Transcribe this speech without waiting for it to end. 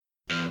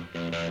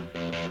Okay.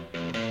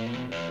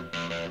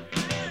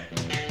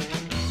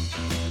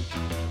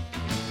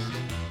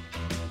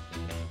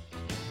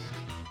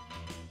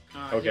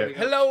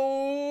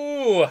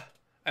 Hello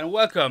and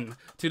welcome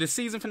to the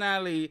season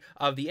finale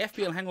of the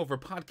FPL Hangover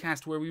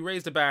podcast, where we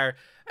raise the bar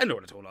in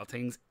order to all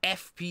things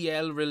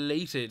FPL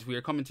related. We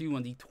are coming to you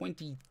on the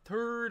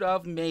 23rd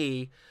of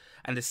May,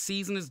 and the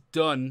season is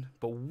done,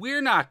 but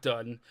we're not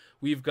done.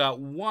 We've got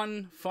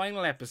one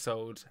final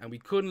episode, and we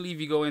couldn't leave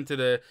you go into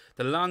the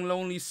long,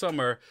 lonely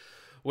summer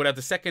without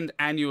the second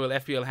annual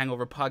FPL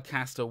Hangover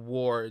Podcast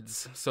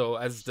Awards. So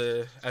as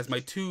my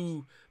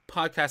two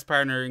podcast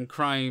partner in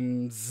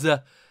crimes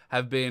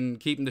have been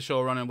keeping the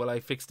show running while I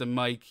fix the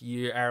mic,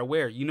 you are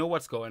aware. You know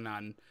what's going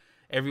on.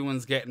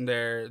 Everyone's getting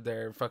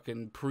their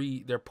fucking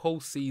their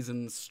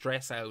post-season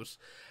stress out.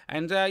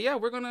 And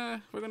we're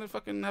gonna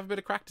fucking have a bit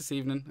of crack this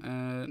evening.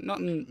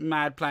 Nothing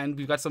mad planned.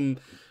 We've got some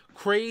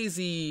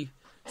crazy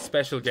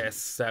special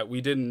guests that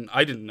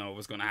I didn't know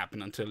was gonna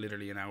happen until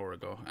literally an hour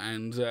ago.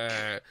 And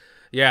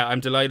I'm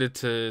delighted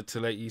to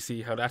let you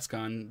see how that's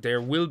gone. There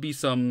will be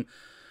some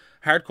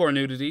hardcore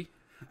nudity.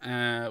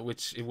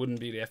 Which it wouldn't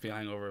be the FPL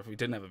Hangover if we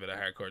didn't have a bit of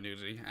hardcore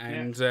nudity.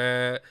 And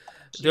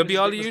there'll be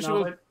all the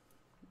usual.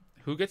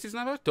 Who gets his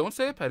out? Don't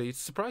say it, Paddy.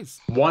 It's a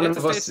surprise. One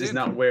of us is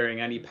not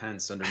wearing any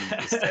pants underneath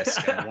this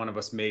desk, and one of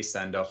us may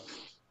stand up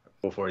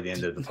before the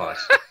end of the pod.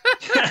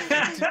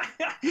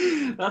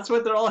 That's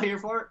what they're all here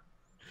for.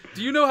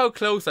 Do you know how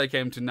close I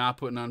came to not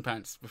putting on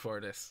pants before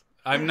this?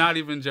 I'm not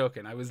even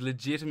joking. I was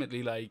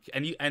legitimately like,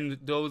 and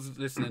those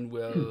listening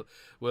will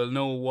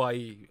know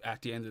why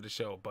at the end of the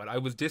show. But I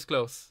was this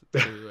close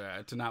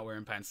to not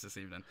wearing pants this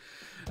evening.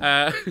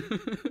 But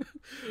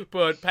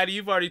Paddy,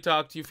 you've already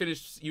talked. You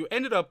finished. You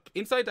ended up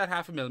inside that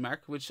 500,000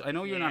 mark, which I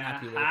know you're not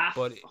happy with.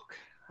 But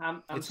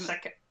I'm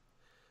sick.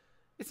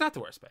 It's not the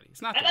worst, Paddy.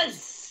 It's not. It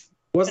is.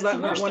 Was that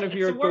not one of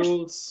your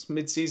goals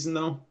mid-season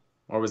though?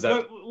 Or was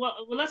that?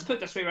 Well, let's put it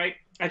this way, right?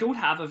 I don't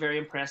have a very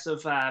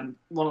impressive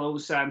one of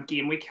those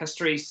game week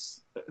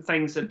histories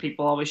things that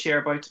people always share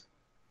about.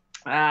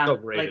 But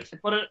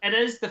it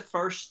is the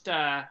first.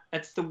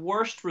 It's the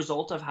worst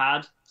result I've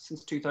had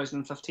since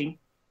 2015.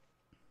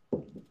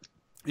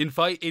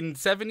 In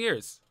 7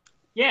 years.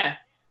 Yeah.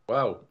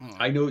 Wow. Oh,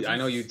 I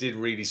know you did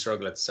really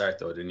struggle at the start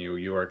though, didn't you?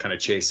 You were kind of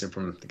chasing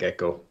from the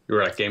get-go. You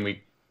were at game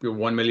week. You were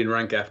 1 million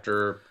rank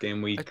after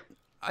game week.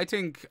 I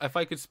think if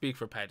I could speak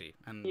for Paddy,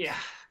 and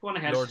go on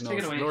ahead.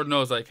 Lord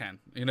knows I can.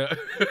 You know,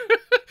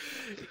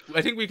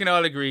 I think we can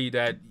all agree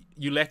that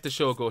you let the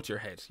show go to your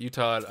head. You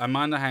thought, I'm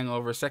on the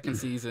Hangover, second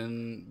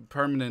season,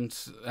 permanent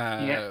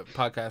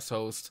podcast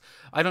host.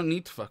 I don't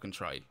need to fucking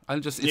try.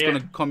 It's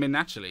going to come in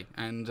naturally.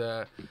 And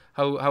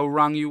how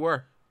wrong you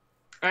were.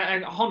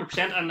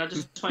 100%. And I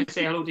just want to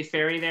say hello to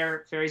Ferry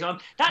there. Ferry's on.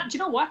 Do you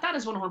know what? That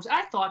is 100%.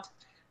 I thought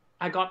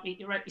I got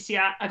me right. You see,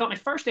 I got my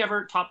first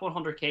ever top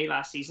 100k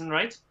last season,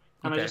 right?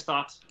 And I just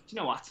thought, do you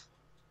know what?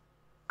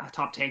 I'll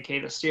top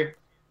 10k this year.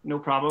 No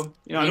problem.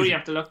 You know, I don't even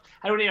have to look.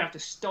 I don't even have to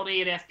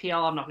study at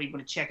FPL. I'm not even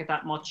going to check it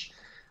that much.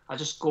 I'll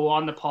just go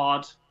on the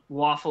pod,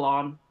 waffle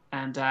on,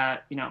 and,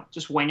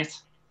 just wing it.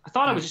 I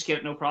thought I would just get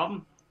it no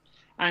problem.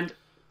 And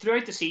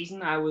throughout the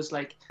season, I was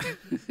like,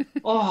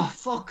 oh,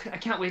 fuck, I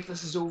can't wait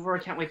this is over. I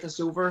can't wait this is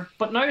over.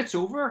 But now it's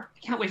over. I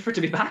can't wait for it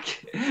to be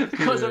back.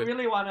 Because I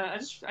really want to,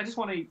 I just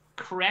want to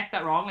correct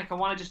that wrong. Like, I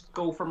want to just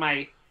go for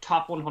my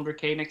top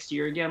 100k next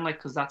year again, like,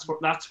 because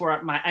that's where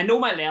I know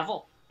my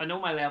level.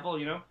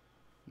 You know.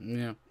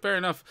 Yeah, fair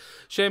enough.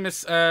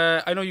 Seamus,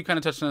 I know you kind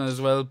of touched on it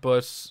as well,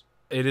 but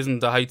it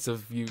isn't the heights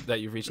of you that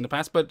you've reached in the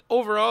past. But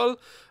overall,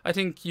 I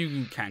think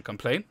you can't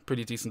complain.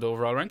 Pretty decent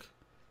overall rank.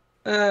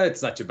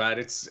 It's not too bad.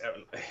 It's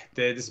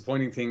the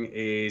disappointing thing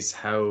is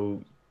how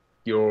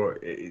your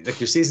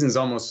season is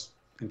almost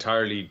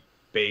entirely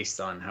based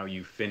on how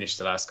you finish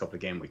the last couple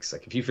of game weeks.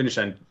 Like if you finish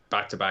on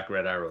back-to-back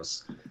red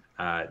arrows,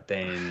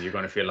 then you're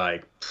going to feel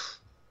like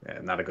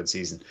not a good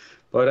season.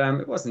 But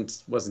it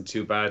wasn't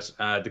too bad.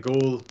 The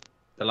goal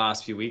the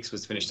last few weeks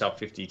was to finish top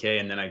 50k,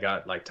 and then I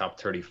got like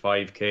top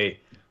 35k.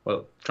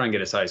 Well, try and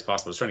get as high as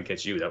possible. I was trying to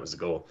catch you. That was the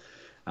goal.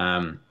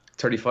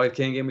 35k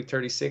in game week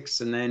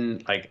 36, and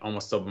then like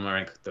almost double my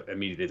rank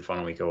immediately the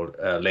following week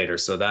later.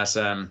 So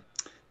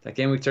that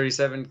game week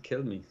 37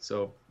 killed me.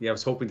 So yeah, I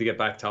was hoping to get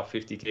back top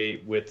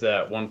 50k with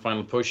one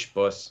final push,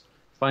 but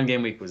final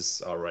game week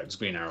was all right. It was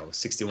Green Arrow,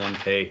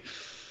 61k.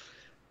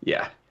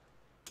 Yeah,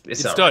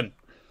 it's done.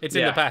 It's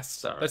in the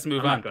past. Let's move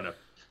on. I'm not gonna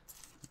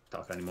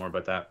talk anymore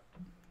about that.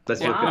 Let's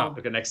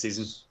look at next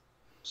season.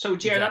 So,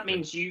 Jared, that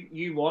means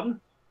you won.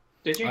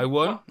 Did you? I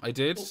won. I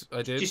did.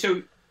 So,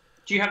 do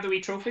you have the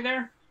wee trophy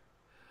there?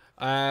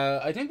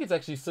 I think it's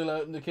actually still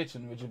out in the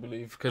kitchen. Would you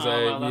believe? Because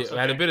I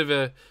had a bit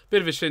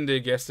of a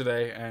shindig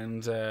yesterday,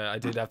 and I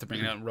did have to bring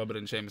it out and rub it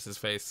in Seamus's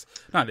face.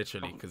 Not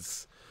literally,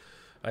 because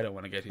I don't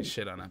want to get his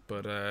shit on it,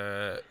 but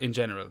in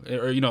general,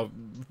 or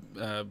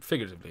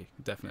figuratively,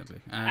 definitely.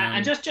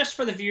 And just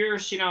for the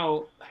viewers,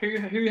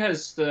 who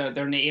has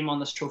their name on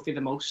this trophy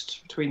the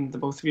most between the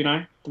both of you now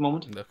at the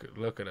moment?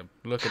 Look at him.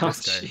 Look at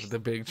this guy with the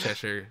big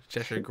Cheshire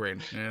grin.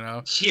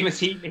 Seamus,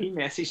 he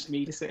messaged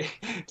me to say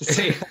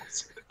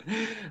that.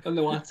 on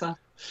the WhatsApp.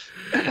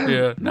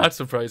 Yeah, not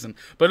surprising.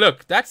 But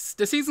look,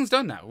 the season's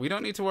done now. We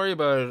don't need to worry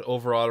about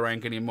overall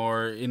rank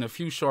anymore. In a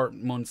few short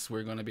months,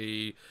 we're going to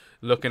be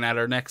looking at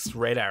our next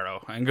red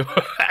arrow and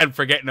and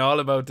forgetting all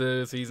about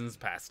the seasons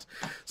past.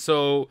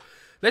 So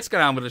let's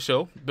get on with the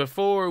show.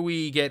 Before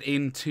we get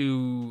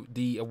into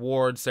the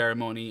award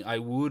ceremony, I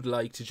would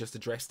like to just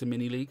address the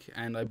mini league,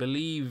 and I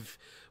believe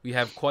we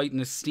have quite an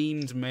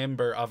esteemed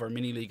member of our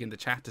mini league in the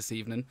chat this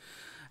evening,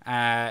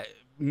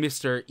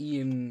 Mr.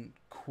 Ian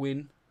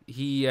Quinn.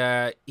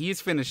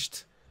 He's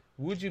finished.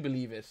 Would you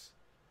believe it?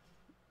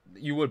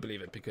 You would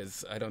believe it,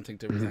 because I don't think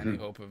there was any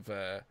hope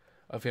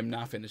of him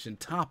not finishing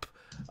top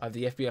of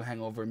the FPL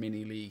Hangover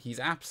mini league. He's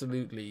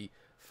absolutely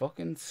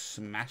fucking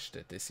smashed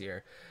it this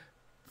year.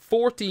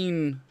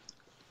 14.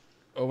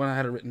 Oh, when I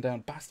had it written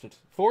down, bastard.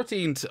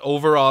 14th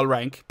overall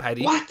rank,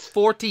 Paddy. What?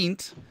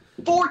 14th.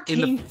 14th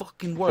in the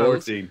fucking world.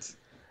 14th.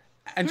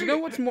 And you know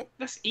what's more?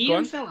 That's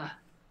Ian fella.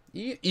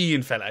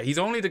 Ian fella. He's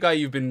only the guy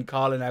you've been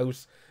calling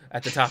out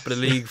at the top of the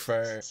league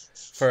for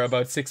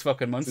about 6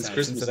 fucking months Since now.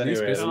 Christmas since at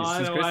least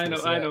anyway.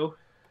 Christmas. I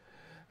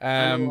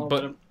know.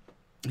 But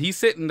he's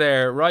sitting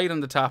there right on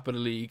the top of the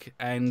league,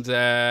 and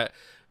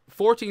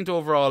 14th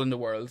overall in the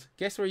world.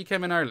 Guess where he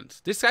came in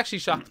Ireland? This actually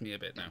shocked me a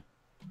bit now.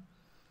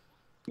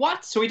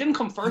 What? So he didn't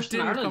come first He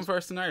in didn't Ireland? come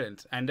first in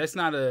Ireland, and that's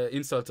not an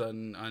insult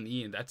on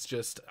Ian. That's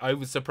just, I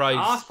was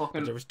surprised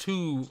that there was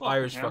 2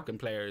 Irish fucking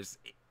players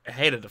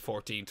ahead of the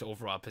 14th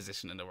overall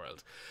position in the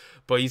world.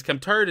 But he's come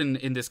third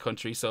in this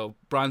country, so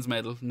bronze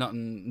medal,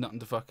 nothing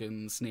to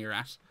fucking sneer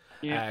at.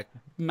 Yeah.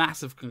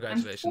 Massive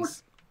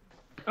congratulations.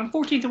 And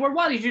 14th award.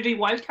 What did you do?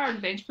 Wild card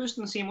and bench boost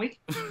in the same week?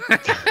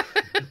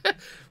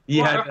 He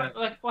had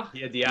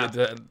the app.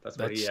 That's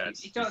what he had.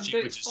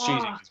 Which is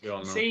cheating, as we all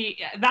know. See,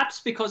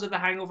 that's because of the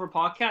Hangover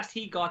podcast.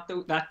 He got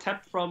that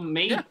tip from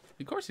me. Yeah,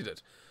 of course he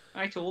did.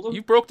 I told him.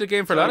 You broke the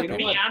game for a lot of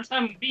people.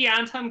 B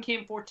Anthem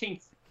came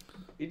 14th.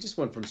 He just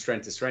went from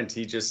strength to strength.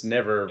 He just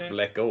never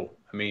let go.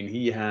 I mean,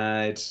 he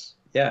had.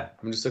 Yeah,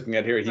 I'm just looking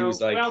at here. He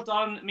was like. Well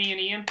done, me and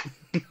Ian.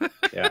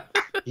 Yeah,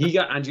 he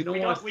got. And you know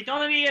what? We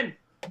done it, Ian.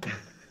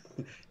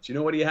 Do you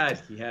know what he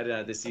had? He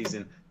had this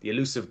season the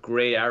elusive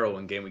Grey Arrow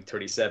in game week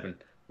 37,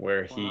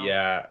 where he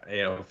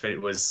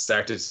was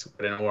started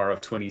with an OR of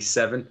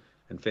 27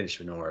 and finished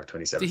with an OR of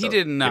 27. He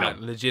did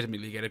not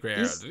legitimately get a Grey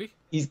Arrow, did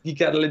he? He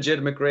got a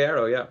legitimate Grey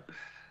Arrow, yeah.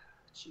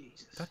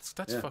 Jesus. That's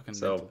fucking.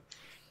 So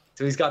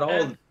he's got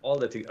all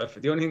the things.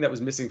 The only thing that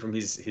was missing from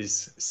his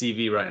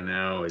CV right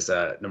now is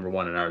number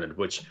 1 in Ireland,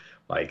 which,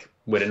 like,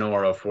 with an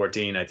OR of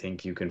 14, I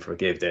think you can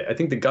forgive that. I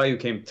think the guy who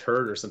came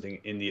third or something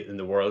in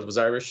the world was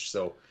Irish.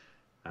 So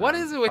what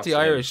is it with the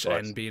Irish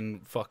and being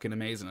fucking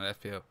amazing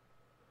at FPL?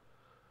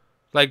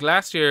 Like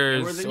last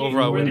year's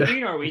overall win. Were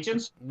the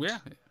Norwegians? Yeah.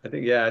 I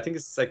think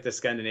it's like the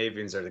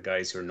Scandinavians are the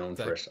guys who are known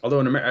for it. Although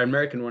an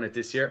American won it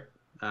this year.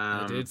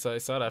 I did. So I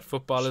saw that.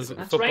 Football is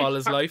life. Football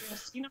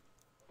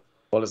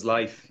is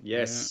life.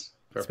 Yes.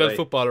 Yeah. Spell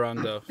football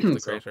wrong though. The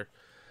creator.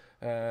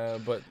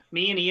 But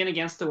me and Ian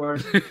against the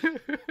world.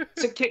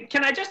 So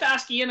can I just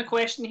ask Ian a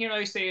question here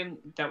now, saying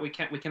that we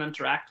can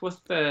interact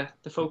with the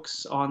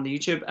folks on the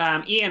YouTube.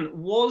 Ian,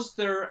 was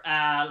there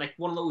like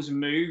one of those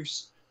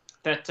moves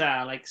that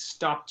like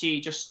stopped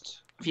you,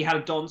 just if you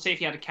had done, say if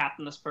you had a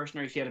captain this person,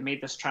 or if you had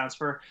made this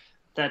transfer,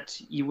 that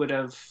you would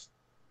have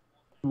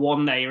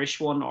won the Irish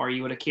one, or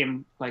you would have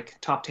came like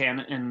top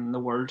 10 in the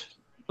world?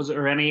 Was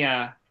there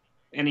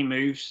any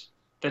moves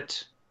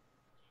that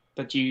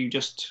you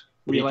just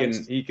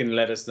realized? He can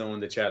let us know in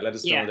the chat. Let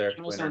us know there.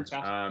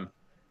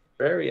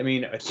 I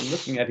mean,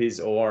 looking at his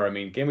OR, I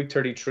mean, game week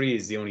 33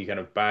 is the only kind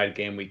of bad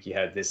game week he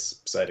had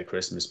this side of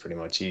Christmas, pretty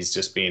much. He's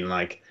just been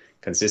like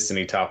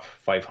consistently top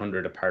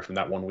 500 apart from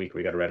that 1 week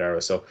we got a red arrow.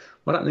 So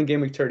what happened in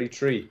game week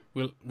 33?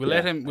 We'll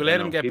let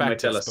him get back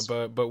to us.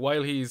 But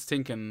while he's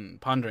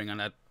pondering on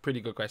that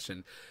pretty good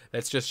question,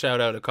 let's just shout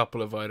out a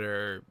couple of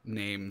other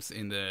names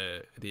in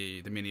the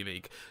mini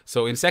league.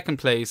 So in second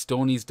place,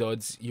 Donny's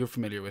Duds. You're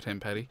familiar with him,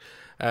 Paddy.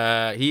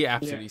 He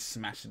absolutely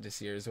smashed it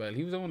this year as well.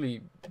 He was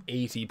only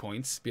 80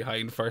 points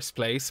behind first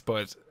place,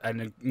 but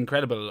an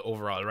incredible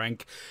overall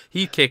rank.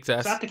 He kicked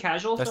us. Is that the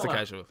casual? That's the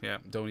casual. Yeah,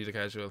 Donny the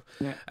casual.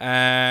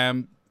 Yeah.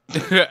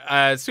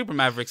 Super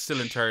Maverick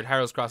still in third.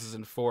 Harold's Cross is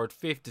in fourth.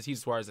 Fifth is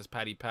Suarez as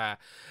Paddy Pa.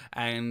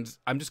 And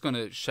I'm just going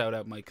to shout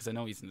out Mike because I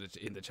know he's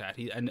in the chat.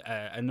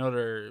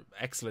 Another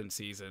excellent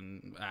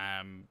season.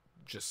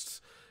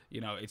 Just,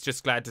 it's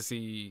just glad to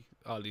see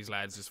all these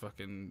lads just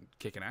fucking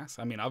kicking ass.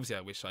 I mean, obviously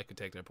I wish I could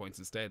take their points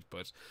instead,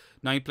 but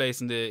 9th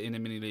place in the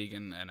mini league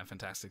and a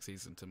fantastic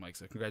season to Mike.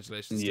 So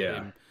congratulations to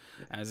him.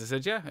 As I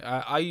said,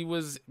 I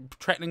was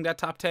threatening that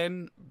top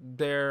 10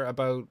 there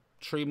about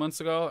 3 months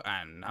ago,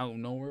 and now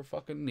nowhere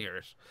fucking near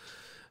it.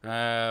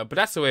 But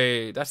that's the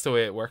way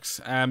it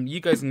works. You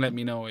guys can let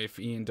me know if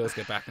Ian does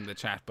get back in the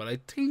chat, but I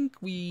think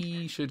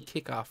we should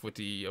kick off with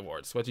the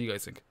awards. What do you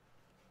guys think?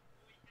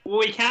 Well,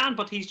 we can,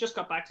 but he's just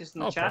got back to us in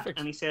the chat. Perfect.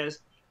 And he says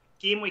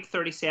game week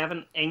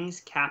 37,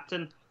 Ings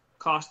captain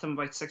cost him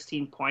about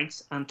 16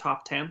 points and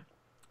top 10.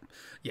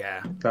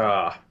 Yeah.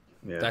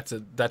 Yeah. That's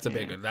a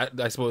big one. That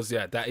I suppose,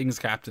 that Ings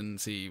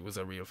captaincy was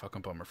a real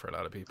fucking bummer for a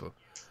lot of people.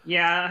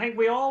 Yeah, I think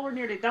we all were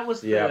nearly. That was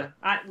the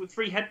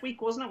free hit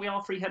week, wasn't it? We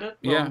all free hit it.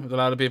 Well, with a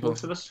lot of people.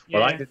 Most of us.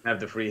 Well, I didn't have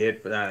the free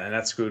hit, but and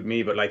that screwed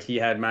me. But like he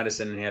had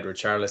Madison and he had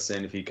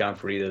Richarlison. If you count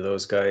for either of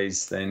those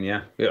guys, then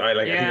I think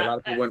a lot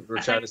of people went for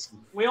Richarlison.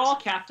 We all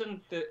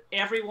captained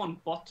everyone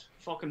but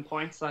fucking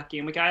points that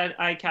game. Like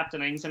I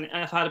captained Ings, and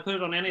if I had to put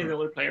it on any of the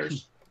other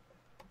players,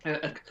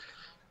 it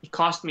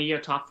cost me a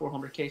top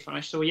 400k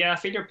finish. So I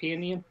feel your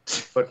pain, Ian.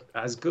 But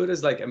as good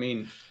as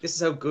this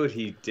is how good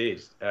he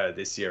did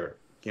this year.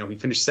 He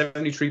finished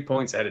 73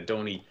 points ahead of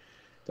Donny.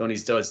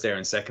 Donny's Duds there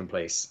in second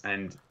place,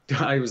 and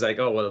I was like,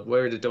 oh well,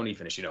 where did Donny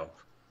finish? 2,000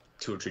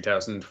 or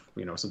 3,000,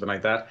 something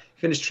like that. He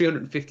finished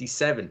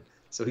 357,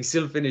 so he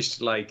still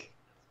finished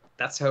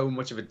that's how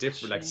much of a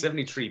difference.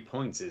 73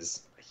 points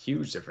is a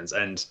huge difference,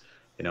 and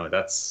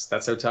that's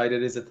how tight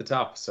it is at the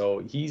top. So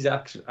he's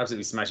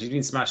absolutely smashed. He's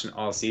been smashing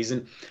all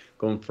season,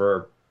 going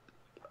for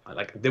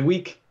the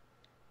week.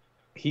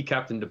 He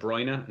captained De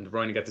Bruyne, and De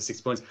Bruyne got the 6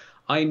 points.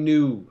 I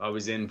knew I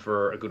was in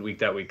for a good week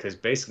that week because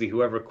basically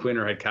whoever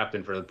Quinner had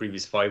captained for the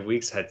previous 5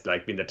 weeks had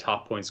been the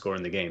top point scorer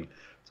in the game.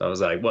 So I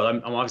was like, well,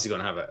 I'm obviously going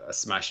to have a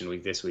smashing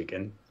week this week,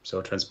 and so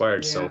it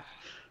transpired. Yeah. So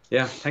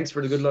thanks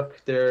for the good luck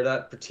there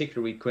that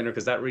particular week, Quinner,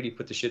 because that really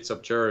put the shits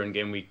up Jura in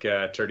game week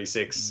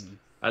 36.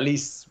 At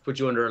least put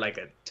you under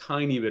a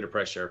tiny bit of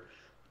pressure.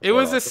 It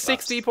was a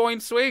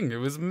 60-point swing. It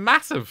was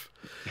massive.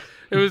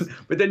 It was,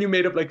 but then you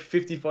made up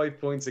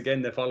 55 points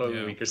again the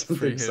following week or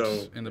something.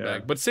 So in the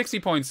bag, but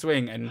 60-point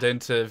swing, and then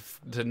to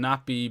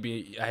not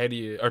be ahead of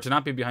you or to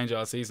not be behind you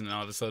all season, and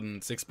all of a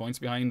sudden 6 points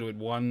behind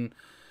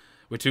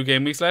with 2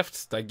 game weeks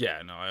left. I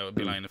would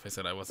be lying if I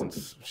said I wasn't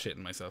shitting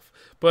myself.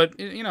 But at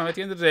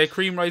the end of the day,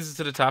 cream rises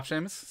to the top.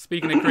 Seamus.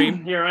 Speaking of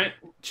cream, you're right.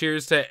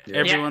 Cheers to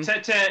everyone.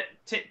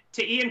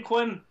 To Ian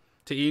Quinn.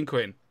 To Ian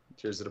Quinn.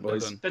 Cheers to the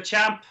boys. The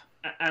champ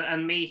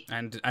and me.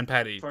 And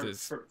Paddy for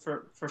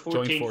 14th.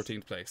 joint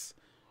 14th place.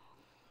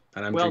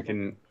 And I'm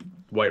drinking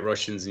White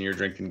Russians, and you're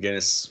drinking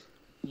Guinness.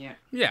 Yeah.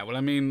 Yeah. Well,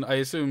 I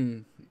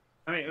assume.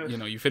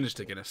 You finished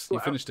the Guinness.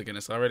 You finished the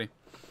Guinness already.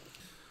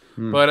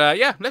 But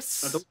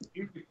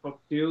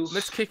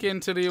let's kick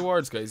into the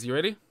awards, guys. You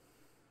ready?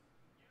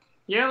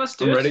 Yeah, let's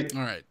do it. Ready.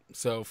 All right.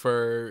 So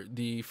for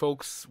the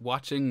folks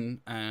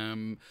watching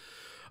on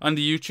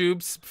the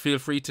YouTubes, feel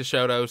free to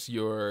shout out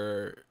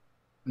your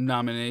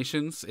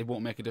nominations. It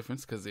won't make a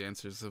difference because the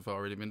answers have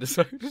already been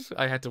decided.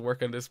 I had to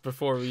work on this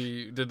before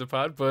we did the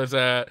pod,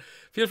 but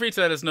feel free to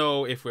let us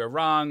know if we're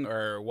wrong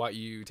or what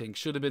you think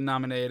should have been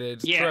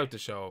nominated throughout the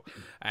show.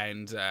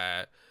 And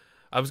I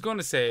was going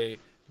to say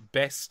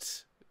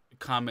best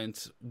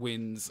comment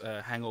wins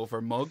a hangover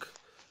mug,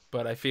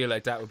 but I feel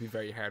like that would be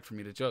very hard for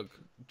me to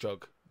judge.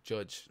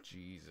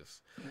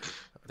 Jesus.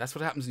 That's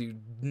what happens when you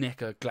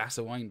neck a glass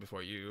of wine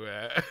before you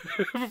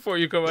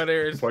come out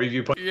here. Before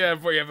you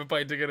have a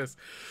pint to Guinness.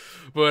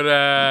 But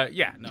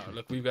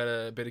look, we've got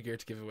a bit of gear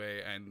to give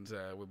away, and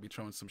we'll be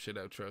throwing some shit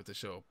out throughout the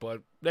show.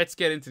 But let's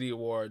get into the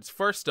awards.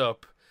 First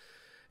up,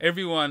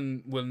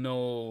 everyone will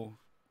know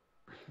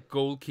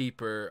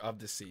goalkeeper of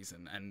the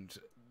season, and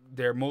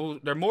they're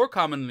more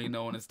commonly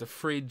known as the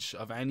fridge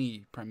of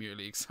any Premier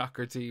League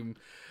soccer team.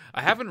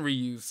 I haven't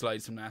reused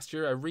slides from last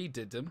year. I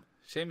redid them.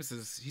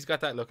 Seamus he's got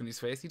that look on his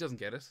face. He doesn't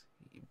get it,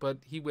 but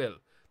he will.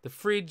 The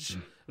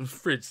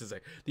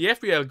the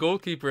FPL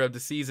goalkeeper of the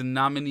season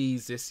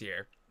nominees this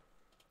year: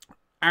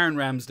 Aaron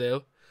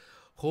Ramsdale,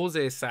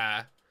 Jose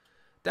Sa,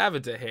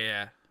 David De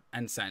Gea,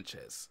 and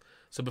Sanchez.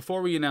 So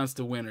before we announce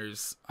the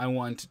winners, I'll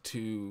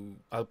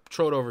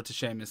throw it over to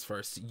Seamus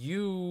first.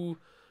 You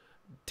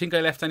think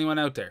I left anyone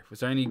out there? Was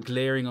there any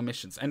glaring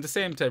omissions? And the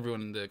same to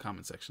everyone in the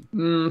comment section.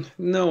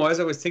 No, as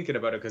I was thinking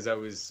about it, because I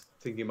was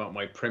thinking about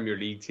my Premier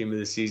League team of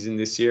the season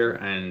this year,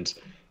 and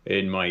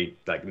in my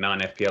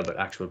non-FPL but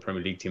actual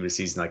Premier League team of the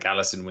season,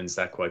 Alisson wins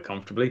that quite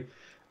comfortably.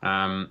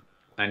 And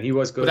he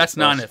was good. But that's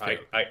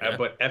non-FPL.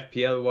 But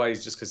FPL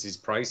wise, just because his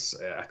price,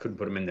 I couldn't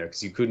put him in there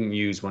because you couldn't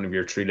use one of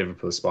your 3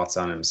 Liverpool spots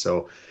on him.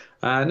 So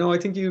no, I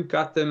think you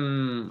got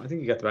them. I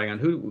think you got the bag on.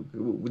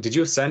 Who did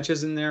you have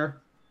Sanchez in there?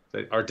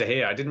 Or De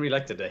Gea? I didn't really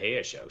like the De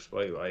Gea shout.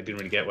 I didn't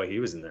really get why he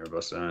was in there,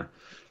 but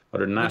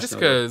other than that, just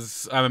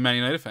because I'm a Man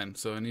United fan,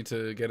 so I need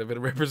to get a bit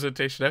of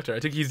representation out there. I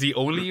think he's the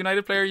only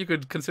United player you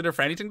could consider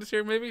for anything this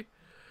year, maybe.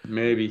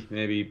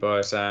 Maybe,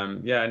 but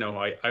no,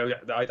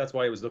 I that's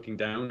why I was looking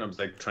down. I was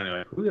trying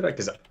to who did I?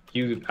 Because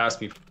you asked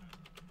me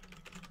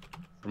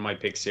for my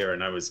picks here,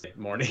 and I was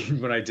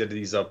morning when I did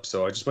these up,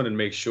 so I just wanted to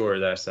make sure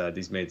that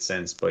these made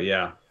sense. But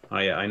yeah,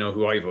 I know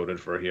who I voted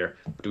for here.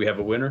 Do we have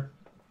a winner?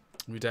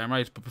 We damn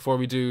right. But before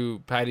we do,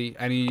 Paddy,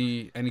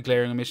 any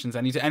glaring omissions?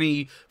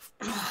 Any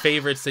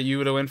favourites that you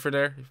would have went for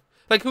there?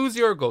 Who's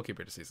your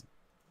goalkeeper this season?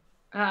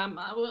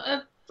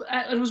 It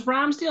was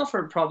Ramsdale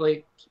for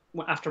probably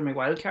after my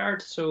wild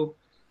card. So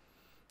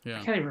I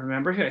can't even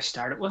remember who I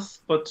started with.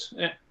 But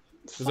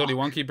there's only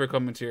one keeper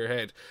coming to your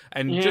head.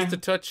 And just to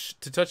touch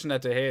on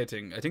that De Gea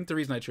thing, I think the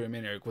reason I threw him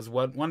in, Eric, was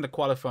one of the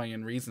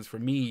qualifying reasons for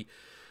me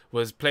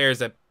was players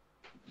that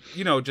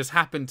just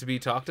happened to be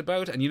talked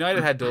about. And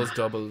United had those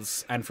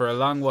doubles, and for a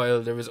long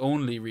while there was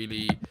only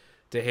really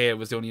De Gea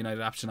was the only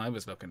United option I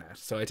was looking at.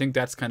 So I think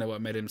that's kind of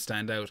what made him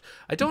stand out.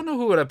 I don't know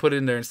who would I put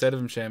in there instead of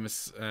him,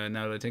 Seamus.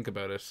 Now that I think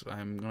about it,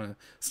 I'm gonna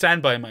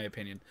stand by my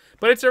opinion,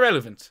 but it's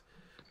irrelevant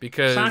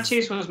because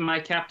Sanchez was my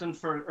captain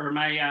or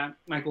my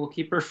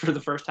goalkeeper for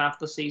the first half of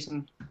the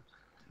season.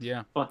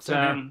 Yeah, but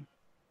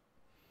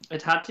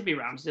it had to be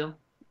Ramsdale.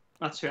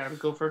 That's who I would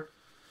go for.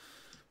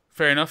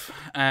 Fair enough.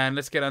 And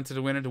let's get on to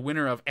the winner. The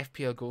winner of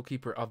FPL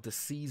Goalkeeper of the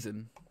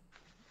Season.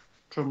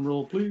 Drum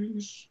roll,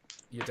 please.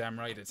 You're damn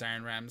right. It's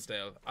Aaron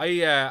Ramsdale.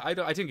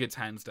 I think it's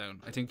hands down.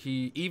 I think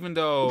even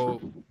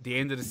though the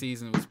end of the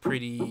season was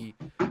pretty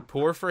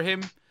poor for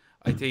him,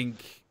 I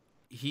think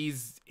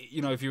he's,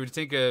 if you were to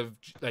think of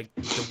like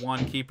the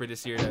one keeper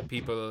this year that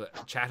people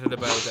chatted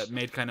about that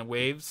made kind of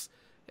waves,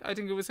 I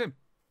think it was him.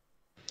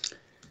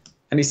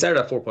 And he started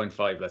at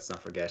 4.5, let's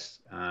not forget,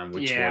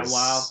 which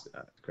was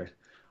great.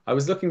 I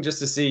was looking just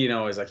to see,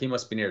 I was like, he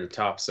must be near the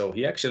top. So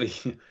he actually,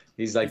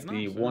 he's like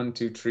the 1,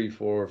 2, 3,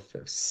 4,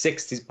 5,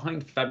 6th. He's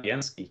behind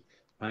Fabianski,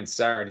 behind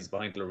Sarr, he's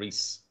behind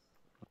Lloris.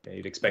 Okay,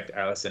 you'd expect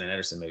Alisson and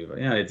Ederson maybe, but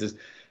yeah, it's just,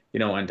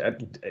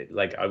 and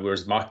like I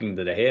was mocking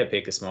the De Gea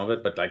pick a small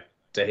bit, but like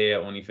De Gea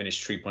only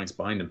finished 3 points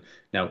behind him.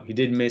 Now he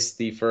did miss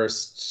the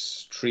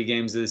first 3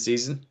 games of the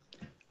season,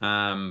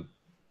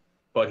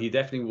 but he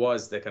definitely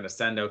was the kind of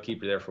standout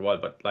keeper there for a while.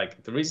 But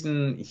like the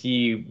reason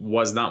he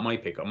was not my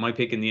pick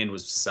in the end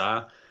was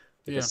Sa.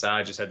 Because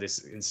Sa just had this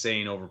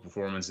insane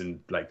overperformance and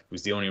like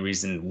was the only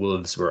reason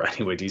Wolves were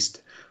anyway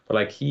decent. But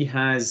like he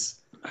has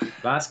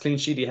last clean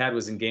sheet he had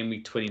was in game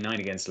week 29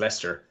 against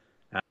Leicester,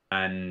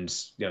 and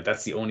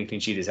that's the only clean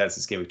sheet he's had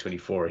since game week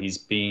 24. He's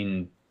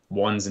been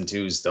 1s and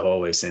 2s the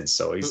whole way since.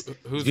 So who's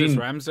this,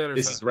 Ramsdale?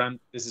 This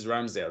is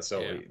Ramsdale.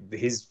 So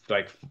his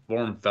like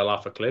form fell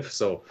off a cliff.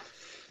 So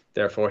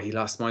therefore he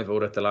lost my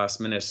vote at the last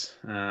minute,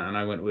 and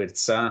I went with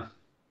Sa.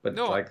 But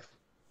there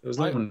was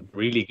no one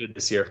really good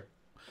this year.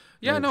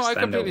 Yeah, no, I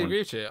completely agree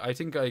with you. I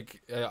think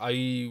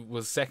I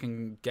was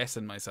second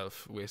guessing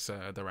myself with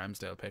the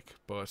Ramsdale pick,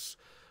 but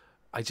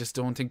I just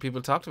don't think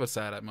people talked about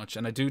Sa that much.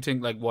 And I do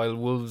think like while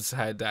Wolves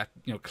had that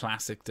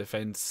classic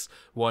defense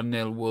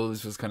 1-0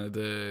 Wolves was kind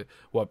of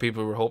what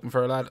people were hoping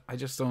for a lot. I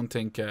just don't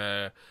think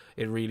it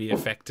really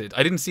affected.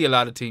 I didn't see a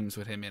lot of teams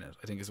with him in it,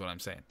 I think is what I'm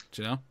saying.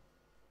 Do you know?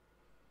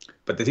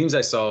 But the teams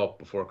I saw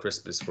before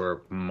Christmas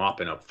were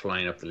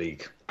flying up the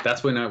league.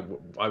 That's when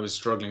I was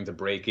struggling to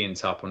break in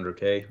top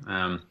 100k.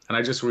 And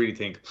I just really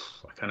think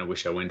I kind of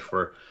wish I went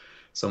for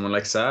someone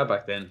like Sa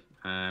back then.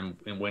 And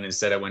when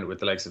instead I went with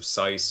the likes of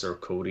Sice or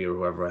Cody or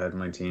whoever I had in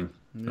my team.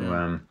 Yeah.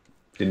 So,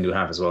 didn't do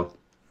half as well.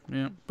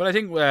 Yeah, but I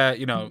think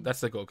that's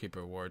the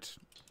goalkeeper award.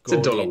 It's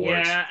a dull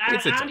award. Yeah,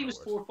 and he was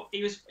 4.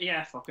 He was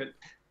fuck it.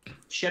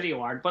 Shitty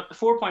award, but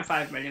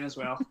 4.5 million as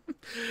well.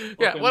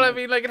 Yeah, well, I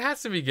mean, like it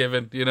has to be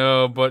given,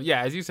 But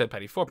yeah, as you said,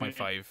 Paddy,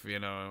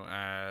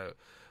 4.5.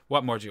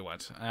 What more do you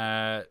want?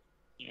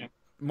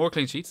 More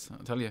clean sheets,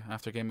 I'll tell you,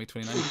 after game week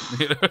 29.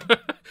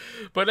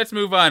 But let's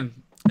move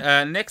on.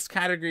 Next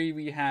category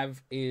we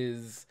have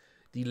is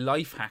the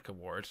Life Hack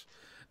Award.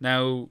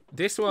 Now,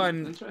 this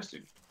one,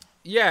 interesting.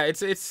 Yeah,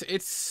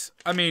 it's.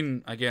 I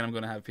mean, again, I'm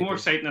going to have people more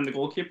exciting than the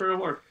goalkeeper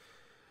award.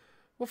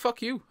 Well,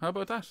 fuck you. How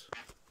about that?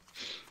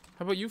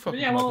 How about you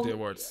fucking come up with the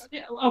awards?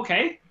 Yeah,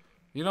 okay.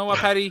 You know what,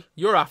 Paddy?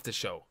 You're off the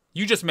show.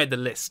 You just made the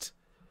list.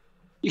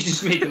 You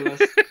just made the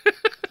list.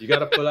 You got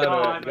to pull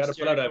out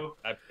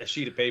a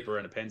sheet of paper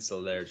and a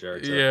pencil there,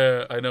 Jared.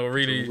 Yeah, I know.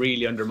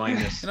 Really undermine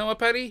this. You know what,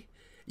 Paddy?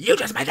 You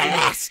just made the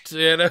list.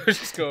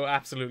 Just go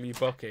absolutely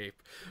buck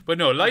ape. But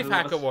no, Life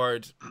Hack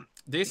Award.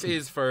 This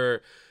is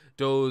for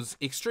those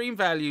extreme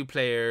value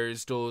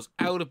players, those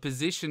out of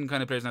position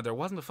kind of players. Now, there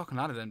wasn't a fucking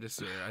lot of them this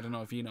year. I don't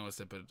know if you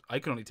noticed it, but I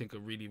can only think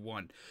of really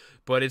one.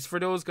 But it's for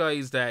those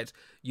guys that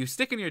you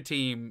stick in your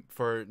team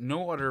for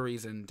no other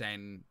reason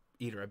than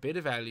either a bit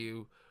of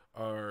value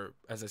or,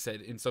 as I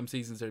said, in some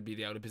seasons there'd be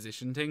the out of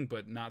position thing,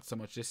 but not so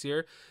much this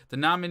year. The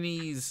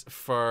nominees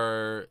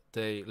for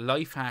the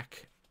Life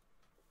Hack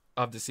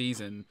of the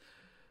season,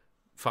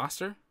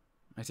 Foster,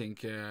 I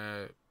think,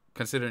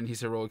 considering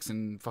his heroics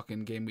in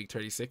fucking game week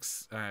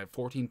 36,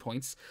 14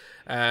 points.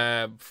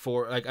 I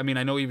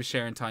know he was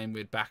sharing time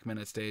with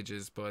Backman at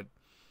stages, but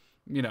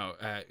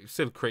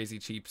still crazy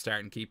cheap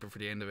starting keeper for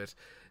the end of it.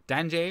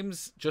 Dan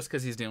James, just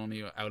because he's the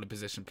only out of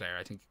position player,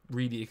 I think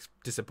really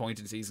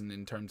disappointed season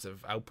in terms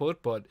of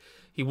output, but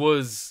he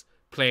was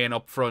playing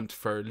up front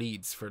for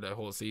Leeds for the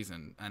whole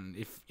season, and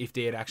if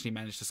they had actually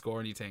managed to score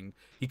anything,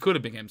 he could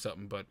have become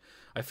something, but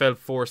I felt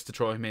forced to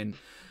throw him in.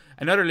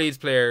 Another Leeds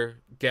player,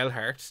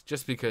 Gelhardt,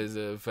 just because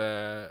of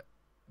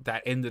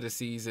that end of the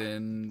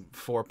season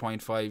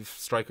 4.5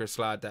 striker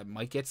slot that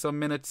might get some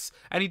minutes,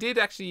 and he did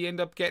actually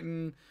end up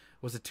getting,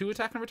 was it 2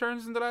 attacking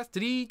returns in the last?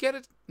 Did he get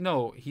it?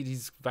 No, he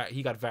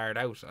got VAR'd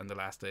out on the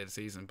last day of the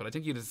season, but I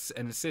think he had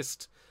an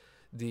assist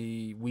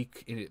the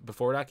week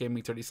before that, game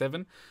week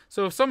 37.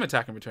 So some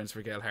attacking returns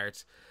for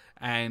Gelhardt,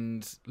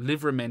 and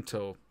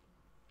Livramento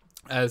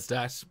as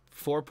that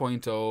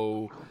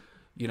 4.0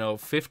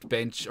 fifth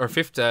bench or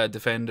fifth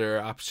defender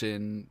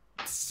option,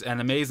 an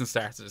amazing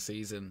start to the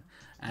season,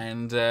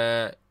 and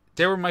they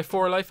were my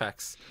 4 life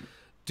hacks.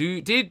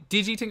 Did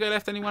you think I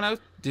left anyone out?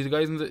 Did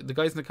the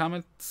guys in the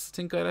comments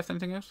think I left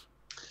anything out?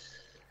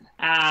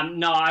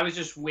 No, I was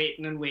just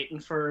waiting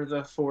for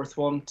the 4th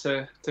one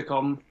to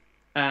come,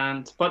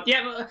 but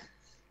yeah,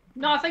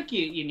 no, I think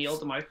you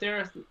nailed them out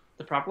there.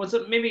 The proper ones.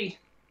 Maybe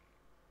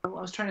I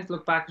was trying to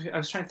look back. I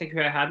was trying to think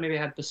who I had. Maybe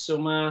I had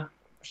Basuma or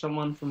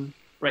someone from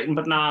Brighton,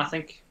 but no, I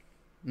think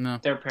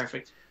they're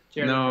perfect.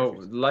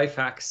 Life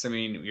hacks. I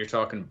mean, you're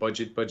talking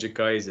budget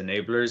guys,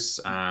 enablers.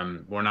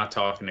 We're not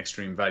talking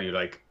extreme value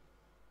like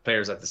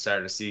players at the start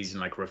of the season,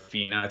 like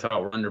Rafinha. I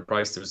thought were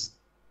underpriced.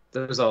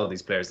 There's all of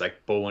these players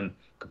like Bowen,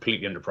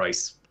 completely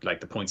underpriced. Like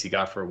the points he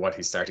got for what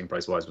his starting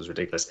price was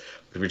ridiculous.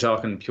 But if you're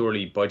talking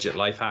purely budget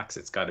life hacks,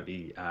 it's got to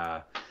be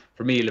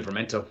for me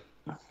Livramento.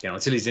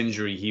 Until his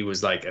injury, he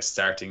was like a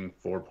starting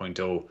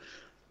 4.0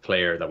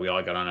 player that we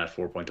all got on at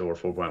 4.0 or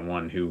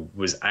 4.1, who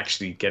was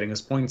actually getting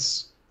us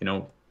points.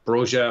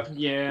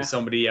 Broja was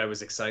somebody I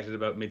was excited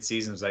about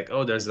mid-season. It was like,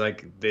 oh, there's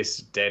like this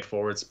dead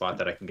forward spot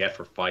that I can get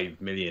for 5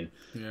 million,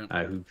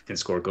 who can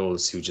score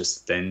goals, who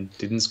just then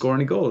didn't score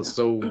any goals.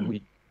 So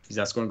he's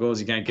not scoring goals,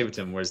 you can't give it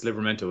to him, whereas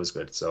Livramento was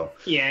good. So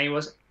yeah, he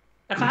was.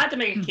 If I had to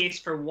make a case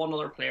for one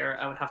other player,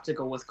 I would have to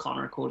go with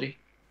Connor Cody.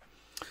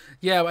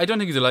 Yeah, I don't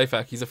think he's a life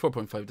hack. He's a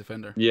 4.5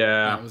 defender.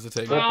 Yeah, that was the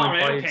thing. 4.5. Oh,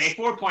 right, okay,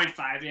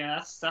 4.5.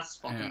 Yeah, that's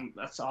fucking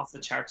that's off the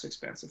charts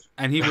expensive.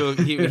 And he will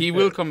he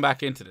will come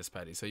back into this,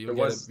 Paddy. So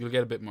you'll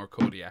get a bit more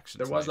Cody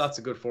action. There was lots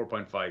of good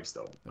 4.5s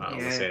though. I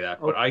will say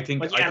that, but I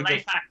think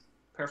life hack,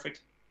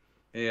 perfect.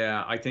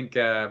 Yeah, I think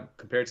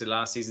compared to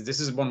last season, this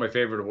is one of my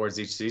favorite awards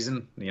each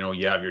season. You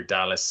have your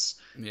Dallas.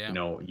 You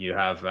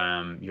have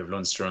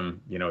Lundstrom.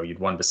 You'd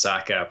won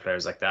Bissaka,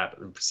 players like that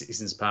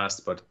seasons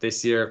past. But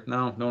this year,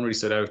 no one really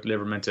stood out.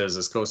 Livramento is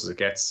as close as it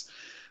gets.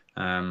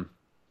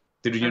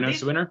 Did you announce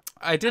the winner?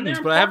 I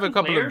didn't, but I have a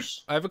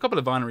couple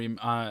of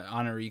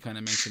honorary kind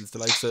of mentions. The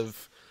likes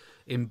of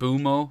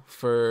Mbeumo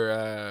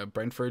for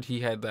Brentford. He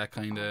had that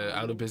kind of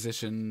out of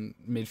position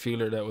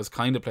midfielder that was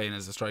kind of playing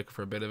as a striker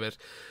for a bit of it.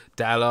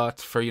 Dalot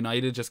for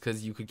United, just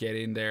because you could get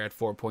in there at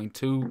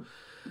 4.2.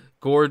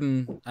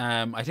 Gordon,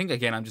 I think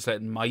again I'm just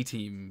letting my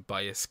team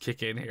bias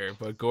kick in here,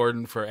 but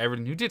Gordon for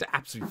Everton, who did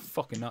absolutely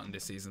fucking nothing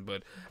this season,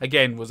 but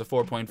again was a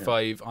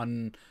 4.5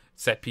 on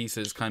set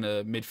pieces kind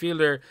of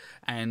midfielder,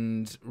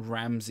 and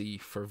Ramsey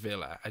for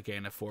Villa,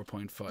 again a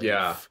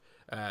 4.5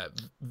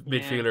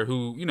 midfielder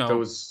who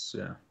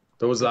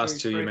those last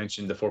two you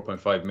mentioned, the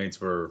 4.5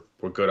 mids were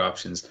good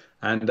options.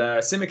 And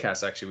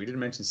Tsimikas, actually, we didn't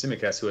mention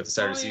Tsimikas, who at the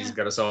start of the season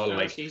got us all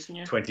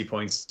 20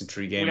 points in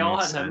 3 games. We all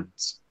had him.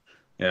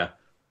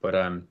 But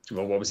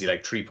what was he,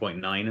 like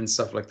 3.9 and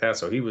stuff like that?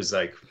 So he was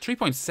like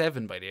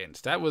 3.7 by the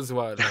end. That was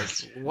what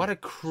a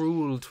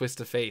cruel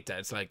twist of fate. That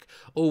it's like,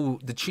 oh,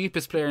 the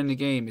cheapest player in the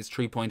game is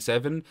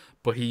 3.7,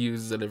 but he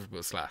uses a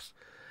Liverpool slat.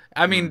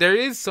 I mean, there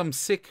is some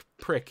sick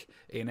prick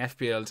in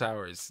FPL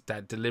Towers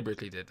that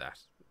deliberately did that.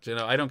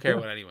 I don't care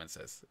what anyone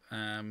says.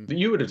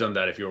 You would have done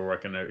that if you were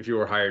working. If you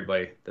were hired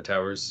by the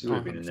Towers, you would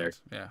have been in there.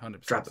 Yeah,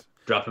 100%.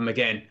 Drop him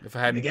again. If I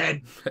had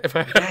again.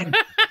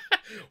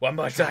 One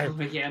more time.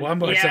 One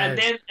more time.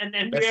 And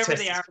then whoever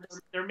they are,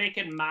 they're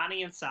making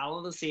Manny and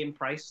Salah the same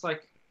price.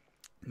 Like,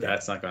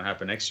 that's not going to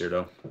happen next year,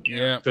 though.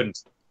 Yeah,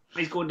 couldn't.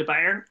 He's going to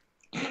Bayern.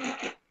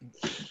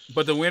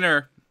 But the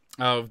winner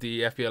of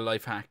the FPL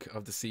life hack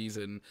of the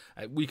season,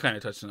 we kind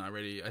of touched on it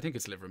already. I think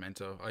it's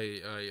Livramento.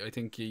 I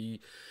think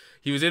he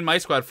was in my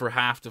squad for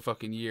half the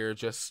fucking year,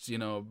 just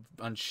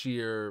on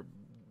sheer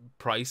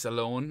price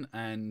alone,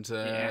 and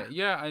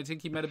I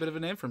think he made a bit of a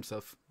name for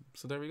himself.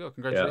 So there we go.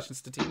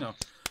 Congratulations to Tino.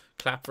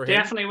 Clap for him.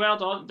 Definitely well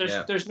done.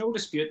 There's no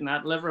disputing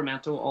that.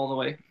 Livramento all the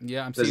way.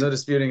 Yeah, there's no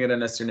disputing it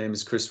unless your name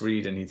is Chris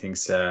Reed and he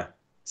thinks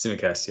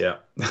Tsimikas. Yeah.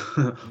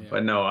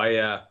 But no,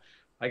 I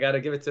gotta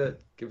give it to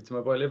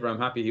my boy Liver. I'm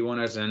happy he won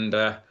it, and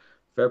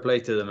fair play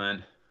to the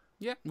man.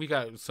 Yeah, we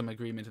got some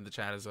agreement in the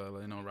chat as well.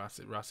 I know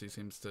Rossi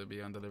seems to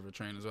be on the Liver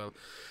train as well.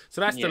 So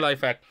that's the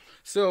life hack.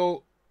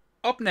 So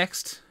up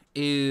next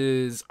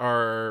is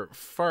our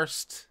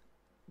first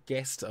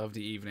guest of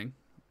the evening.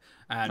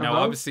 Now,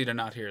 obviously, they're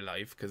not here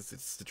live because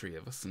it's the 3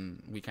 of us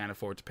and we can't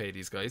afford to pay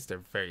these guys. They're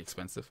very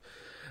expensive.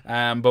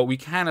 But we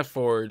can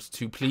afford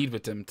to plead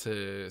with them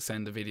to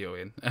send the video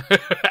in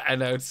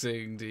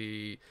announcing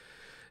the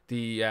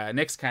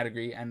next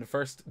category. And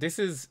this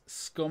is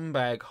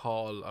Scumbag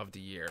Haul of the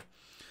Year.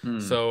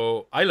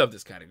 So I love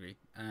this category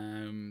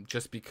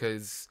just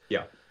because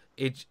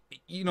they're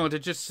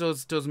just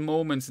those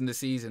moments in the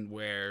season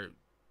where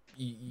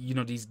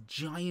these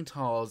giant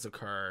hauls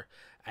occur.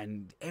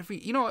 And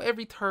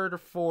every third or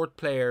fourth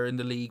player in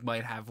the league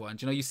might have one.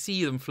 You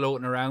see them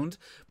floating around,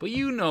 but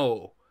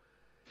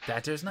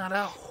that there's not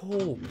a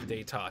hope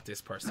they thought this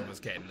person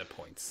was getting the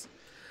points.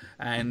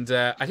 And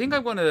I think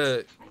I'm going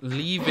to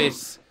leave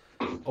it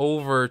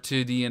over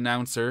to the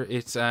announcer.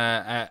 It's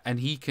and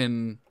he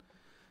can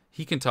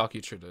he can talk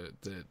you through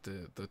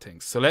the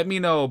things. So let me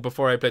know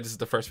before I play. This is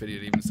the first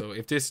video even. So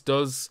if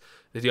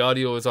the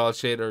audio is all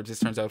shit or this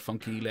turns out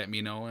funky, let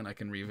me know and I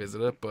can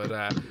revisit it.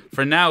 But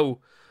for now,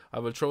 I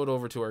will throw it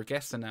over to our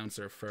guest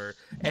announcer for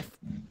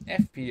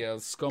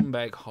FPL's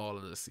Scumbag Haul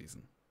of the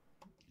season.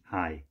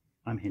 Hi,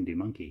 I'm Hindu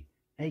Monkey,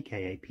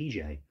 aka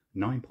PJ,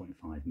 9.5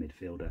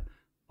 midfielder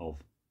of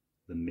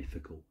the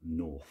mythical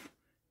North.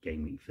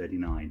 Game week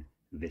 39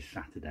 this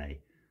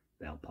Saturday,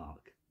 Bell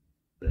Park,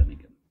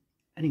 Birmingham.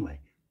 Anyway,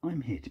 I'm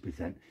here to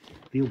present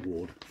the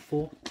award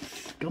for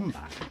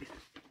Scumbag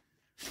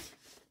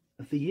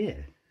of the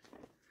Year.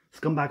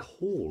 Scumbag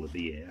Haul of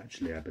the Year,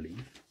 actually, I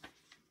believe.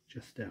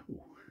 Just bear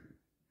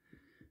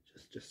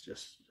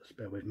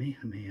with me.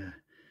 Let me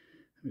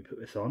put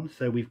this on.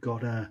 So we've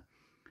got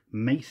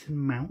Mason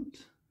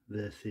Mount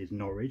versus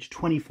Norwich,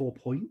 24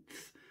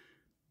 points.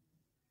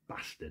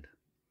 Bastard.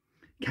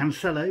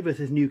 Cancelo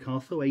versus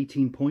Newcastle,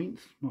 18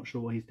 points. Not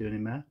sure what he's doing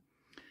in there.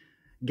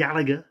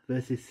 Gallagher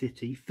versus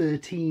City,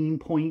 13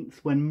 points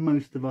when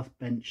most of us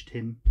benched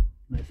him.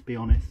 Let's be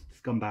honest,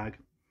 scumbag.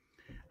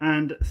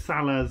 And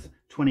Salah's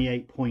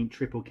 28-point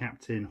triple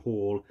captain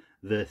haul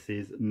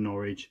versus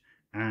Norwich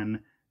and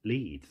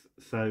Leeds.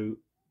 So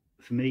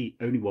for me,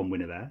 only one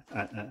winner there,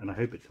 and I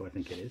hope it's who I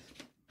think it is.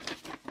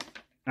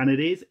 And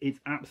it's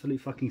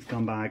absolute fucking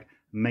scumbag.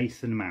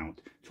 Mason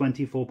Mount,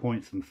 24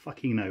 points from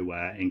fucking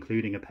nowhere,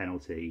 including a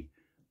penalty.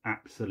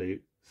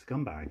 Absolute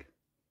scumbag.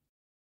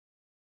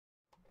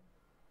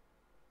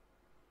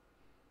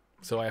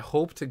 So I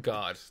hope to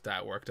God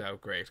that worked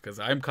out great, because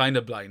I'm kind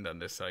of blind on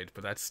this side,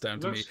 but that's down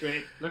to me.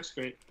 Looks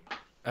great.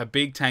 A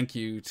big thank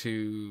you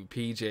to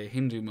PJ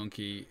Hindu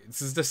Monkey.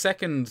 This is the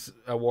second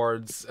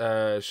awards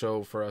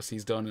show for us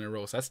he's done in a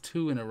row. So that's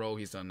 2 in a row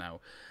he's done now.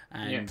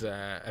 And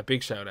a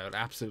big shout out.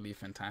 Absolutely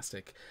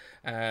fantastic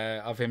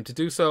of him to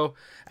do so.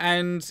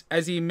 And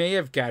as you may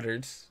have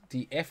gathered,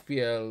 the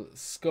FPL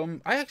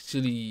Scum... I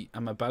actually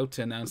am about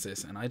to announce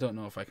this, and I don't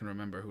know if I can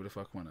remember who the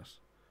fuck won it.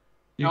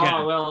 We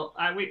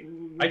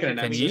I can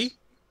announce it.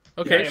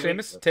 Okay, Yeah,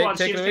 Seamus, Go on,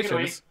 take it away, take it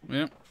away. Seamus.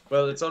 Yeah.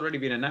 Well, it's already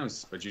been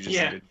announced, but you just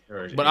didn't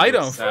hear it. But I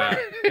don't.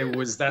 It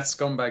was that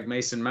scumbag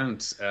Mason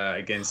Mount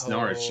against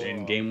Norwich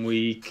in game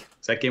week.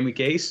 Is that game week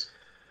 8?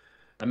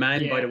 A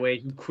man, by the way,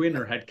 who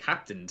Quinner had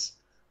captained.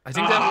 I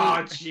think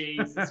that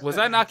Jesus. was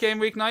that not game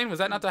week 9? Was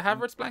that not the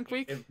Havertz blank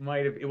week? It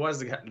might have. It was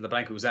the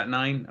blank. It was at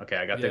 9. Okay,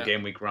 I got the Yeah.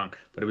 game week wrong.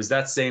 But it was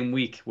that same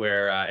week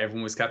where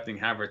everyone was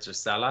captaining Havertz or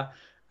Salah,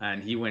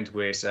 and he went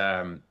with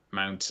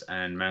Mount,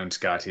 and Mount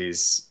got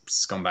his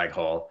scumbag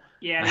haul.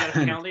 Yeah, he got a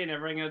penalty and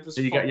everything.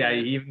 So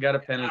he even got a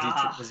penalty.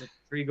 Was it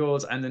 3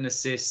 goals and an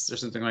assist or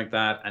something like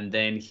that? And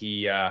then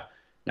he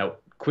now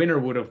Quinner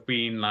would have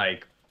been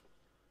like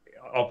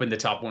up in the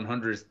top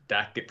 100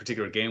 that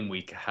particular game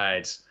week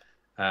had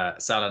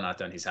Salah not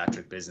done his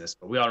hat-trick business.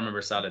 But we all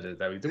remember Salah did it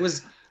that week. There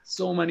was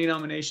so many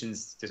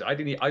nominations. I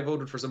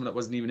voted for someone that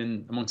wasn't even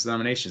in amongst the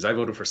nominations. I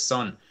voted for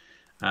Son,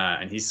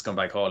 and he's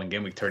scumbag haul in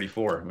game week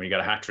 34 when he got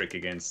a hat-trick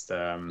against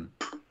Villa.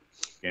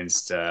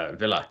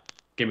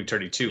 Game week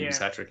 32 was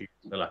hat-trick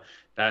against Villa.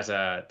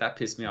 That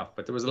pissed me off.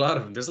 But there was a lot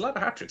of them. There's a lot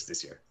of hat-tricks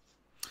this year.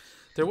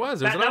 There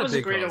was a lot that of was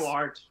big a great calls.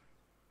 award.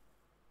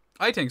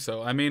 I think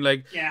so. I mean,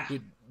 like, Yeah.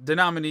 the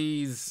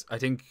nominees,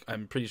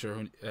 I'm pretty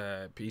sure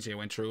PJ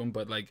went through them,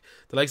 but like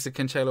the likes of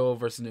Cancelo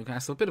versus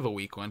Newcastle, a bit of a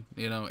weak one,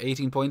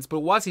 18 points, but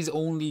it was his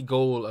only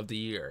goal of the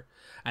year.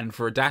 And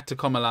for that to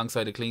come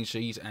alongside a clean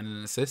sheet and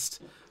an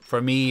assist,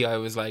 for me, I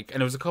was like,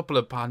 and there was a couple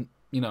of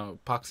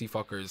poxy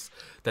fuckers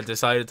that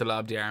decided to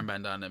lob the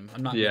armband on him.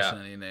 I'm not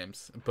mentioning any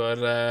names, but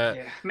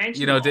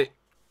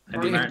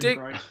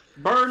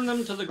burn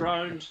them to the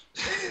ground.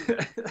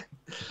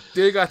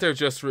 They got their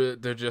just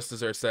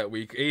desserts that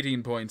week,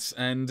 18 points,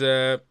 and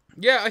I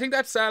think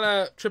that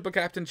Salah triple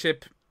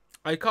captainship,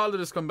 I called it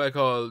a scumbag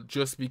haul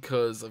just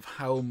because of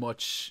how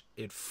much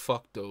it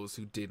fucked those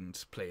who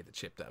didn't play the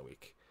chip that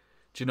week.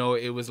 Do you know,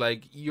 it was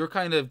like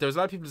there's a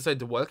lot of people decided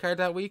to wildcard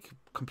that week,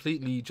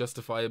 completely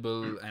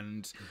justifiable,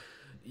 and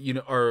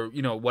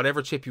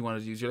whatever chip you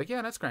wanted to use, you're like,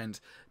 yeah, that's grand.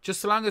 Just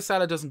so long as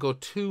Salah doesn't go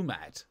too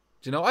mad.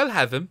 I'll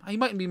have him. He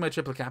mightn't be my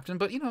triple captain,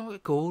 but, a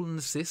goal and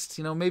assist,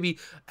 maybe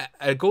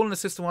a goal and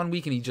assist in one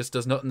week and he just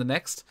does nothing the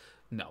next.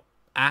 No,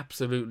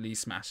 absolutely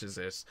smashes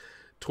it.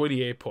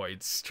 28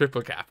 points,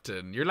 triple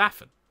captain. You're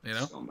laughing,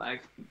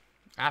 Scumbag.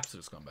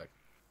 Absolute scumbag.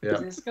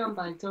 Yeah. He's a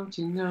scumbag, don't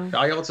you know?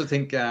 I also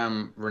think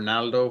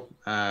Ronaldo,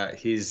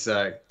 his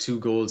 2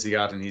 goals he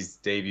got in his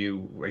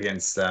debut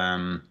against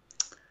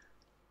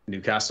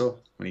Newcastle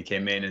when he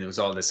came in, and there was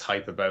all this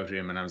hype about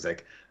him, and I was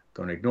like,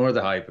 I'm going to ignore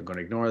the hype,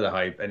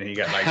 and he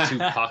got like 2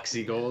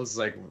 poxy goals,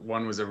 like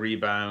one was a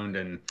rebound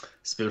and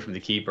spill from the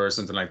keeper or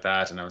something like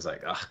that, and I was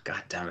like, oh,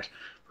 god damn it,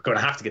 we're going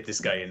to have to get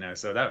this guy in now.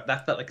 So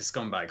that felt like a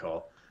scumbag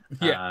haul.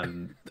 Yeah,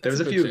 there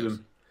was a few of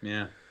them.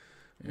 Yeah.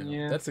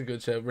 That's a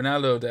good show.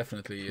 Ronaldo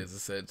definitely, as I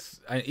said,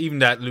 even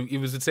that it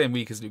was the same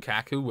week as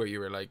Lukaku, where you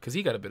were like, because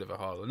he got a bit of a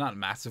haul, not a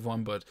massive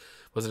one, but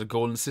was it a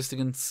goal and assist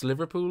against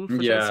Liverpool for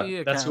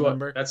Chelsea? I can't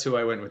remember. That's who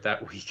I went with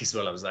that week as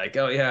well. I was like,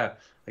 oh yeah,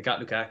 I got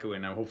Lukaku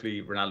in now.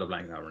 Hopefully Ronaldo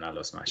blanked. No,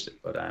 Ronaldo smashed it.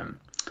 But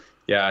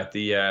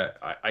Yeah,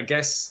 I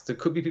guess there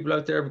could be people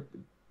out there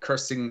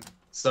cursing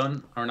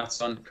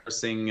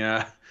cursing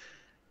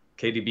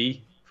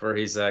KDB for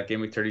his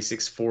game week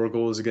 36 4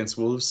 goals against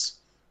Wolves.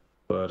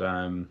 But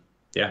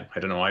yeah, I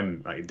don't know. I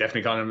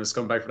definitely calling him a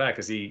scumbag for that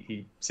because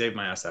he saved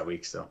my ass that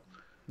week. So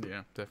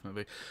yeah,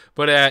 definitely.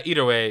 But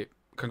either way,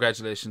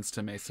 congratulations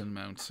to Mason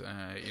Mount.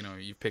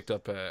 You've picked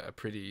up a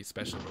pretty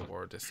special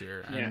reward this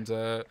year, and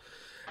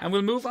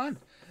we'll move on.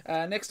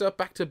 Next up,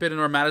 back to a bit of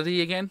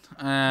normality again.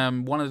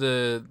 One of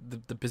the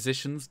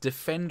positions,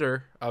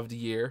 Defender of the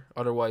Year,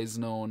 otherwise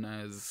known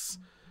as,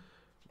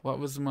 what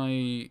was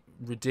my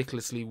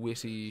ridiculously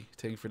witty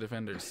thing for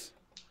defenders?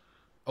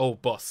 Oh,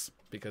 bus,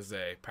 because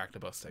they parked the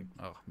bus thing.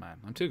 Oh man,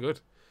 I'm too good.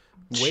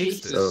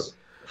 Wasted. So,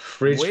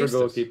 fridge for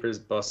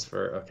goalkeepers, bus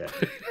for okay.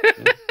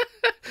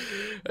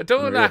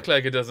 Don't act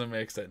like it doesn't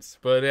make sense.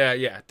 But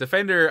yeah,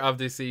 Defender of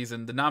the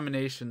season. The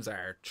nominations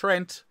are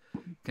Trent,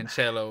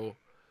 Cancelo,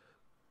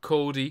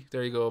 Cody.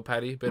 There you go,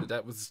 Paddy. But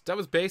that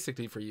was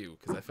basically for you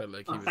because I felt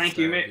like he was thank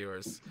you, mate.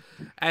 Yours.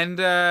 And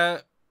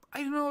I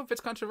don't know if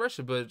it's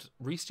controversial, but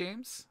Reece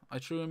James, I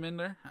threw him in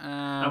there.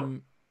 I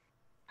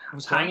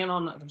was hanging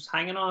on it.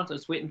 I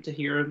was waiting to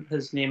hear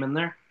his name in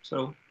there.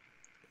 So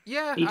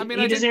yeah, he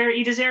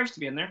deserves to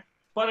be in there.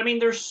 But I mean,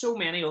 there's so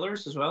many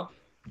others as well.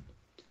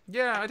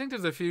 Yeah, I think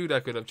there's a few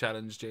that could have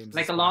challenged James.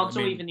 Like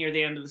Alonso, even near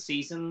the end of the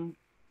season.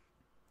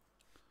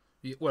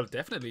 Yeah, well,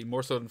 definitely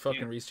more so than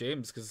fucking Reece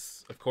James,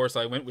 because of course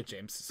I went with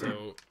James,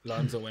 so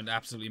Alonso went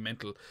absolutely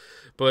mental.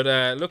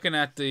 But looking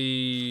at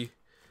the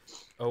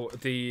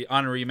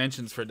honorary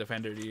mentions for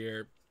Defender of the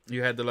Year,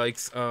 you had the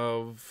likes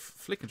of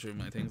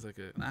Flickensham. I think is like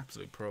an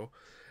absolute pro.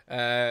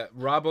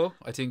 Robbo,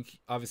 I think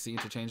obviously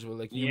interchangeable.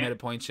 Like you made a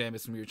point,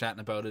 Seamus, when we were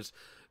chatting about it.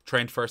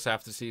 Trent first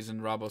half of the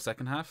season, Robbo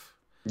second half.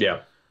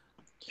 Yeah.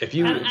 If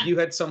you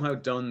had somehow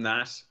done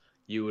that,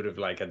 you would have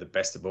like had the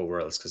best of both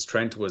worlds because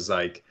Trent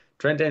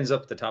ends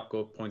up the top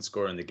goal point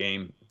scorer in the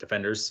game,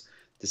 defenders,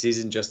 the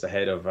season just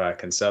ahead of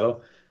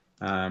Cancelo.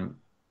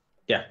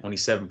 Only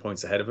 7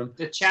 points ahead of him.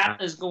 The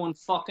chat is going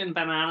fucking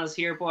bananas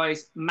here,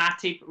 boys.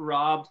 Matip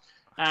robbed.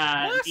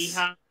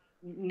 Nihal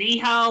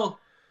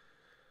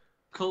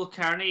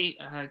Kulkarni,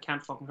 I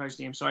can't fucking pronounce his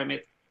name, sorry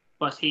mate.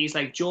 But he's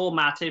like Joel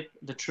Matip,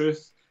 the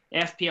truth.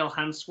 FPL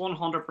Hans,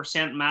 100%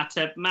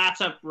 Matip.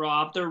 Matip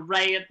robbed. They're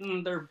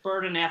rioting. They're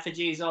burning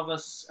effigies of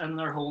us in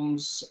their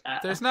homes.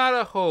 There's not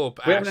a hope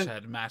Ash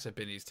had Matip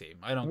in his team.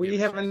 We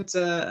haven't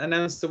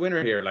announced the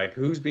winner here. Like,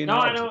 who's being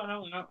robbed?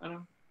 I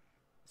know.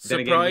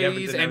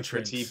 Surprise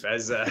entrance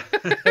as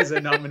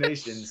a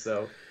nomination.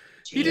 So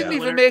he didn't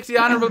even make the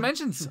honorable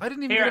mentions. I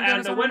didn't even. Here,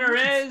 and the winner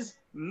is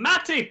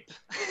Matip.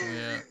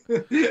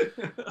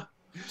 Yeah.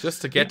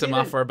 Just to get them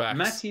off our backs.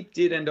 Matip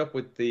did end up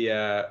with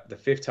the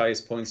fifth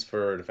highest points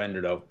for defender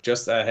though,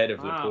 just ahead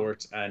of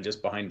Laporte and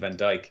just behind Van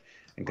Dijk.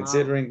 And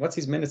considering what's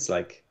his minutes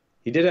like,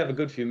 he did have a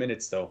good few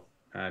minutes though.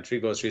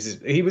 3 goals, 3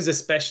 assists. He was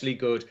especially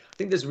good. I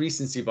think there's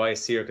recency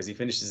bias here because he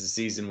finishes the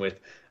season with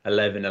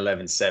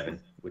 11-11-7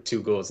 with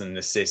 2 goals and an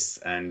assist,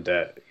 and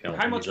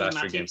how much in his last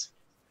 3 games.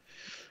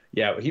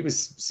 Yeah, he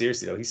was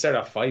seriously though. He started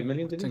off 5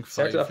 million, didn't he?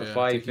 Started off at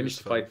 5,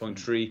 finished at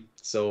 5.3.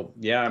 So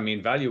yeah, I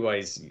mean, value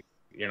wise,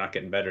 you're not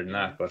getting better than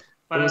that. But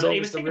he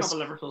was taking up a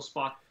Liverpool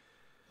spot.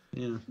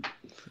 Yeah.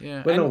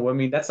 Well, no, I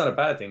mean that's not a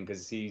bad thing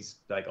because he's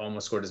like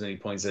almost scored as many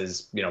points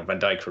as Van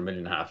Dijk for $1.5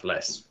 million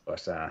less.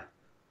 But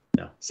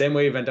no, same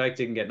way Van Dijk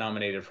didn't get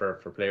nominated for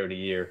Player of the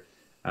Year.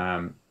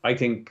 I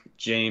think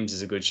James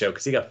is a good show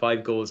because he got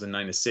 5 goals and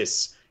 9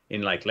 assists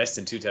in like less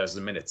than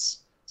 2,000 minutes.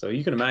 So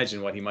you can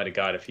imagine what he might have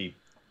got if he.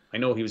 I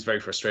know he was very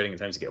frustrating at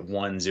times to get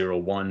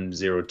 1-0,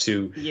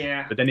 1-0-2.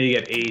 Yeah. But then you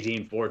get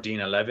 18,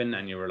 14, 11,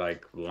 and you were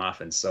like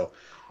laughing. So,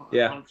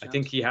 yeah, 100%. I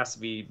think he has to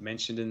be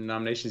mentioned in the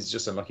nominations. It's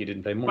just unlucky he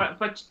didn't play more.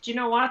 But do you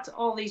know what?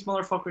 All these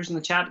motherfuckers in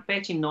the chat, I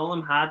bet you none of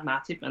them had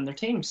Matip in their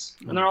teams.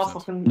 And they're all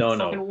fucking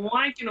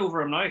wanking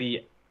over him now.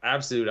 The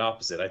absolute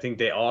opposite. I think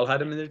they all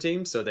had him in their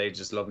team, so they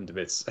just love him to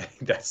bits. I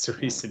think that's the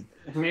reason.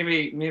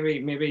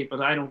 Maybe,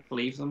 but I don't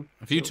believe them.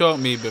 If you told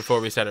me before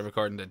we started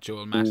recording that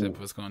Joel Matip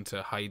was going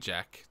to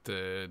hijack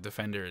the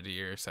Defender of the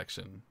Year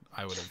section,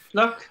 I would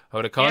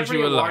have called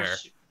you a liar.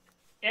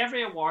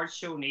 Every award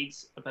show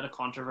needs a bit of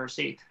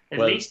controversy. At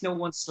least no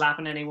one's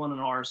slapping anyone in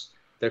ours.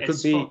 There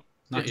could be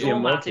a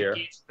mug here.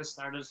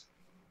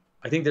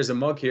 I think there's a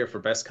mug here for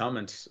best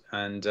comment,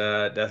 and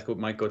that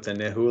might go to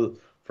Nehul.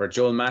 For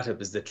Joel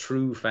Matip is the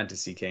true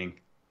fantasy king.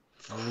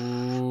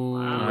 Oh,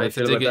 I have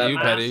to dig at you,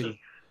 Paddy.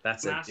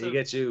 That's it. Dig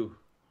at you.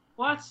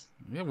 What?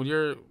 Yeah, well,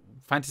 you're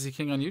fantasy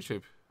king on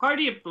YouTube. How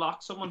do you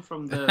block someone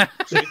from the?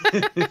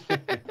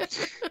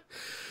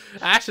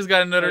 Ash has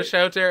got another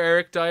shout there.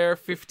 Eric Dyer,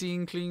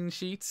 15 clean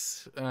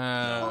sheets. You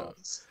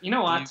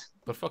know what?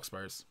 But fuck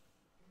Spurs.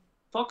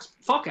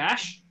 Fuck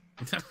Ash.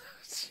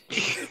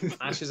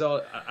 Ash is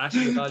all.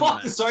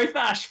 Fuck the South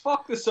Ash.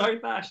 Fuck the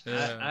South Ash.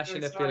 Yeah. Ash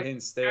and FPL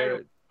Hints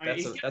there.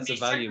 That's a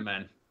value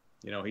man.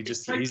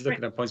 He's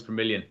looking at points per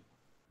million.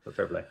 For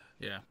fair play.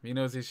 Yeah, he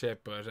knows his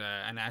shit, but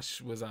and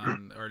Ash was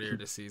on earlier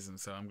this season,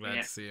 so I'm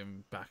glad to see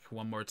him back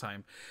one more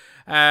time.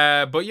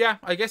 But yeah,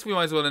 I guess we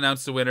might as well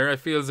announce the winner. It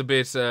feels a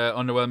bit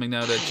underwhelming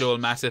now that Joel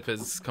Matip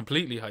has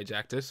completely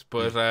hijacked it,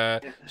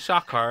 but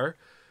shock horror.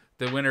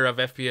 The winner of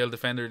FPL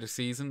Defender of the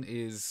Season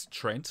is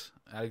Trent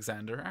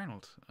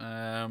Alexander-Arnold.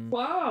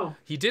 Wow.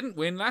 He didn't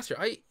win last year.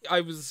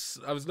 I was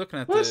looking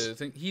at the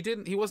thing.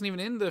 He wasn't even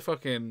in the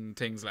fucking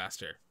things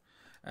last year.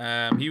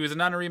 He was an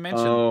honorary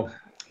mention. Oh,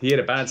 he had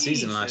a bad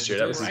season last year.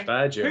 That was his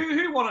bad year.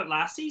 Who won it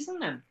last season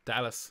then?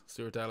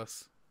 Stuart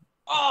Dallas.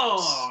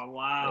 Oh,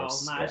 wow.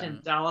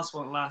 Imagine Dallas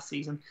won it last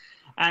season.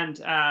 And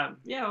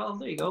well,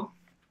 there you go.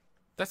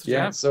 That's what you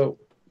have. So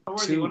a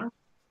worthy winner.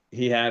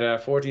 He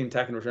had 14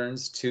 attacking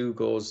returns, 2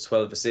 goals,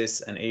 12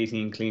 assists, and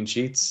 18 clean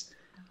sheets.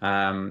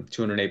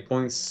 208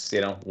 points.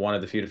 One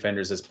of the few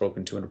defenders that's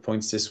broken 200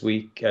 points this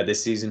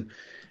season.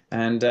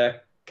 And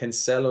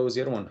Cancelo was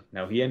the other one.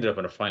 Now, he ended up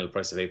on a final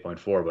price of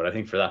 8.4, but I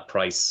think for that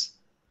price,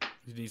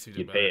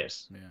 you'd pay it.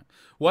 Yeah.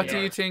 What do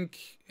you think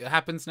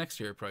happens next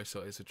year,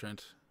 price-wise, at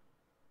Trent?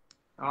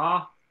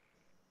 I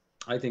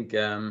think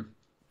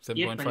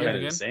 7.5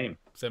 again? the same.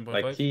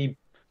 7.5? Like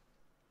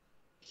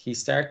he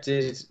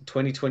started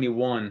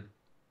 2021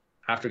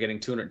 after getting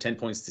 210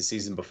 points the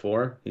season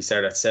before. He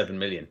started at 7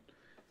 million.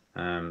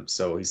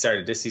 So he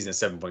started this season at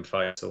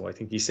 7.5. So I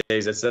think he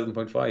stays at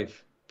 7.5.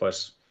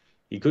 But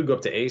he could go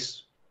up to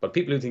 8. But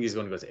people who think he's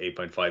going to go to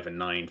 8.5 and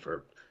 9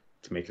 for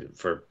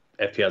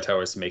FPL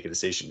Towers to make a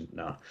decision,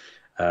 no.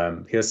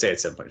 He'll stay at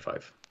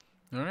 7.5.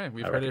 All right,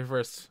 we've heard it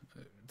first.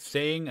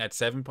 Staying at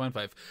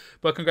 7.5.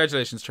 But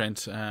congratulations,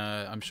 Trent.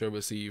 I'm sure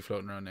we'll see you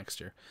floating around next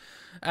year.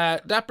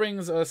 That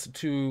brings us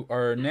to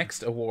our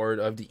next award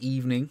of the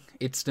evening.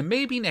 It's the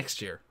Maybe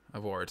Next Year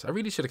award. I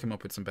really should have come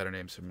up with some better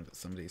names for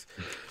some of these.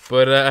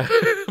 But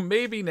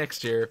maybe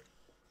next year.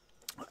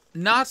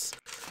 Not,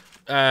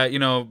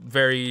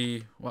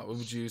 very, what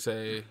would you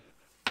say,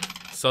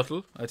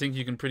 subtle. I think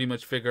you can pretty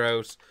much figure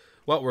out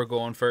what we're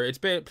going for. It's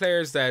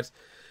players that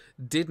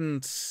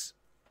didn't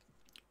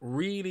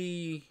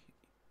really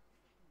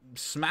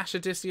smash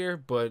it this year,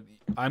 but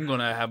I'm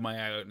gonna have my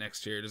eye out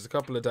next year. There's a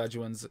couple of dodgy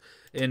ones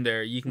in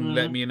there. You can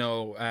let me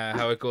know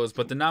how it goes.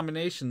 But the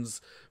nominations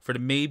for the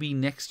Maybe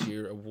Next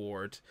Year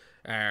award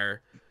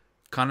are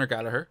Conor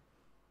Gallagher,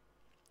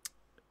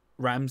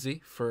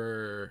 Ramsey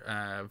for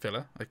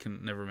Villa. I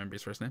can never remember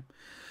his first name.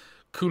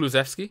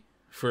 Kulusevski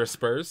for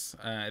Spurs.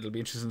 It'll be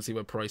interesting to see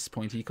what price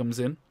point he comes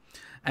in.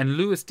 And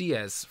Luis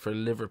Diaz for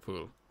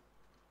Liverpool.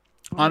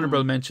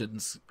 Honourable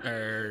mentions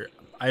are...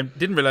 I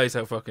didn't realise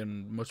how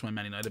fucking much my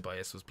Man United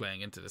bias was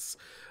playing into this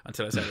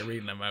until I started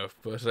reading them out.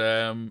 But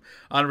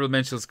honourable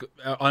mentions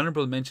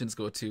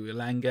go to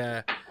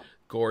Elanga,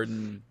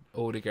 Gordon,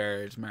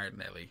 Odegaard,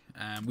 Martinelli.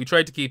 We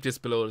tried to keep this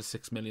below the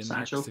 6 million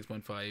mark,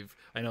 6.5.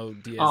 I know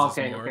Diaz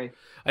is more. Okay.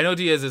 I know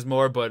Diaz is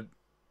more, but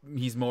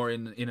he's more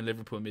in a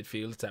Liverpool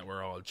midfield that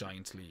we're all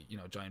giant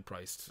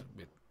priced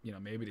with,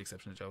 maybe the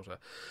exception of Jota.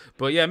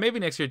 But yeah, maybe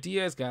next year,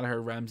 Diaz, Gallagher,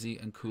 Ramsey,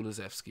 and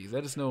Kulusevski.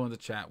 Let us know in the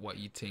chat what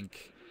you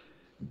think.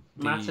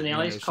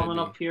 Martinelli's coming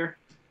up here.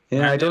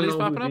 Yeah, I don't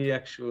know who the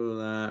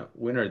actual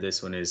winner of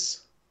this one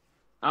is.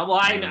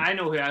 I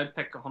know who I would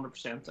pick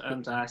 100%,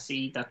 and I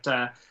see that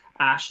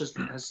Ash has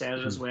said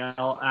it as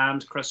well,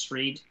 and Chris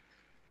Reed.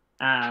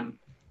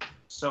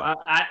 So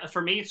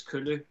for me, it's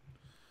Kulu.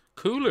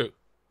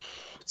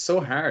 It's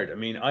so hard. I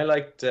mean, I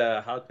liked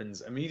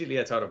Halpins. Immediately,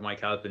 I thought of Mike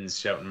Halpins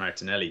shouting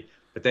Martinelli,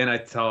 but then I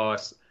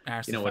thought,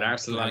 with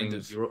Arsenal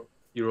in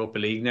Europa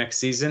League next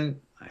season,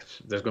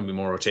 there's going to be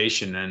more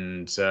rotation,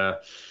 and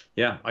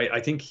I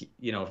think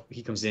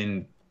he comes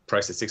in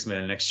priced at 6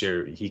 million next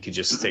year. He could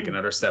just take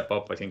another step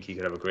up. I think he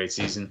could have a great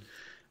season.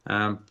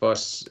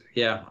 But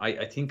yeah,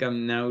 I think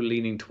I'm now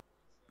leaning towards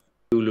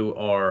Kulu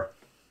or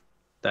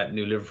that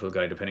new Liverpool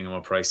guy, depending on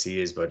what price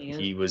he is. But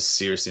he was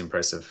seriously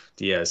impressive,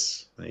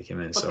 Diaz, when he came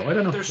in. So I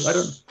don't know.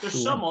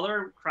 There's some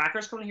other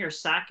crackers coming here,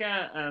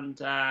 Saka and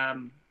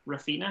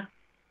Rafinha.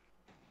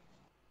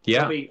 Yeah,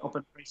 probably up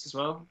in price as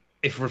well.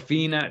 If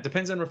Rafinha,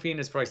 depends on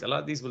Rafinha's price. A lot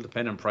of these will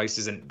depend on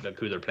prices and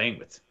who they're playing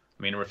with.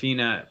 I mean,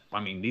 Rafinha,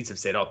 Leeds have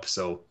stayed up,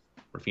 so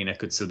Rafinha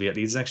could still be at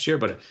Leeds next year.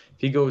 But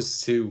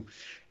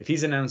if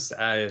he's announced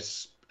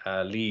at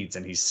Leeds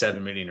and he's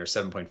 7 million or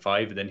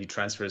 7.5, and then he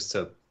transfers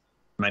to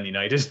Man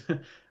United,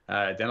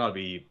 then I'll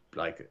be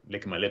like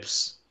licking my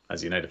lips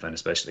as a United fan,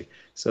 especially.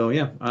 So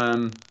yeah,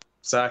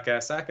 Saka,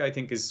 I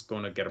think is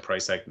going to get a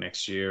price hike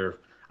next year.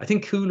 I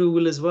think Kulu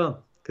will as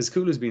well, because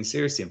Kulu's been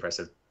seriously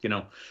impressive.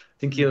 I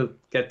think he'll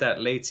get that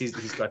late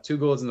season. He's got 2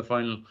 goals in the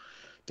final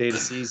day of the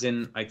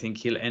season. I think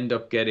he'll end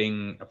up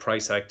getting a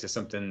price hike to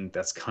something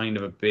that's kind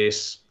of a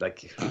bit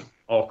like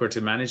awkward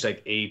to manage,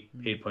 like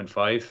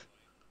 8.5.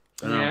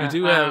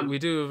 Yeah, we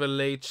do have a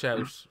late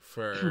shout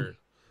for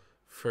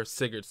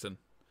Sigurdsson.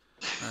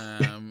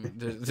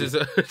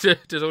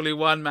 There's only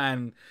one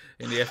man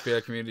in the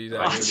FPL community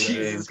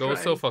that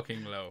goes so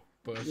fucking low.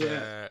 But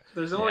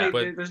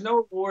there's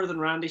no more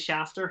than Randy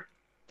Shafter.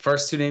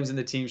 First 2 names in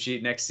the team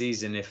sheet next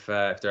season, if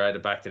they're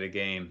added back to the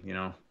game,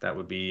 that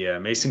would be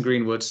Mason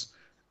Greenwood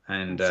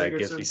and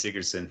Gylfi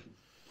Sigurdsson.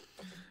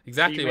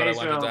 Exactly You what may I as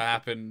wanted well to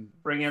happen.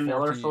 Bring in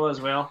Miller full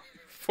as well.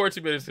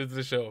 40 minutes into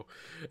the show.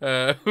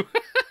 Uh,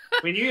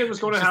 We knew it was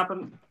going to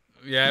happen.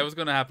 Yeah, it was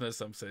going to happen at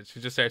some stage.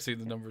 You just start seeing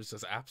the numbers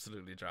just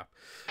absolutely drop.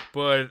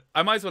 But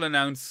I might as well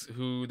announce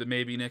who the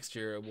Maybe Next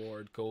Year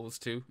award goes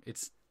to.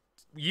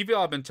 You've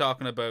all been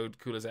talking about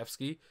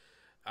Kulusevski.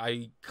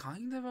 I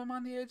kind of am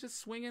on the edge of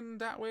swinging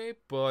that way,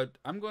 but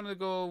I'm going to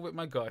go with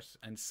my gut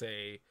and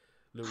say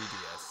Luis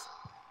Diaz.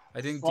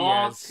 I think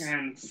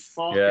Diaz.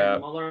 Fucking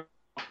mother.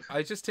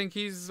 I just think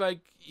he's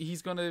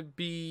going to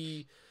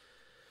be,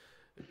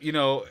 in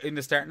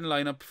the starting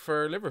lineup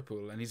for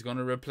Liverpool, and he's going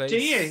to replace. Do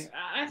you?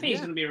 I think he's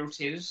going to be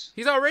rotated.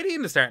 He's already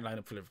in the starting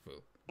lineup for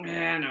Liverpool.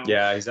 Yeah, no.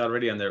 Yeah, he's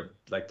already on their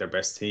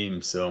best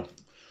team. So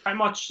how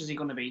much is he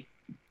going to be?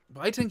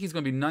 I think he's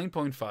going to be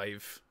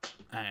 9.5.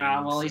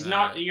 Well, he's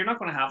not. You're not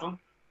going to have him.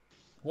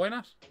 Why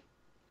not?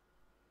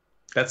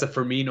 That's a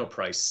Firmino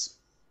price.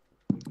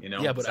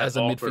 Yeah, but as a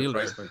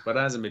midfielder. But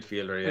as a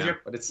midfielder, yeah.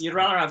 But you'd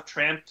rather have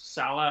Trent,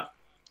 Salah,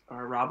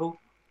 or Robbo.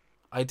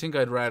 I think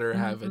I'd rather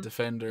have a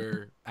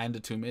defender and the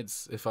two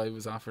mids if I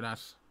was offered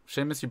that.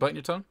 Seamus, you biting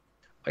your tongue?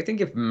 I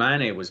think if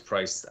Mane was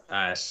priced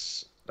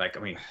at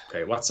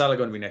what's Salah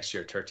going to be next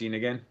year? 13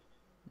 again?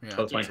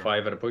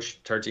 12.5 at a push,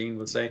 13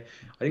 we'll say.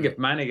 I think if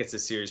Mane gets a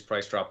serious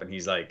price drop and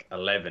he's like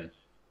 11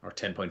 or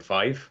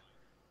 10.5,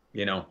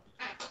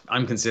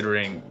 I'm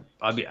considering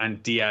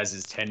and Diaz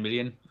is 10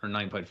 million or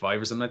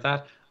 9.5 or something like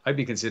that. I'd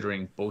be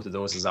considering both of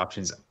those as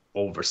options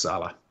over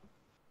Salah.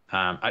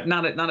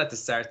 Not at the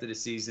start of the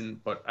season,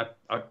 but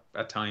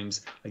at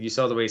times, like you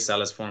saw the way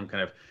Salah's form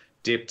kind of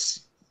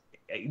dipped.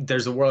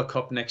 There's a World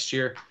Cup next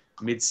year,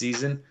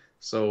 mid-season.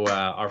 So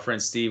our friend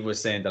Steve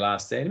was saying the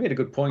last day, and he made a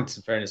good point.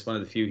 In fairness, one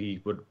of the few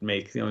he would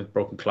make,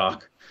 broken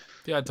clock.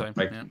 The odd time,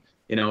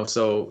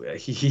 So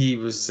he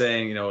was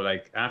saying,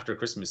 after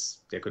Christmas,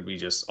 there could be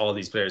just all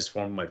these players'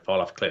 form might fall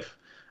off a cliff,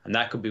 and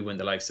that could be when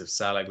the likes of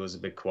Salah goes a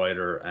bit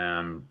quieter,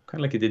 kind of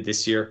like he did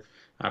this year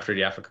after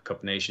the Africa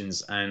Cup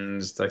Nations,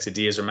 and like I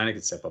Diaz or Mane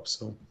could step up.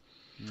 So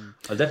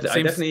I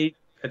definitely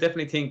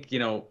think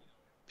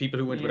people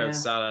who went without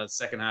Salah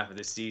second half of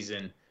this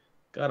season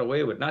got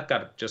away with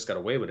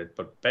it,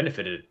 but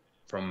benefited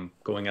from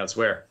going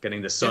elsewhere,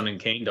 getting the Son and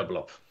Kane double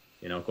up,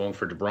 going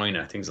for De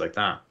Bruyne, things like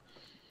that.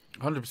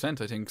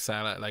 100%. I think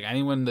Salah, like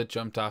anyone that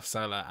jumped off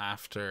Salah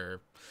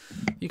after,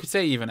 you could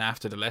say even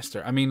after the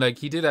Leicester. I mean, like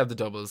he did have the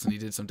doubles and he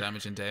did some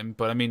damage in them,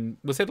 but I mean,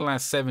 we'll say the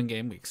last 7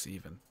 game weeks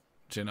even.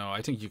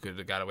 I think you could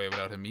have got away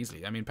without him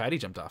easily. I mean, Paddy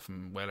jumped off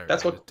him well earlier.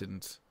 That's what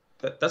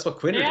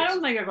Quinner did. I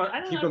don't think I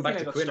got. Keep going back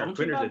to Quinner.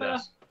 Quinner did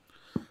that.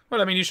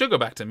 Well, I mean, you should go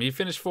back to him. He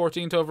finished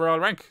 14th overall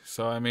rank,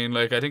 so I mean,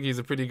 I think he's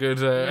a pretty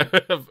good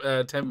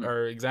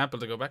example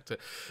to go back to.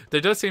 There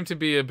does seem to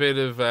be a bit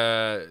of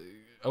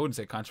I wouldn't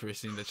say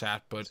controversy in the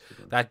chat, but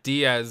that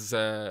Diaz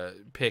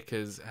pick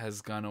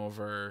has gone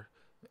over.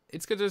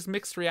 It's good. There's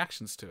mixed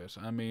reactions to it.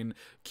 I mean,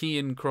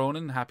 Kean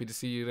Cronin, happy to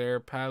see you there,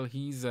 pal.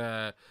 He's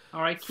a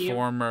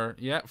former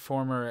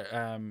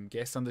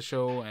guest on the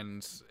show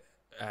and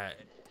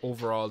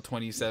overall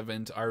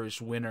 27th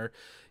Irish winner.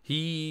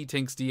 He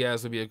thinks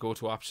Diaz will be a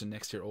go-to option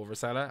next year over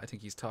Salah. I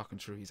think he's talking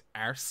through his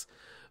arse,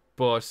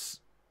 but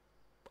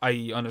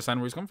I understand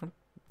where he's coming from.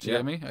 Do you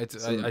get me?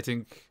 I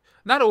think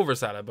not over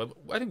Salah, but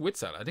I think with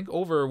Salah. I think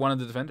over one of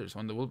the defenders,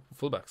 one of the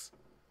fullbacks.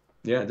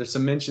 Yeah, there's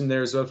some mention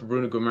there as well for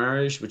Bruno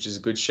Guimaraes, which is a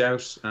good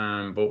shout.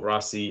 Both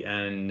Rossi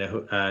and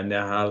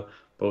Nahal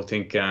both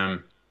think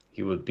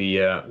he will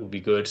be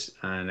good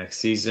next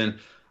season,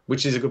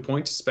 which is a good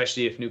point,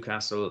 especially if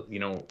Newcastle,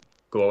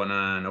 go on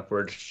an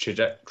upward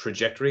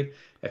trajectory.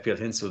 FPL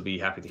Hints will be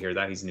happy to hear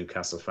that. He's a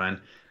Newcastle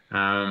fan.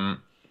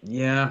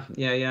 Yeah.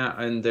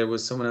 And there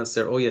was someone else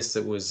there. Oh yes,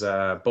 it was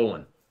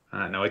Bowen.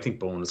 Now I think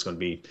Bowen is going to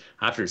be,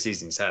 after the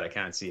season he's had, I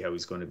can't see how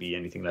he's going to be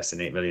anything less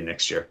than 8 million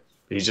next year.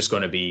 He's just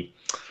going to be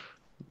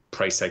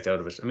price tagged out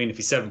of it. I mean, if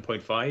he's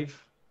 7.5,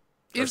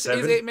 is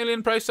 8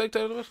 million price tagged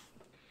out of it?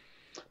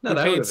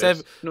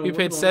 No, we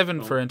paid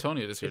 7 for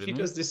Antonio this year.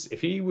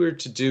 If he were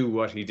to do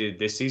what he did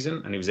this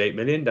season and he was 8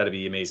 million, that'd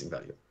be amazing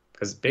value.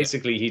 Because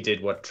basically he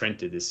did what Trent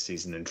did this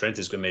season, and Trent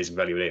is got amazing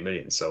value at 8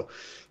 million. So,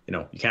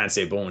 you can't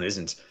say Bowen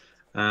isn't.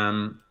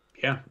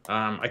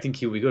 I think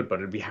he'll be good, but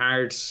it'd be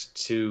hard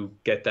to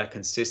get that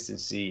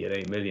consistency at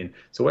 8 million.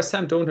 So West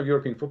Ham don't have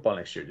European football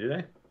next year, do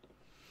they?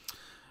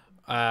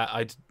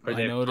 I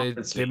know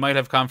they might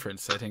have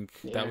conference. I think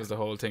that was the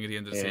whole thing at the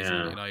end of the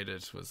season.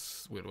 United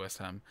was with West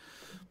Ham,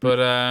 but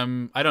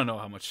I don't know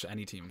how much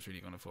any team is really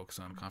going to focus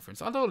on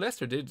conference. Although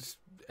Leicester did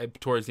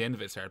towards the end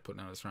of it start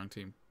putting out a strong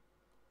team.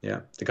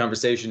 Yeah, the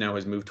conversation now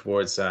has moved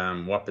towards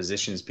what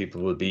positions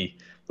people will be.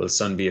 Will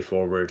Son be a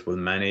forward? Will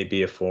Mane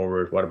be a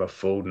forward? What about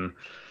Foden?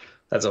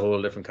 That's a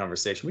whole different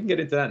conversation. We can get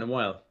into that in a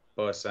while,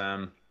 but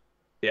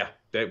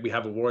we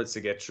have awards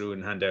to get through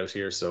and hand out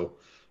here, so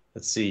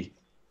let's see.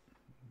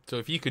 So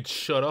if you could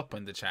shut up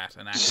in the chat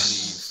and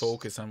actually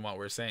focus on what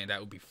we're saying, that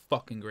would be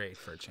fucking great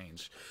for a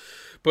change.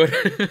 But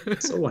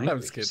so angry. I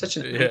was kidding. Such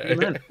an angry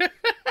man.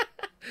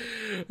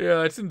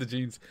 Yeah, it's in the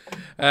genes.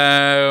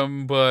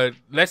 But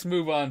let's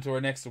move on to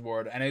our next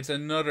award, and it's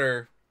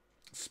another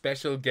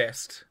special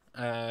guest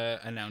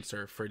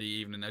announcer for the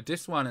evening. Now,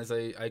 this one, as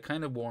I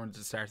kind of warned at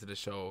the start of the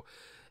show,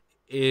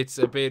 it's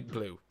a bit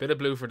of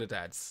blue for the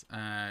dads.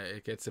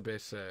 It gets a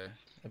bit.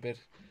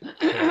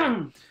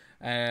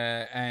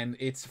 And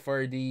it's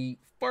for the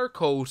Fur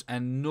Coat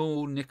and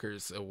No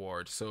Knickers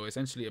award. So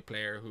essentially a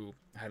player who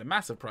had a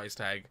massive price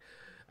tag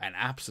and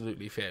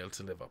absolutely failed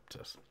to live up to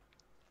it.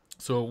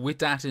 So with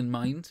that in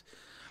mind,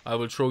 I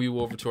will throw you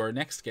over to our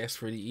next guest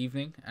for the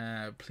evening.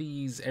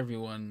 Please,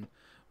 everyone,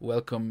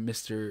 welcome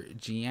Mr.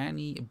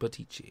 Gianni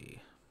Buttici.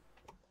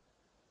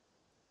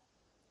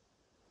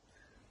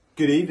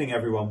 Good evening,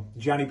 everyone.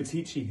 Gianni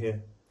Buttici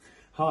here.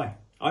 Hi,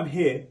 I'm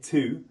here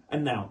to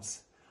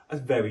announce a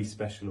very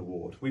special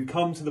award. We've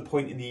come to the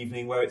point in the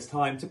evening where it's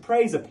time to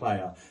praise a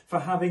player for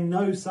having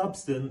no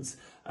substance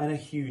and a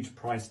huge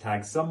price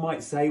tag. Some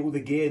might say all the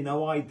gear,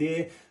 no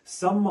idea.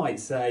 Some might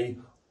say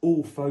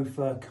all faux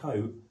fur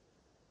coat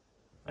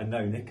and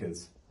no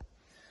knickers.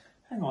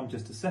 Hang on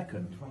just a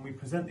second when we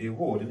present the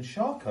award, and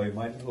Sharko,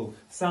 my little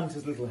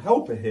Santa's little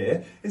helper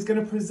here, is going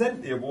to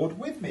present the award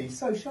with me.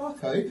 So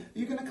Sharko, are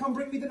you going to come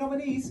bring me the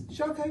nominees?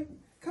 Sharko,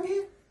 come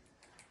here.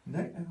 No,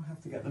 I'll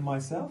have to get them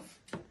myself.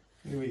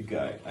 Here we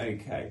go.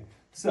 Okay.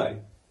 So,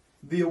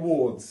 the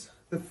awards.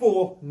 The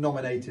 4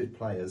 nominated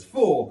players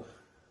for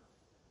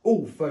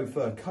all faux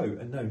fur coat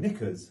and no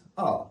knickers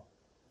are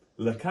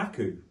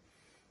Lukaku.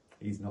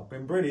 He's not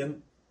been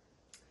brilliant.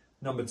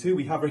 Number 2,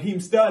 we have Raheem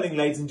Sterling,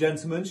 ladies and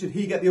gentlemen. Should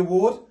he get the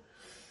award?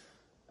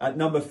 At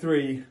number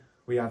 3,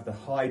 we have the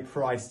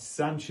high-priced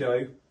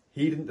Sancho.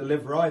 He didn't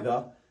deliver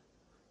either.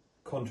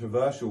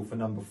 Controversial for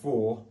number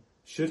 4.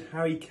 Should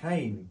Harry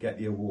Kane get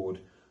the award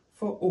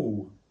for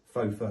all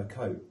faux fur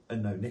coat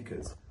and no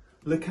knickers?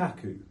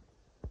 Lukaku,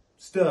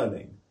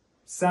 Sterling,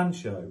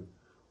 Sancho,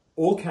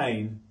 or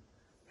Kane?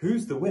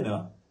 Who's the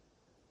winner?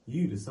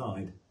 You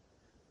decide.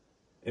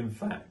 In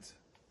fact,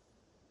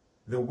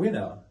 the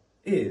winner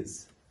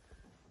is...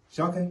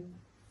 Sharko,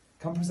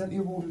 come present the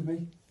award with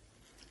me.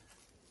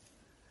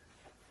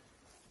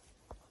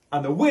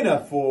 And the winner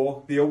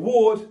for the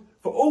award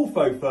for all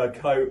faux fur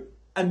coat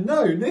and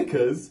no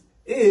knickers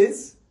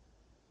is...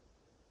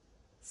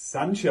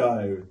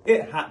 Sancho.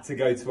 It had to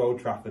go to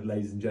Old Trafford,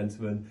 ladies and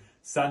gentlemen.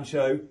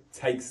 Sancho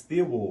takes the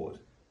award.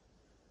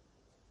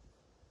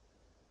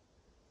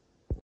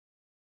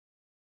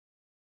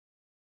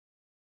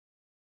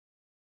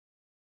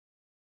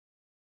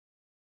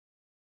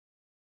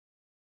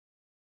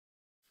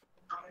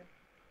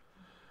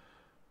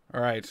 All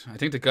right, I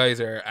think the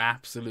guys are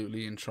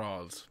absolutely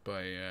enthralled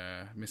by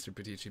Mr.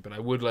 Buttici, but I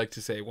would like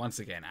to say once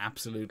again,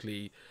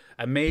 absolutely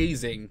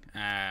amazing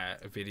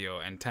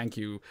video, and thank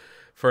you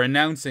for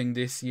announcing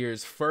this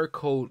year's Fur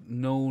Coat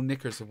No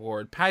Knickers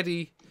Award.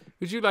 Paddy,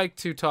 would you like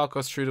to talk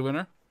us through the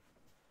winner?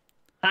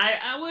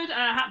 I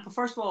would.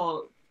 First of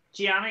all,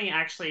 Gianni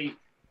actually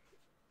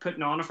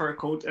putting on a fur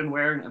coat and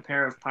wearing a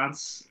pair of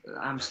pants.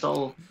 I'm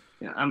still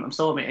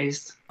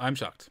amazed. I'm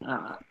shocked.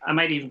 I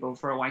might even go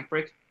for a wank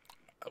break.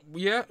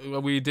 Yeah,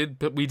 well, we did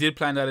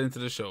plan that into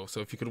the show, so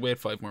if you could wait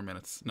 5 more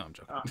minutes. No, I'm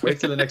joking. Wait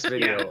till the next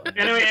video. Yeah.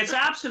 Anyway, it's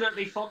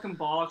absolutely fucking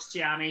bollocks,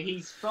 Gianni.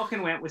 He's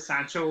fucking went with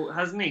Sancho,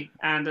 hasn't he?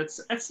 And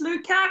it's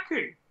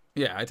Lukaku.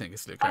 Yeah, I think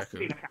it's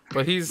Lukaku.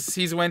 But he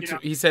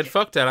said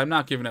fuck that. I'm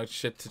not giving out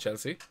shit to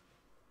Chelsea.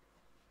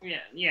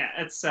 Yeah,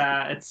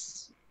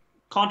 it's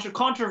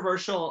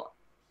controversial,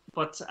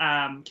 but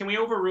can we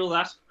overrule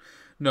that?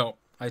 No,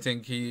 I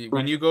think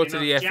when you go to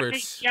the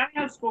efforts. Gianni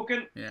has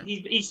spoken. Yeah.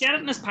 He said it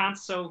in his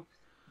pants, so.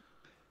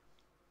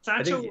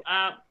 Sancho,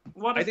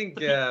 I think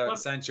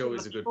Sancho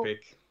is a good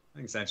pick. I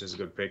think Sancho's a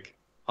good pick.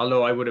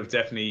 Although I would have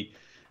definitely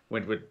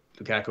went with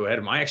Lukaku ahead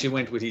of him. I actually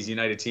went with his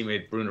United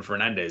teammate Bruno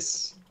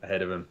Fernandes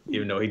ahead of him,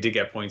 even though he did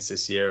get points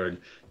this year and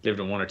lived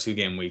in 1 or 2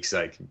 game weeks.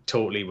 Like,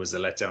 totally was a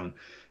letdown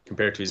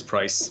compared to his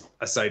price.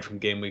 Aside from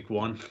game week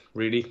 1,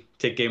 really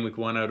take game week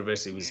 1 out of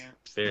it, he was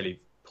fairly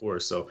poor.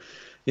 So,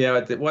 yeah,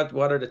 what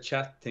are the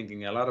chat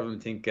thinking? A lot of them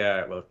think,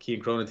 Keane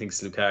Cronin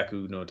thinks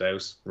Lukaku, no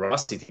doubt.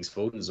 Rossi thinks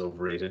Foden's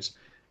overrated.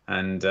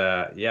 And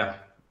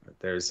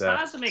there's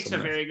Baza makes a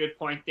very good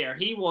point there.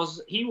 He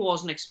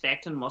wasn't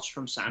expecting much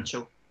from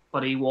Sancho,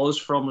 but he was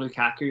from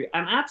Lukaku,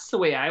 and that's the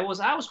way I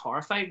was. I was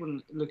horrified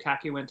when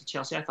Lukaku went to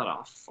Chelsea. I thought,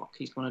 oh fuck,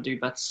 he's going to do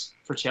bits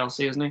for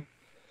Chelsea, isn't he?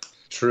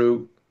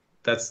 True,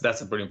 that's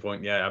a brilliant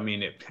point. Yeah, I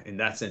mean, in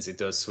that sense, it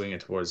does swing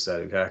it towards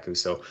Lukaku.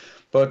 So,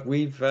 but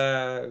we've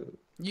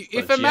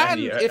if a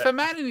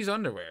man in his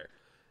underwear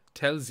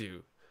tells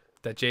you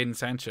that Jadon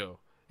Sancho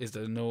is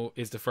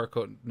the Fur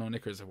Coat No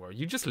Knickers Award,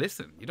 you just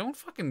listen. You don't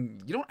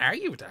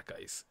argue with that,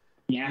 guys.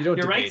 Yeah, you don't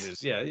you're debate right.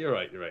 it. Yeah, you're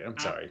right. I'm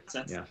sorry.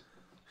 Yeah.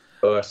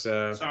 But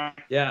sorry.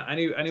 Yeah,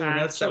 anyone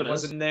else that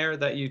wasn't there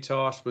that you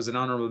thought was an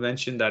honourable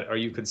mention, that are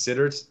you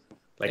considered?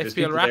 Like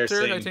FPL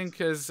Raptor, I think,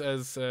 as Andy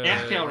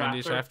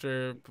Raptor.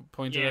 Schafter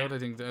pointed out, I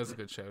think that was a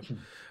good shout.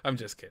 I'm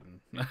just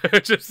kidding.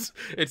 It's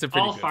a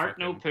pretty all good fart,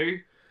 no poo.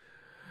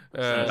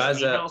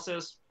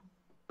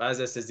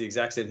 Baza says the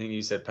exact same thing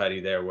you said, Paddy,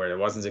 there, where I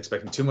wasn't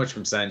expecting too much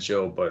from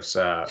Sancho, but with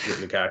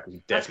Lukaku,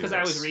 definitely. That's because I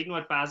was reading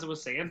what Baza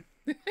was saying.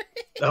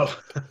 Oh.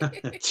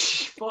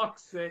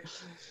 fuck's sake.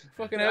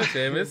 Fucking hell,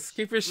 Seamus.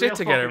 Keep your shit Real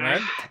together, fucking man.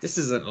 hell. This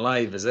isn't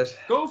live, is it?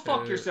 Go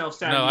fuck yourself,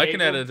 Sam. No, I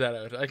can edit that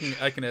out. I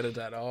can edit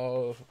that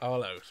all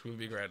out. We'll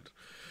be grand.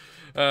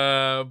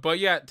 But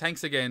yeah,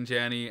 thanks again,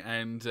 Gianni,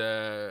 and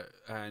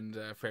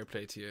fair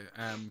play to you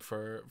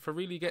for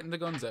really getting the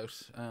guns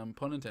out,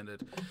 pun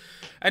intended.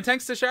 And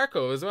thanks to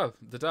Sharko as well,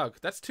 the dog.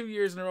 That's 2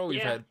 years in a row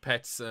we've had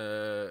pets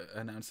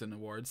announcing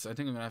awards. I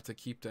think I'm gonna have to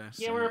keep that.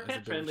 Yeah, we're a as pet bit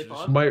of friendly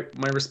tradition. pod.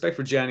 My respect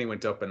for Gianni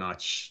went up a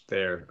notch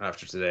there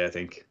after today, I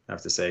think, I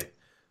have to say.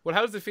 Well,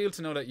 how does it feel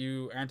to know that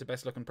you aren't the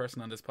best looking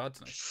person on this pod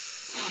tonight?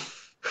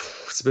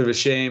 It's a bit of a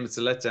shame, it's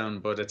a letdown,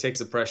 but it takes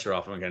the pressure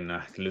off. I'm going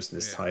to loosen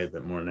this tie a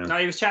bit more now. No,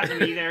 he was chatting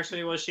to me there, so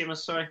he was Seamus,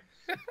 sorry.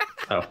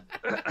 Oh.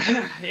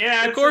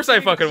 Yeah, Of course I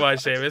fucking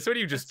was, Seamus. What are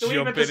you just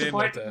jumping in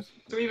like that?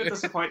 It's a wee bit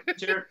disappointing,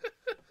 Jared.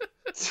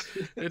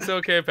 It's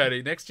okay,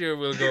 Paddy. Next year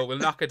we'll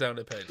knock it down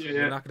a peg. Yeah.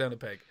 We'll knock it down a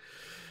peg.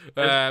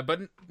 But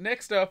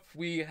next up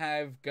we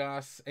have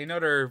got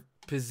another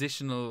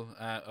positional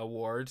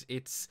award.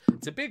 It's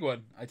a big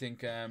one, I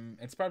think.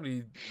 It's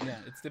probably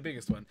it's the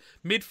biggest one.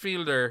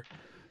 Midfielder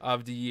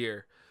of the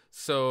year.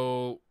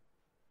 So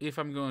if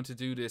I'm going to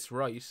do this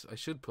right, I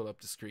should pull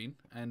up the screen.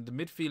 And the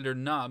midfielder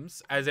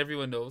noms, as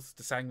everyone knows,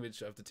 the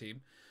sandwich of the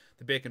team,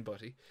 the bacon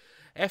butty.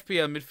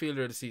 FPL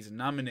midfielder of the season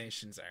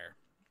nominations are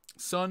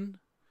Son,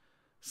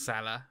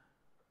 Salah,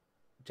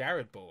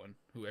 Jared Bowen,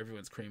 who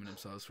everyone's creaming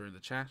themselves for in the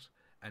chat,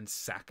 and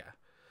Saka.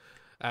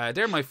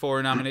 They're my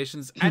 4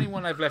 nominations.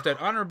 Anyone I've left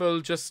out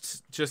honourable,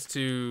 just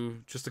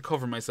to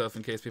cover myself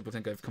in case people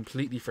think I've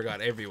completely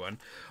forgot everyone.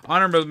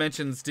 Honourable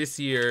mentions this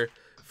year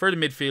for the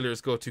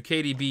midfielders go to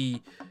KDB.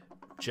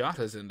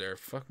 Jota's in there.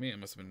 Fuck me, I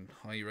must have been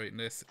high writing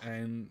this.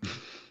 And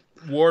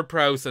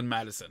Ward-Prowse and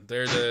Madison.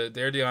 They're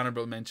the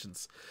honourable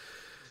mentions.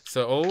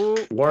 So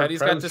Paddy's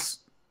got this.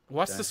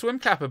 What's the swim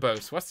cap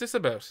about? What's this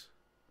about?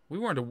 We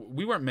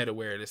weren't made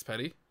aware of this,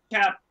 Paddy.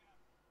 Cap.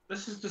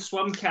 This is the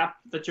swim cap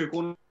that you're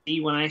going to see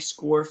when I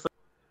score for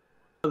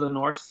the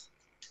North.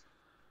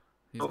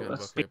 He's got a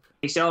That's buck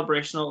a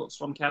celebrational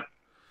swim cap.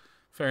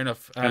 Fair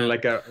enough. Kind of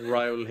like a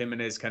Raul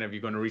Jimenez, kind of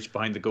you're going to reach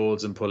behind the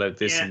goals and pull out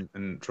this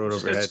and throw it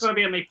over your head. It's going to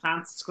be in my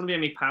pants. It's going to be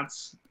in my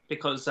pants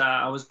because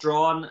I was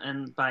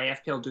drawn by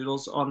FPL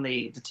Doodles on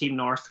the Team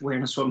North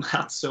wearing a swim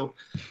hat. So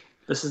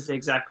this is the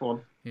exact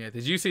one. Yeah.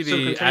 Did you see So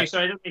the? continue.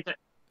 Sorry, I didn't mean to...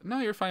 No,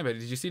 you're fine, buddy.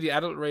 Did you see the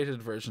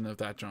adult-rated version of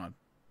that, John?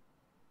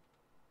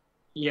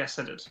 Yes,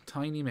 I did.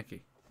 Tiny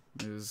Mickey.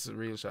 It was a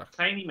real shock.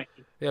 Tiny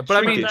Mickey. Yeah, but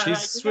I mean,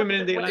 She's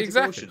swimming in the Atlantic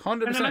exactly,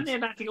 Ocean. 100%. And I'm in the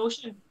Atlantic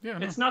Ocean. Yeah, I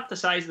know. It's not the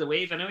size of the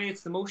wave anyway.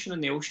 It's the motion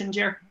in the ocean,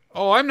 Jer.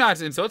 Oh, I'm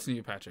not insulting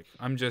you, Patrick.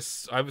 I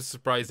was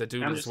surprised that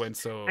Doodles went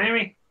so.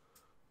 Anyway,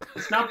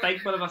 it's not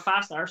big, but I have a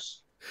fast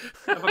arse.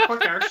 I have a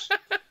quick arse.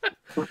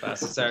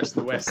 Fastest arse in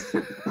the West.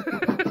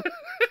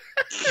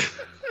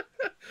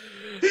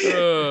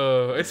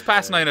 Oh, it's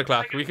past 9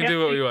 o'clock. We can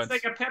do what we want.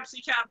 It's like a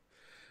Pepsi cap.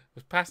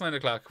 It's past 9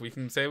 o'clock. We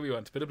can say what we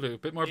want. A bit of blue, a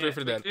bit more blue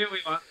for the dead. Do what we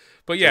want.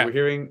 But yeah, So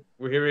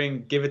we're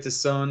hearing give it to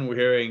Son. We're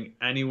hearing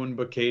anyone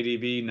but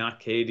KDB, not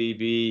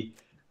KDB.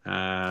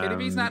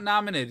 KDB's not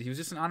nominated. He was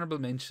just an honourable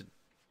mention.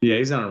 Yeah,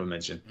 he's an honorable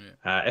mention.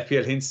 Yeah.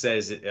 FPL Hint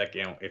says, like,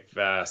 you know, if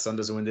Son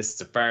doesn't win this,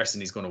 it's a farce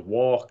and he's going to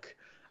walk.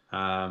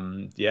 A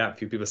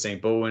few people saying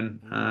Bowen.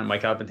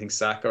 Mike Alvin thinks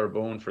Saka or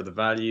Bowen for the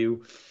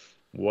value.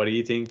 What do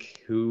you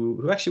think?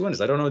 Who actually won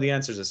this? I don't know the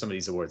answers to some of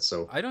these awards.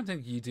 So I don't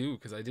think you do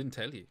because I didn't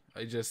tell you.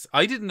 I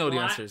didn't know the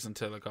answers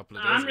until a couple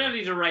of days I'm ago.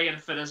 ready to write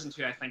if it isn't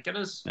who I think it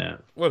is. yeah,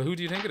 Well, who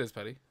do you think it is,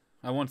 Paddy?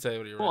 I won't say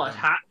what you Well, wrote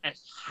it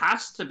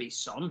has to be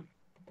Son. down.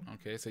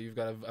 Okay, so you've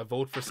got a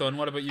vote for Son.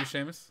 What about you,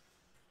 Seamus?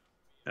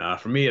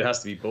 for me it has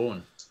to be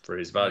Bowen for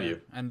his value.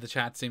 Yeah. And the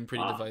chat seem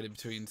pretty divided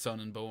between Son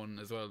and Bowen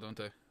as well, don't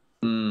they?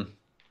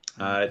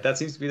 That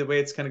seems to be the way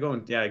it's kind of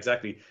going. Yeah,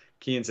 exactly.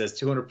 Kean says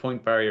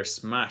 200-point barrier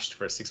smashed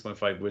for a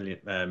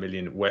 6.5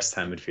 million West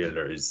Ham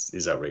midfielder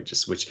is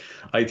outrageous, which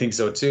I think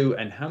so too.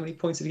 And how many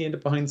points did he end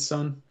up behind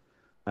Son?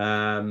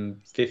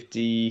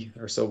 50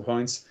 or so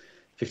points,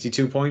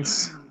 52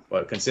 points.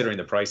 Well, considering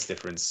the price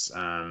difference,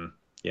 I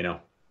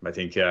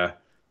think you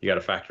got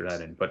to factor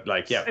that in. But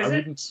I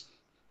wouldn't.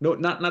 No,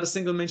 not a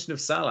single mention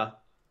of Salah.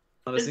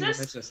 Not a single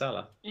mention of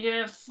Salah.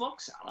 Yeah,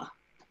 fuck Salah.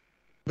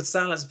 But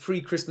Salah's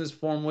pre-Christmas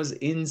form was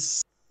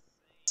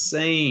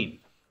insane.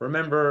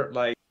 Remember,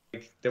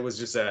 there was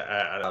just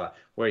a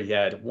where he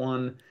had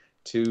 1,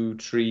 2,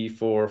 3,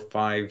 4,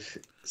 5,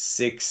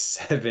 6,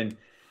 7,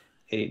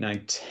 8,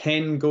 9,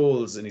 10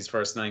 goals in his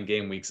first 9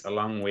 game weeks,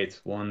 along with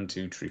 1,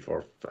 2, 3,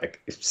 4,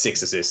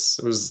 6 assists.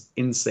 It was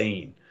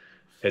insane.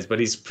 But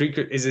his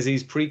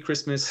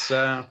pre-Christmas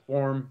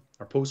form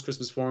or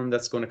post-Christmas form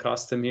that's going to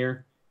cost him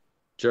here.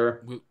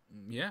 Sure. We'll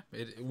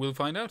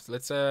find out.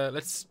 Let's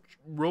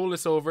roll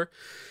this over.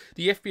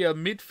 The FPL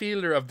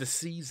midfielder of the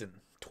season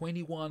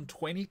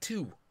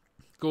 21-22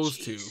 goes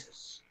to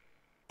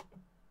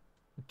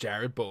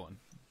Jared Bowen.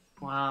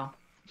 Wow.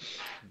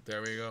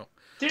 There we go.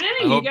 Did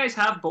any of you guys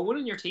have Bowen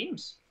in your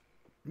teams?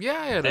 Yeah,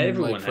 I had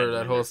him for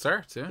that whole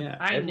start. Yeah.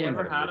 I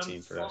never had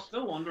him. For that.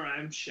 No wonder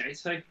I'm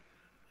shitty.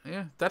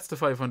 Yeah, that's the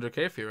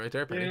 500k fee right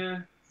there,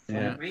 Penny.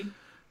 Yeah.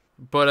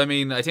 But I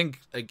mean, I think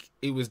like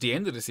it was the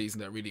end of the season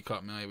that really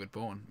caught my eye with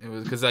Bowen. It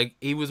was because like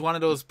he was one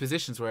of those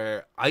positions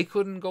where I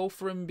couldn't go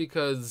for him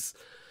because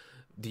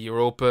the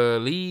Europa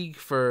League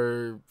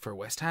for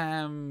West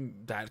Ham,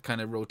 that kind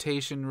of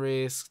rotation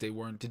risk. They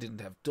didn't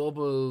have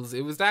doubles.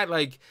 It was that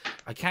like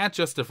I can't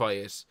justify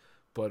it,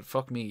 but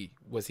fuck me,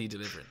 was he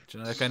delivering? Do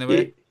you know that kind of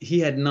way? He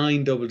had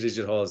 9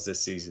 double-digit hauls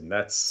this season.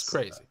 That's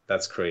crazy.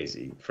 That's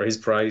crazy for his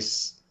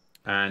price,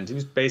 and he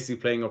was basically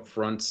playing up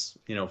front,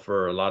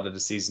 for a lot of the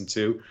season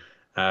too.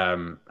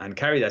 And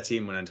carry that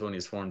team when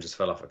Antonio's form just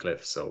fell off a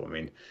cliff. So, I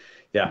mean,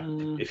 yeah,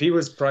 if he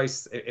was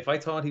priced, if I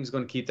thought he was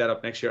going to keep that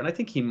up next year, and I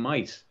think he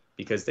might,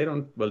 because they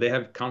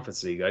have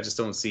Conference League. I just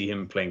don't see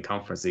him playing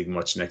Conference League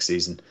much next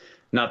season,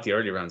 not the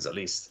early rounds at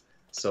least.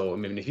 So, I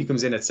mean, if he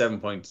comes in at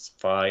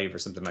 7.5 or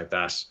something like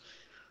that,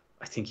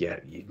 I think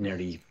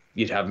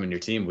you'd have him in your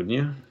team, wouldn't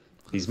you?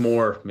 He's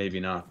more, maybe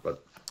not,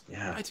 but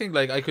yeah. I think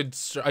like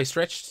I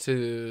stretched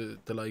to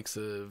the likes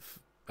of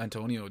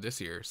Antonio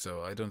this year,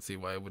 so I don't see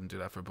why I wouldn't do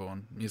that for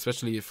Bowen,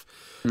 especially if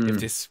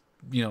this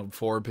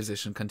forward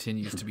position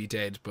continues to be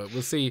dead. But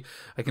we'll see.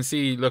 I can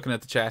see looking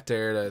at the chat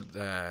there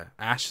that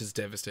Ash is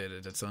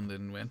devastated that Son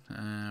didn't win.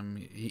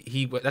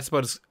 He that's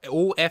about as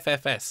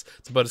OFFS.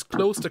 It's about as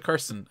close to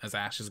cursing as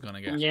Ash is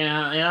gonna get.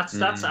 Yeah,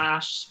 that's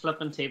Ash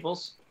flipping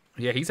tables.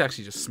 Yeah, he's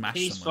actually just smashed.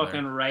 He's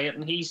fucking right,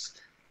 and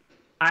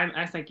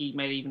I think he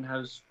might even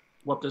have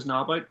whipped his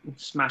knob out and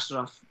smashed it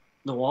off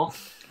the wall.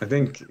 I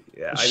think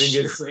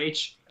it's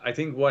rage. I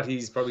think what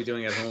he's probably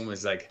doing at home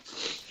is like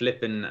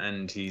flipping,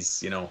 and he's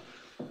just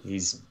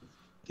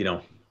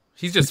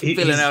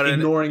filling out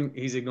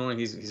He's ignoring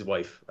his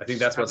wife. I think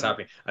that's what's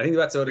happening. I think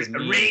that's what his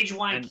rage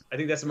wank. And I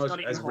think that's the most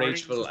as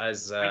rageful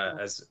as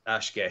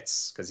Ash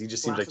gets, because he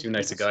just seems like too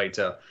nice a guy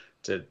to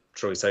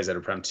throw his size out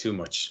of pram too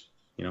much.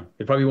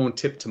 He probably won't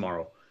tip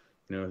tomorrow.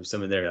 If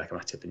someone there like, I'm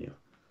not tipping you.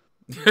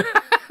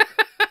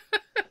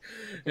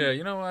 Yeah,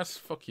 you know what?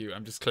 Fuck you.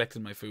 I'm just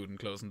collecting my food and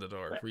closing the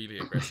door really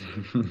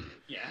aggressively.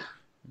 Yeah.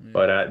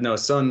 But no,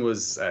 Son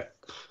was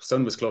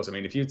close. I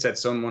mean, if you'd said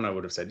Son won, I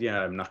would have said, yeah,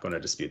 I'm not going to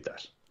dispute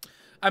that.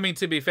 I mean,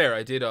 to be fair,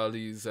 I did all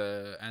these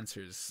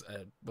answers.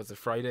 Was it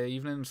Friday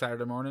evening,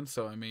 Saturday morning?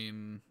 So I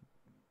mean,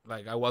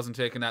 like I wasn't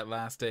taking that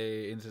last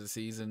day into the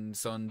season.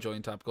 Son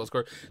joined top goal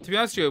scorer. To be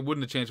honest with you, I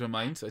wouldn't have changed my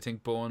mind. I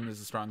think Bowen is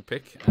a strong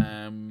pick.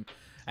 And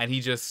he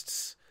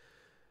just.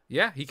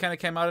 Yeah, he kind of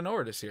came out of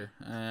nowhere this year.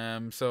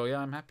 So yeah,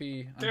 I'm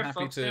happy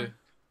to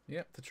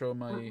throw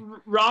my.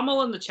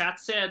 Rommel in the chat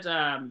said,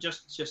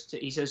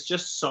 he says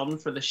just Son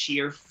for the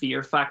sheer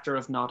fear factor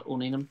of not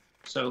owning him.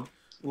 So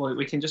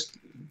we can just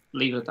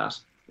leave it at that.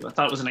 I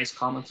thought it was a nice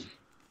comment.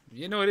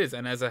 It is,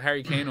 and as a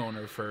Harry Kane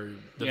owner for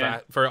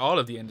for all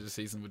of the end of the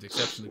season, with the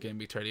exception of game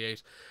week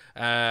 38,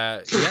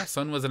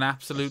 Son was an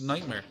absolute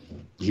nightmare.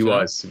 He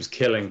was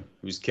killing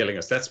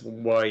us. That's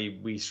why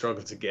we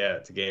struggled to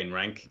gain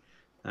rank.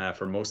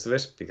 For most of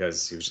it,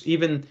 because he was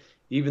even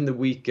the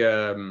week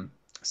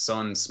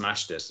Son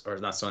smashed it, or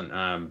not Son,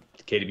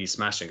 KDB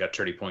smashed it and got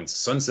 30 points.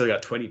 Son still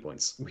got 20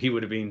 points. We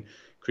would have been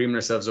creaming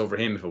ourselves over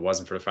him if it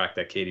wasn't for the fact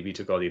that KDB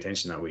took all the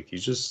attention that week.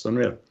 He's just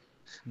unreal.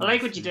 I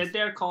like what you did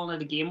there, calling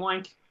it a game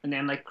wank and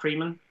then like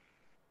creaming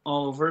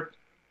all over it.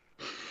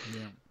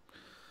 Yeah,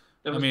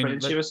 that was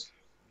brilliant.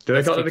 Did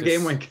I call it a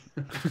game wank?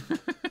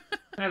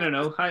 I don't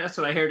know. That's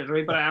what I heard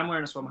it, but I am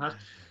wearing a swim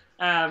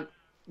hat.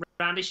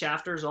 Randy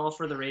Shafter's all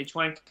for the rage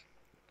wank.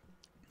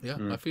 Yeah,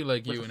 I feel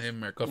like you and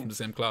him are cut from the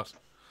same cloth.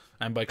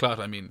 And by cloth,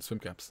 I mean swim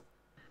caps.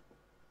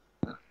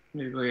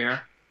 Maybe we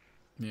are.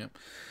 Yeah.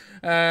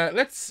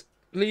 Let's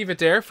leave it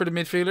there for the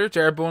midfielder.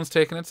 Jared Bowen's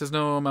taking it. There's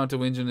no amount of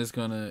whinging is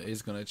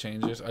gonna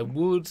change it. I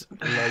would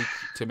like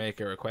to make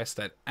a request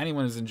that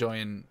anyone who's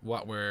enjoying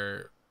what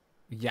we're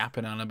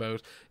yapping on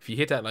about, if you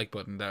hit that like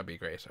button, that'd be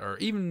great. Or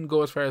even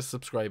go as far as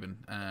subscribing.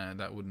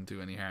 That wouldn't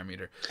do any harm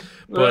either.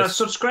 Well,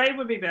 subscribe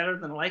would be better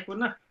than like,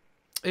 wouldn't it?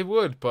 It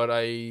would, but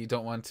I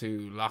don't want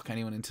to lock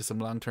anyone into some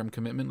long-term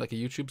commitment like a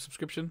YouTube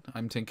subscription.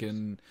 I'm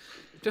thinking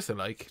just a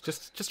like.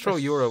 Just throw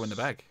 €1 in the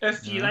bag.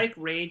 If you like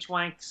rage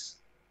wanks,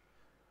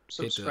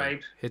 subscribe.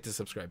 Hit the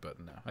subscribe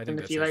button now. I think and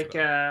that's if you like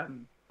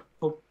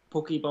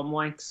pokey bum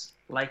wanks,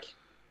 like.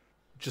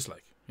 Just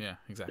like. Yeah,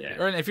 exactly. Yeah.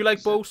 Or if you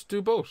like both,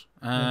 do both.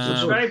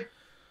 Subscribe.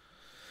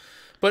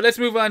 But let's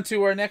move on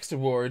to our next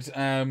award.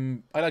 I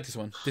like this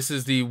one. This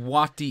is the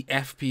What the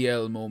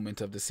FPL moment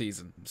of the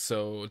season.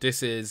 So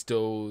this is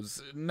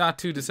those, not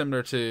too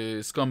dissimilar to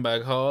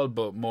Scumbag Hall,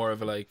 but more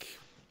of a like,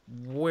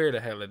 where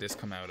the hell did this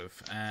come out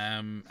of?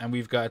 And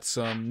we've got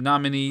some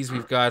nominees.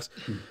 We've got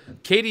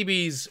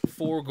KDB's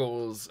 4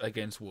 goals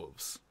against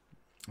Wolves.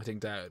 I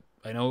think that,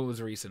 I know it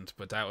was recent,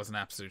 but that was an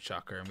absolute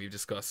shocker. And we've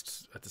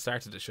discussed at the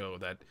start of the show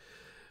that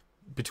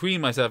between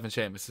myself and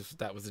Seamus,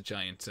 that was a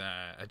giant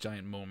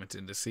moment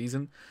in the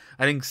season.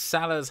 I think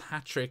Salah's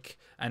hat-trick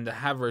and the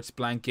Havertz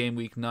blank game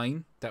week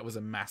 9, that was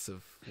a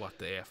massive what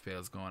the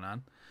FPL is going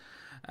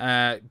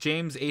on.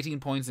 James, 18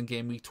 points in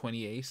game week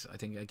 28. I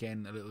think,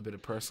 again, a little bit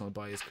of personal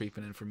bias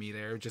creeping in for me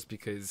there, just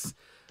because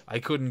I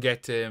couldn't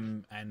get to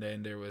him, and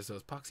then there was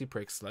those poxy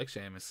pricks like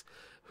Seamus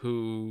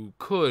who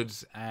could,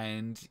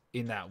 and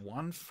in that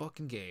one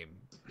fucking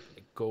game,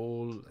 a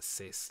goal,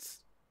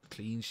 assist,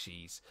 clean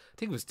sheet. I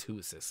think it was 2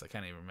 assists. I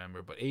can't even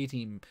remember, but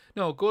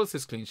goal,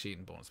 assist, clean sheet,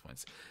 and bonus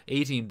points.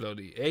 18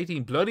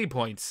 bloody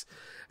points,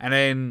 and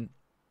then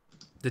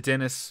the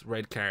Dennis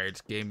red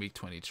card, game week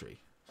 23,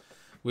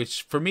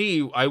 which for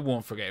me I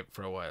won't forget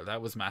for a while.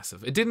 That was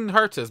massive. It didn't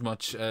hurt as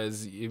much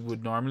as it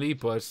would normally,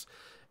 but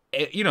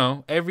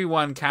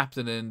everyone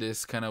captaining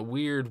this kind of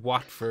weird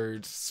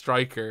Watford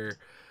striker,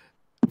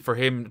 for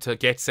him to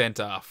get sent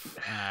off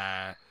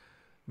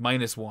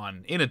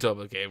 -1 in a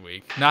double game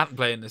week, not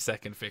playing the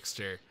second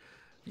fixture.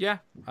 Yeah,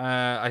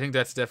 I think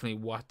that's definitely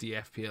what the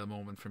FPL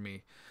moment for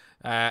me.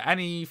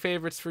 Any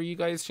favourites for you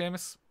guys,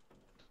 Seamus?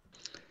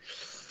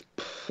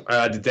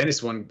 The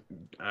Dennis one,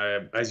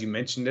 as you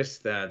mentioned it,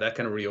 that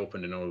kind of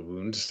reopened an old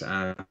wound.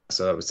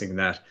 So I was thinking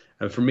that.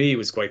 And for me, it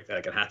was quite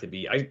like it had to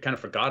be. I kind of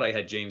forgot I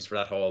had James for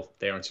that haul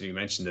there until you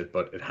mentioned it,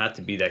 but it had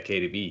to be that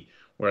KDB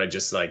where I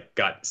just like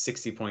got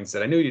 60 points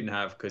that I knew you didn't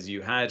have because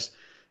you had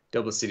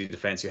double City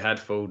defense, you had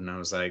Foden. I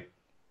was like,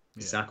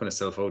 it's not going to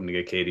sell Foden to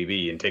get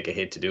KDB and take a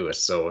hit to do it.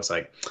 So it's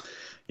like,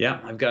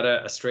 yeah, I've got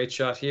a straight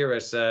shot here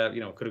at,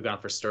 could have gone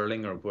for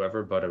Sterling or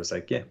whoever, but I was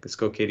like, yeah, let's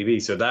go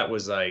KDB. So that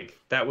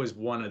was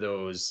one of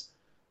those,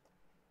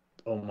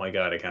 oh my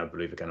God, I can't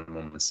believe it kind of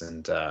moments.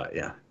 And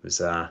it was,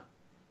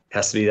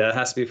 has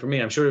to be for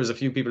me. I'm sure there's a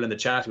few people in the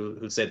chat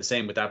who'll say the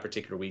same with that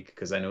particular week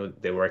because I know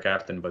they were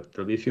captain, but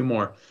there'll be a few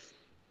more.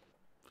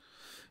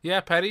 Yeah,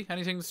 Paddy,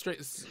 anything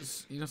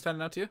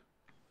standing out to you?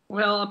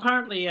 Well,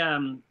 apparently,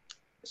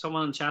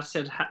 someone in chat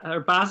said,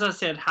 or Baza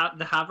said,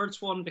 the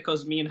Havertz one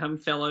because me and him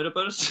fell out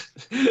about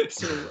it.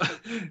 so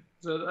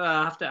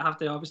I have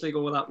to obviously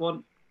go with that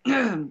one.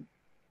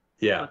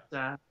 Yeah.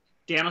 But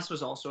Dennis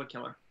was also a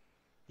killer.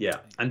 Yeah,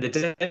 and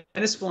the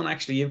Dennis one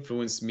actually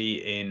influenced me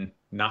in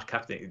not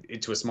captaining,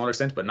 to a smaller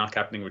extent, but not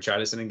captaining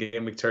Richarlison in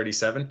game week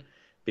 37.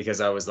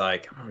 Because I was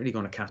like, I'm really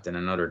going to captain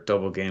another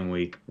double game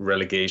week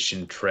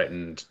relegation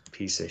threatened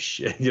piece of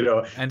shit,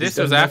 And this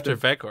was after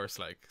Weghorst,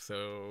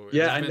 so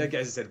yeah, and like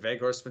as I said,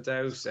 Weghorst went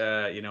out,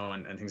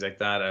 and things like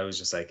that. I was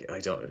just like,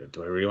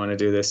 do I really want to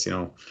do this,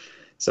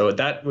 So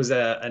that was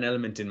an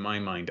element in my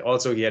mind.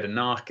 Also, he had a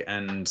knock,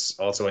 and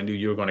also I knew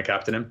you were going to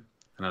captain him,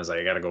 and I was like,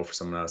 I got to go for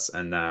someone else,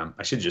 and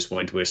I should have just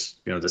went with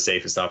the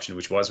safest option,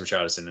 which was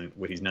Richarlison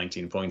with his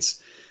 19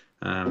 points.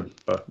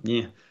 But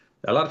yeah.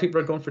 A lot of people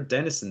are going for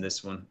Dennis in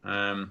this one.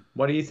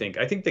 What do you think?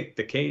 I think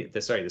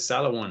the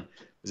Salah one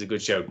was a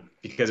good shout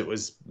because it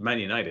was Man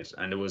United,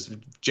 and there was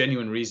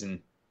genuine reason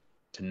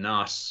to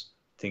not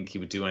think he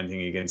would do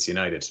anything against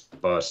United.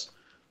 But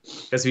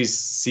because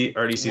he's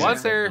early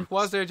season,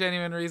 was there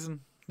genuine reason?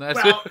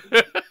 Well,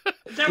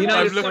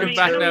 I'm looking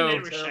back now.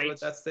 At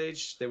that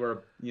stage, they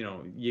were,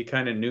 you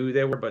kind of knew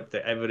they were, but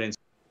the evidence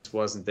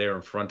wasn't there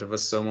in front of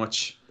us so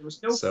much. There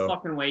was no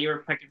fucking way you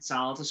were picking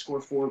Salah to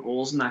score 4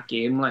 goals in that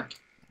game, like.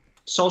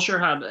 Solskjaer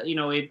had,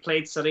 he'd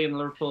played City and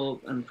Liverpool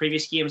in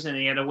previous games, and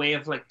he had a way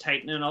of like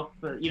tightening up.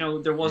 But,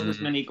 there wasn't as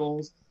many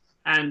goals,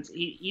 and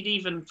he'd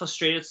even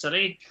frustrated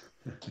City.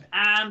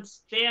 And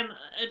then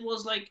it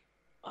was like,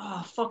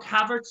 oh fuck,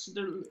 Havertz.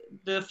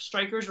 The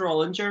strikers were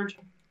all injured.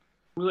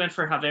 We went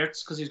for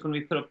Havertz because he was going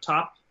to be put up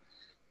top.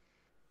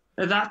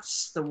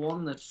 That's the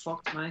one that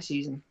fucked my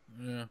season.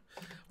 Yeah.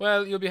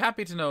 Well, you'll be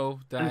happy to know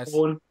that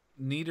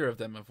neither of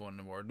them have won an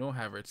award. No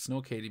Havertz,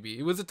 no KDB.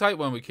 It was a tight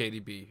one with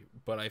KDB,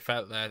 but I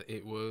felt that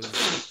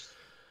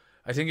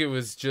I think it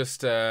was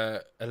just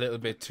a little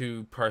bit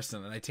too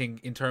personal. And I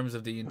think in terms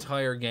of the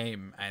entire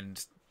game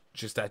and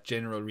just that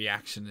general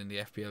reaction in the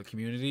FPL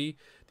community,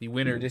 the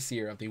winner this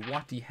year of the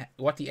what the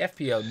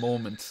FPL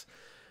moment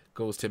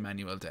goes to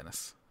Emmanuel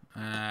Dennis.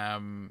 That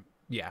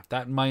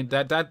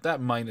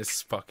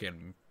minus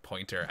fucking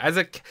pointer.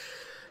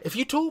 If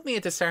you told me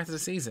at the start of the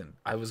season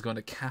I was going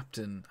to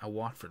captain a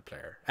Watford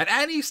player at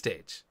any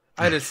stage,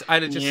 I'd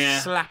have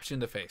just slapped you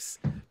in the face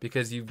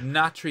because you've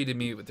not treated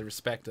me with the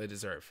respect I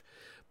deserve.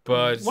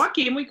 But what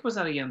game week was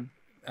that again?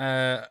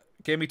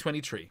 Game week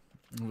 23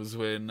 was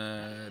when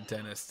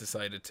Dennis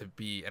decided to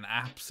be an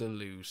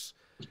absolute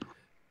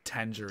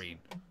tangerine.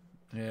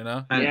 And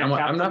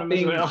I'm not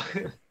being.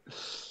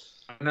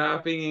 I'm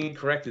not being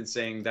incorrect in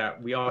saying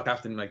that we all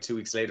captained like 2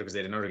 weeks later because they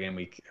had another game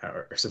week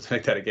or something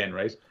like that again,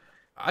 right?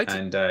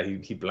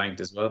 He blanked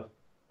as well.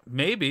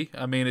 Maybe.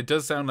 I mean, it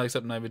does sound like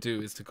something I would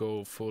do is to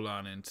go full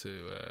on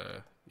into,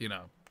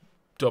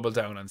 double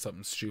down on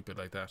something stupid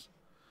like that.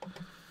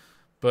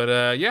 But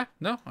I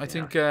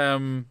think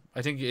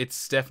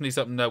it's definitely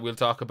something that we'll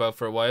talk about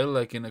for a while.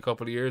 Like in a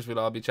couple of years, we'll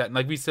all be chatting.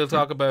 Like we still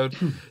talk about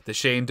the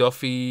Shane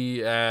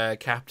Duffy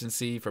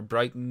captaincy for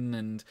Brighton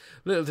and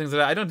little things like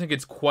that. I don't think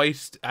it's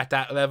quite at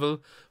that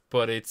level,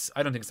 but I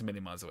don't think it's a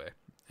million miles away.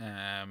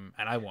 And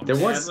I want.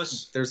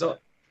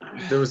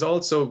 There was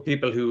also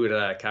people who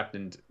had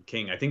captained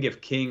King. I think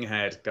if King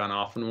had gone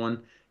off in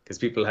one, because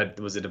there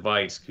was a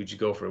divide. Who'd you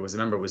go for? It was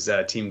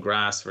Team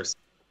Grass versus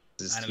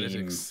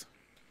Analytics. Team.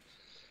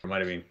 It might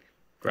have been.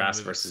 grass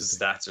versus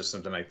stats or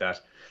something like that.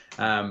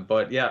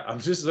 But yeah, I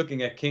was just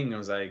looking at King. I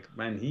was like,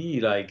 man,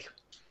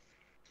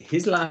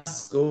 his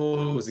last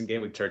goal was in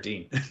game week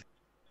 13.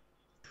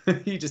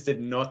 He just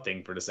did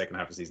nothing for the second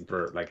half of the season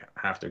for like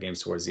half their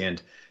games towards the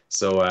end.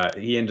 So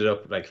he ended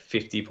up like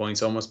 50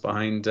 points almost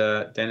behind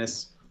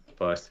Dennis.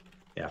 But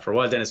yeah, for a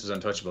while Dennis was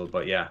untouchable.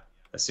 But yeah,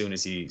 as soon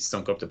as he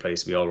stunk up the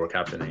place, we all were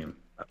captaining him.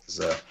 That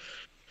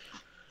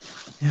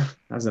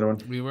was another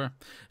one. We were.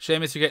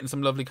 Seamus, you're getting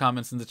some lovely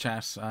comments in the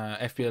chat.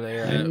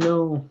 FPLA. I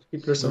know.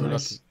 People are so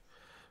nice. Lucky.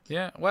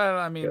 Yeah, well,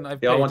 I mean,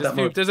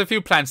 there's a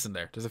few plants in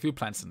there. To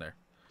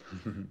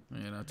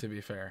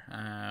be fair.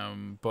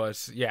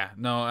 But yeah,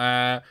 no,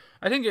 I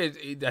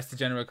think that's the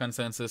general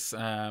consensus.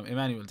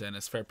 Emmanuel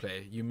Dennis, fair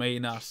play. You may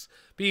not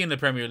be in the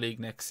Premier League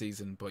next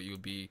season, but you'll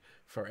be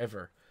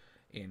forever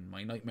in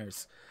my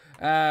nightmares.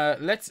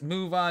 Let's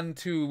move on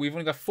to, we've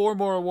only got 4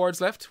 more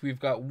awards left. We've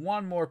got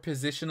 1 more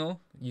positional.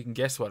 You can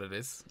guess what it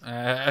is.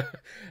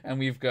 And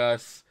we've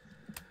got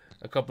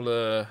a couple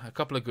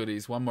of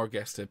goodies, 1 more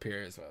guest to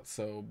appear as well.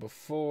 So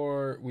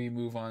before we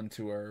move on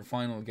to our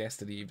final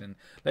guest of the evening,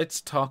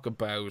 let's talk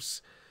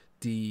about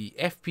the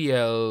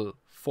FPL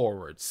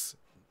forward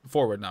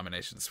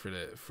nominations for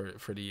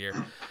the year.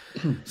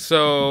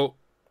 So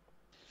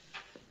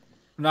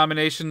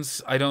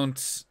nominations, I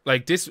don't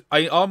like this.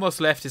 I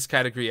almost left this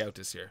category out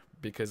this year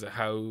because of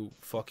how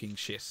fucking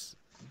shit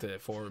the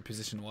forward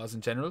position was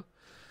in general.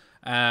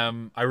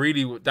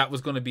 That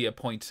was going to be a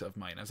point of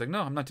mine. I was like,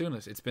 no, I'm not doing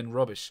it. It's been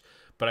rubbish.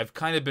 But I've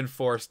kind of been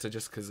forced to,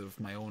 just because of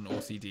my own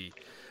OCD.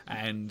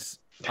 And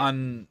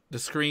on the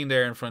screen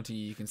there in front of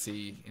you, you can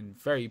see in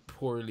very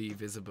poorly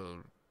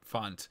visible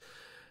font,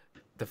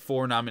 the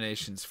 4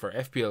 nominations for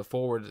FPL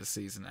forward this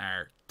season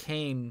are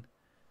Kane,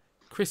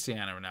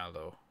 Cristiano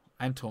Ronaldo,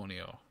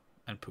 Antonio,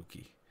 and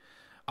Pukki.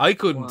 I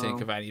couldn't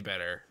think of any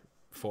better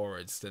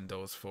forwards than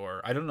those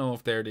 4. I don't know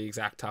if they're the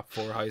exact top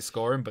 4 highest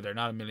scoring, but they're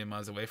not a million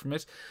miles away from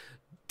it.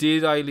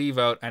 Did I leave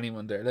out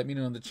anyone there? Let me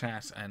know in the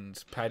chat.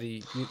 And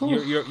Paddy, you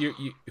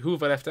who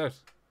have I left out?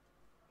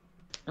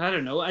 I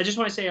don't know. I just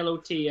want to say hello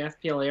to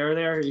FPL Air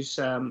there, who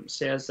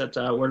says that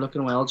we're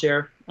looking well,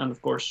 Jer, and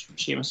of course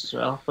Seamus as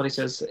well. But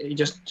he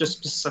just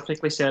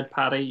specifically said,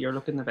 Paddy, you're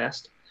looking the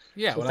best.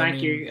 Yeah, so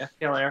thank you,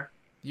 FPL Air.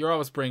 You're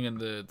always bringing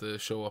the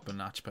show up a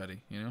notch,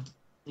 Paddy. You know.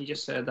 You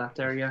just said that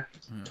there, yeah.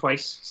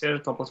 Twice. Said it a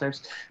couple of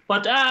times.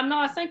 But no,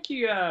 I think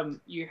you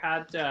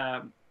had.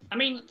 I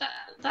mean,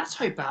 that's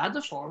how bad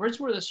the forwards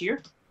were this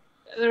year.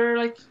 They're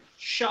like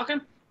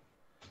shocking.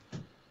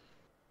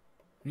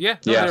 Yeah,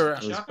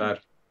 it was bad.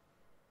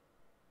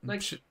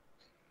 Like,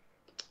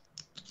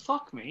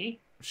 fuck me.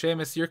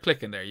 Seamus, you're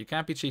clicking there. You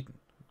can't be cheating.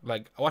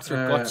 Like, what's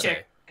your gut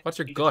say? What's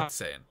your gut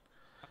saying?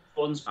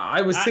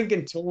 I was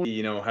thinking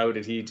Tony, how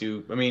did he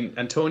do? I mean,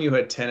 Antonio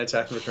had 10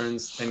 attacking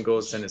returns, 10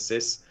 goals, 10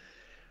 assists.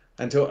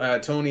 And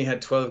Tony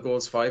had 12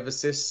 goals, 5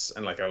 assists,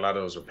 and like a lot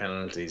of those were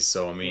penalties.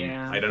 So I mean,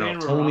 I don't know.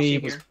 Tony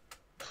was,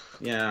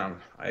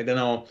 I don't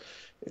know.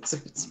 It's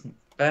a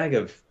bag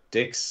of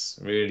dicks,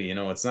 really.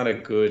 It's not a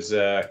good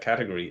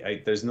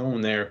category. There's no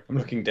one there. I'm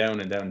looking down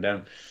and down and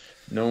down.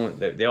 No,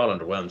 they all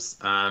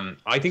underwhelmed.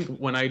 I think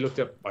when I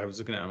was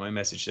looking at my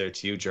message there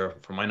to you, Jer,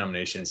 for my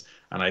nominations,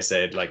 and I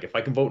said, like, if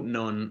I can vote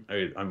none,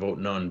 I vote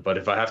none. But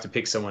if I have to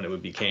pick someone, it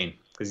would be Kane,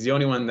 because he's the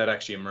only one that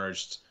actually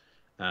emerged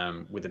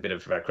with a bit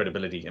of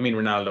credibility. I mean,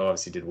 Ronaldo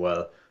obviously did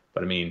well,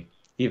 but I mean,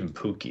 even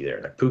Pukki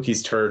there. Like,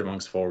 Pukki's third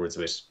amongst forwards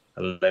with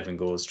 11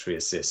 goals, 3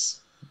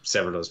 assists,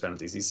 several of those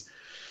penalties. He's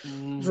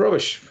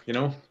rubbish,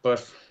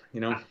 But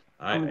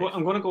I'm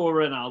going to go with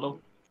Ronaldo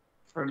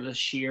for the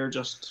sheer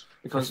just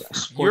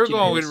because you're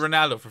going with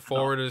Ronaldo for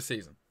forward of the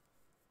season.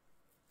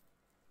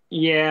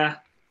 Yeah,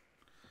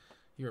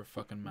 you're a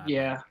fucking man.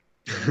 Yeah.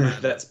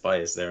 That's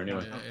biased there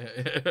anyway.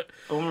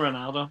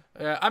 Ronaldo.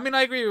 I mean,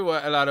 I agree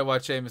with a lot of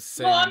what Seamus is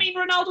saying. Well, I mean,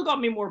 Ronaldo got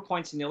me more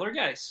points than the other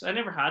guys. I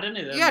never had any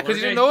of them. Yeah, because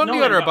you didn't know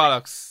any other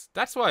bollocks.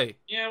 That's why.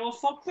 Yeah, well,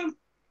 fuck them.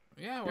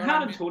 Yeah, well, you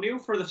had Antonio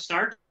for the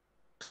start.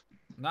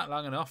 Not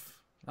long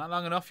enough.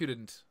 You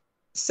didn't.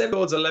 7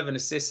 goals, 11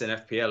 assists in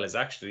FPL is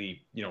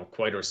actually,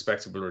 quite a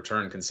respectable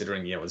return,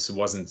 considering, this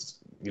wasn't,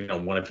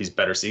 one of his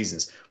better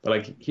seasons. But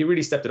like, he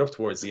really stepped it up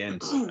towards the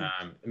end.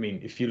 I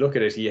mean, if you look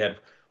at it, he had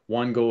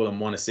 1 goal and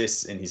 1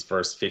 assist in his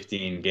first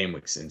 15 game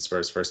weeks, in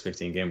Spurs' first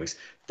 15 game weeks.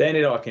 Then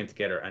it all came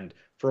together, and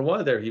for a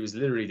while there, he was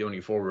literally the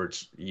only forward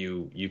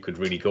you could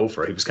really go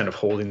for. He was kind of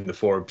holding the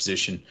forward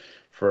position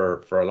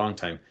for a long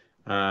time.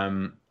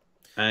 And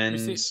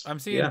I'm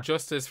seeing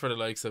justice for the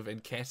likes of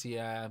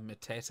Nketiah,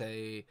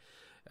 Matete.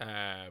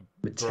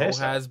 Bro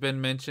has been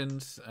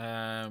mentioned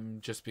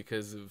just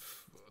because of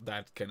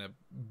that kind of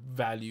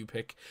value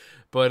pick,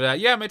 but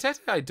Matete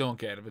I don't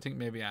get it. I think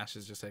maybe Ash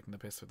is just taking the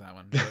piss with that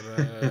one,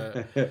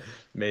 but,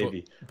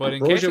 maybe. But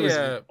Nketiah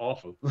was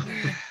awful.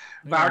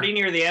 Vardy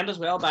near the end as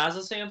well. Baz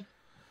is saying.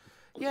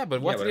 Yeah,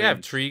 but what do you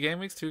have? 3 game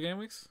weeks, 2 game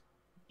weeks?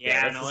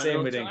 Yeah, that's the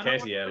same with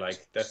Nketiah.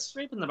 Like, that's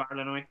straight in the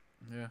barrel anyway.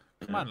 Yeah,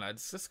 come on,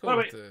 lads. Let's go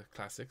with the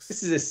classics.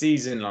 This is a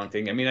season-long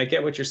thing. I mean, I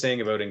get what you're saying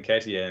about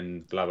Nketiah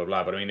and blah, blah,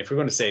 blah. But I mean, if we're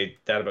going to say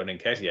that about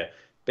Nketiah,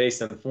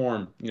 based on the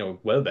form,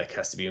 Welbeck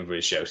has to be in for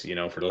a shout,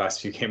 for the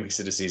last few game weeks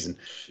of the season.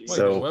 Wait,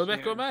 So did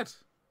Welbeck go mad?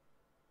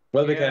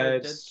 Welbeck Yeah,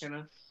 had that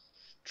kinda...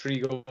 3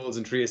 goals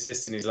and 3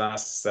 assists in his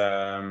last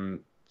 5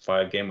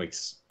 game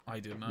weeks. I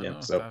did not Yeah,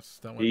 know. so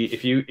That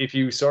if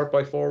you sort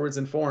by forwards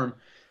and form,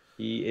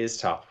 he is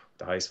top,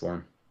 the highest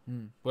form.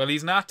 Well,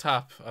 he's not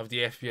top of the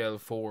FPL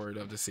forward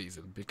of the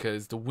season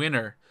because the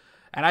winner,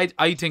 and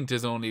I think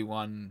there's only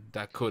one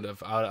that could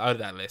have out of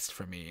that list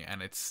for me,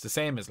 and it's the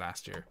same as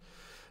last year,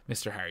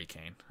 Mr. Harry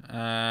Kane.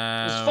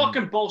 It's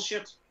fucking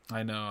bullshit.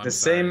 I know. I'm the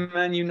sorry. same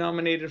man you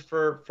nominated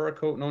for a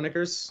coat, no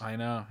knickers. I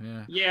know.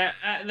 Yeah.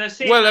 Yeah, the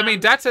same. Well, I mean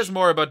that says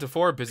more about the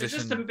forward It's position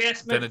just the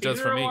best than it does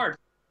for midfielder me. award.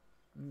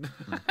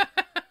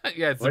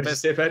 Yeah, it's the What did you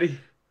best. say, Paddy?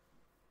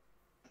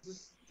 This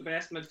is the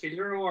best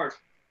midfielder award.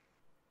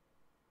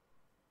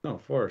 No,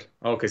 forward.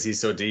 Oh, because he's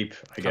so deep.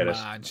 I get Come it.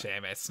 on,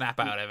 Seamus, snap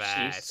out of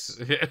Jeez.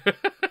 it.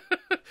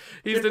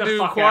 He's Get the the new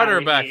fuck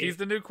quarterback. outta here. He's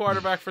the new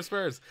quarterback for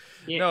Spurs.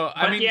 Yeah, No,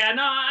 I mean,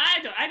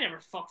 I never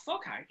fuck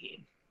Harry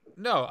Kane.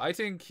 no, I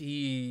think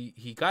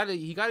he got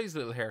his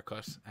little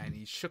haircut and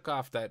he shook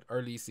off that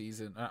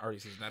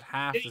that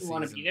half the Didn't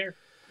want to be season. there.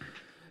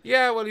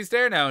 Yeah, well, he's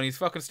there now and he's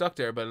fucking stuck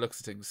there by the looks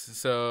of things.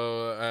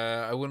 So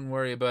I wouldn't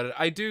worry about it.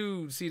 I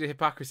do see the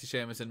hypocrisy,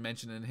 Seamus, in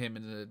mentioning him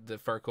in the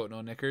fur coat,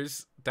 no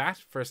knickers. That,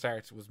 for a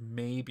start, was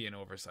maybe an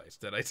oversight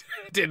that I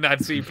did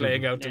not see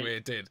playing out the way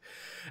it did.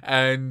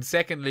 And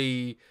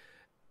secondly,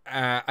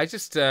 I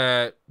just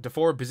the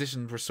forward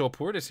positions were so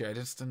poor this year. I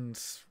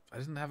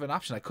didn't have an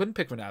option. I couldn't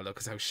pick Ronaldo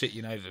because how shit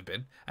United had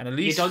been. And at You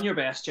least done your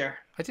best, Jer.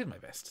 I did my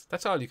best.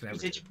 That's all you can ever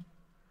do.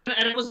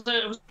 And it was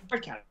a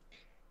hard category.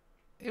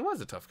 It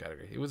was a tough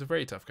category. It was a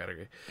very tough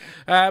category.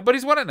 But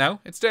he's won it now.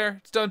 It's there.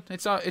 It's done.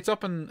 It's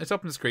up on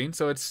the screen,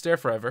 so it's there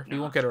forever. We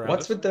won't get around What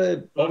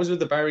was with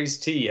the Barry's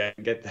tea? I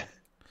get that.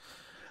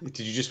 Did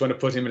you just want to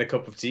put him in a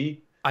cup of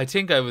tea? I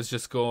think I was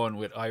just going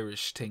with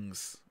Irish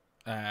things.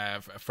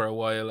 For a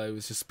while, I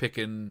was just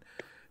picking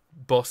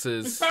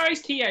buses.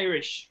 Barry's tea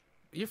Irish.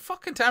 You're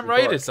fucking damn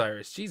right it's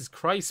Irish. Jesus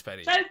Christ,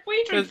 Betty.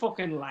 We drink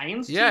fucking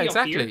Lions tea. Yeah, up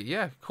exactly. here.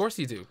 Yeah, of course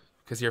you do.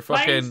 Because you're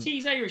Lions fucking.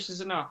 tea's Irish,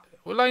 is it not?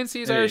 Well, Lions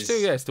tea is It Irish is. too.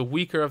 Yeah, it's the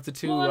weaker of the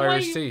two Well,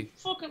 Irish tea.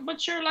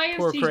 But sure, Lions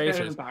Poor tea's better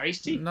creators. than Barry's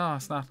tea. No,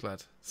 it's not,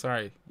 lad.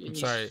 Sorry. I'm You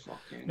sorry.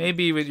 fucking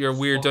Maybe with your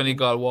weird fucking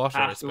Donegal water,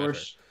 it's better.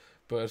 afterwards.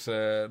 But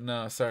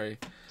no, sorry.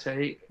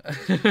 Tea.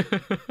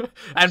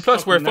 And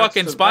plus, we're That's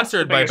fucking the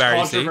sponsored by biggest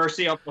Barry's tea.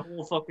 controversy of the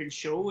whole fucking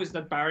show is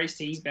that Barry's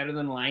tea is better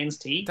than Lions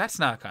tea. That's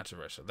not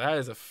controversial. That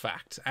is a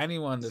fact.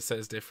 Anyone that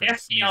says different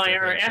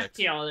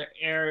FPL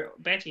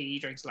Betty he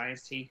drinks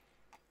Lions tea.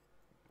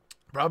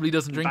 probably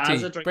doesn't drink Baza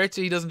tea. drinks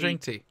Betty doesn't tea.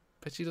 drink tea.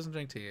 Betty doesn't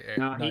drink tea.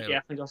 No, he Niall.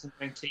 definitely doesn't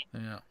drink tea.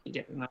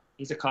 Yeah. No,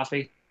 he's a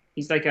coffee.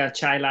 He's like a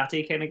chai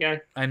latte kind of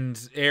guy. And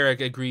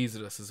Eric agrees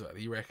with us as well.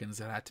 He reckons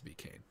it had to be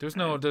Kane. There's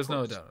no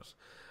doubt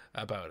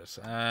about it.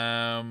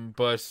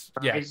 But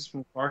yeah, Barry's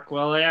from Cork.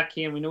 Well, yeah,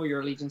 Kane, we know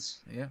your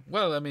allegiance. yeah.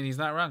 Well, I mean, he's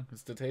not wrong.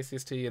 It's the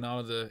tastiest tea in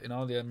all the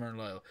Edinburgh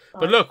Loyal.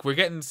 But look, we're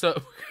getting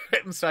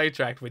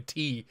sidetracked with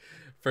tea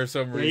for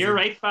some Yeah, reason. you're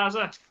right,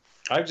 Faza.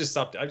 I've just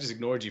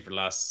ignored you for the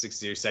last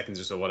 60 seconds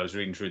or so while I was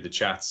reading through the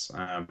chats.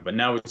 But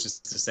now it's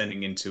just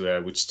descending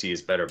into which tea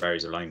is better,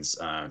 Barry's or Lions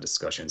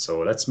discussion.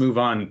 So let's move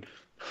on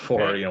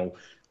for,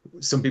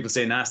 some people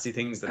say nasty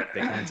things that they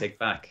can't take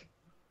back.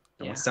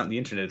 And what's on the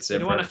internet? You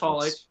don't want to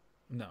fall out.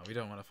 No, we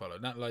don't want to follow.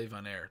 Not live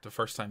on air. The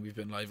first time we've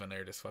been live on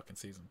air this fucking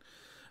season.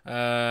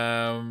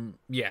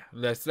 Yeah,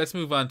 let's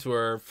move on to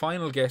our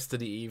final guest of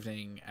the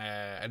evening.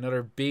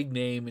 Another big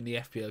name in the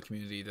FPL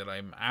community that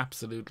I'm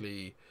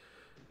absolutely,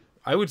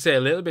 I would say,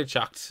 a little bit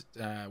shocked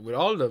with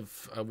all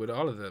of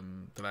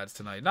them, the lads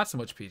tonight. Not so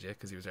much PJ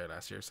because he was there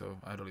last year, so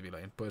I'd only be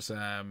lying. But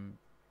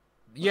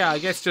yeah, I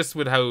guess just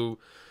with how.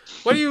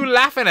 What are you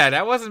laughing at?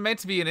 That wasn't meant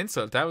to be an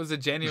insult. That was a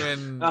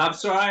genuine. I'm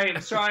sorry,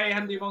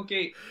 Handy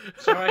Monkey.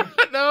 Sorry.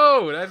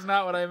 No, that's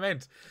not what I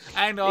meant.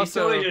 And He's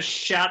also, totally just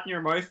shat in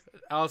your mouth.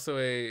 also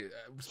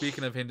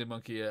speaking of Hindi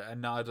Monkey, a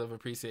nod of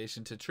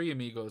appreciation to three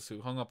amigos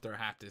who hung up their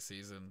hat this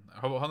season,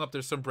 hung up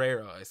their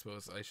sombrero, I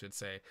suppose I should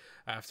say,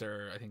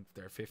 after I think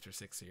their 5th or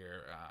 6th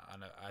year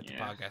at the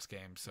podcast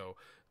game. So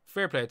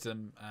fair play to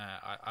them.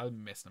 I'll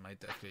miss them. I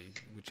definitely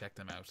would check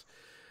them out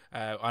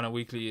on a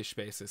weekly-ish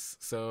basis.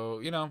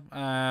 So,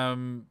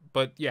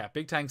 but yeah,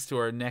 big thanks to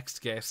our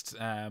next guest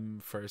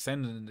for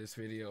sending in this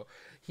video.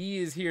 He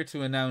is here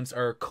to announce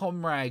our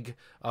Cumrag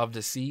of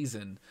the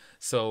season.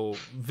 So,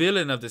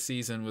 villain of the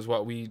season was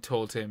what we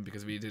told him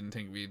because we didn't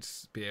think we'd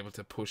be able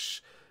to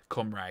push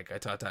Cumrag. I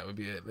thought that would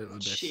be a little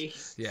bit,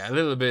 Jeez. yeah, a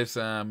little bit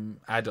adult.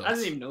 I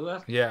didn't even know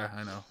that. Yeah,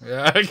 I know.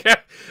 Yeah,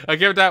 I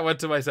gave that one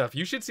to myself.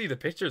 You should see the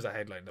pictures I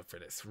had lined up for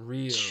this.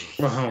 Real,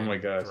 Oh my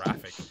God.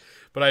 graphic.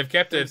 But I've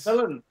kept it.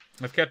 Villain.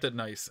 I've kept it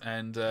nice,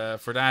 and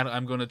for that,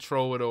 I'm going to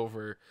throw it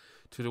over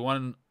to the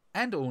one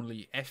and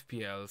only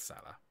FPL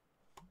Salah.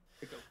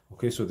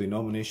 Okay, so the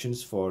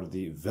nominations for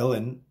the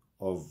villain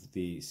of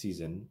the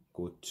season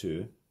go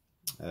to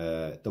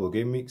double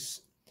game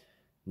weeks,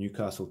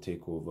 Newcastle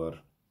takeover,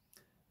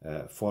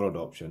 forward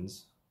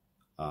options,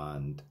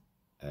 and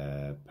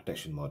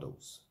prediction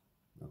models.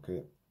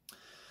 Okay,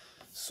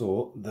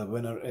 So the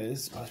winner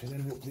is. Pass me the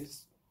remote,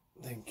 please.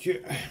 Thank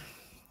you.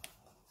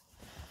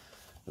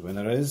 The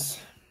winner is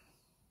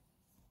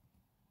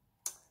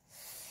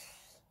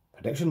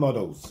Prediction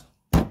Models.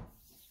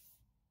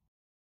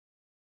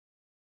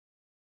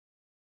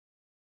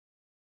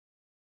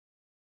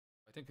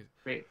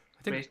 Great.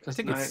 I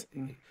think it's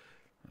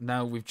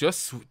now we've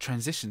just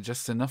transitioned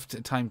just enough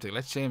time to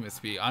let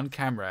Seamus be on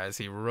camera as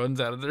he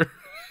runs out of the room.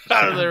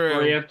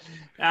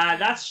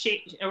 That's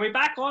Are we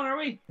back on? Are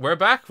we? We're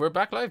back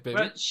live, baby.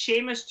 Well,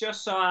 Seamus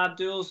just saw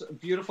Abdul's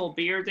beautiful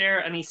beard there,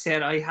 and he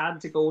said I had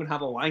to go and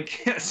have a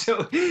wank.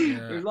 So we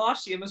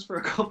lost Seamus for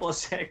a couple of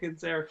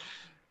seconds there,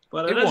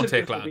 but it won't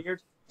take long.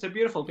 Beard. It's a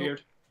beautiful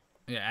beard.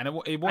 Yeah, and it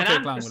won't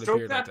take long with a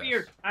beard like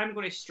that. I'm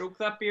going to stroke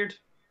that beard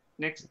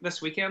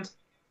this weekend.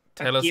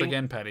 Tell us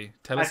again, Paddy.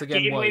 Tell us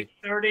again why.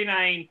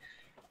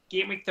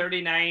 Game week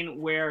 39,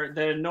 where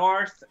the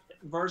North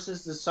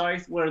versus the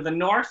South, where the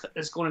North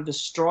is going to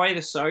destroy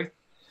the South.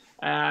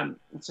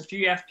 It's a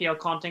few FPL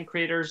content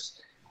creators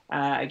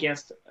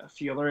against a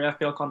few other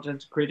FPL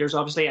content creators,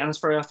 obviously, and it's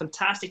for a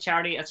fantastic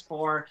charity. It's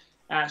for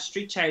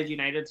Street Child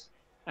United.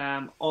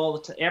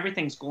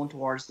 Everything's going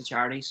towards the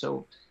charity,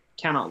 so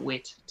cannot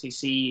wait to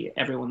see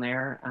everyone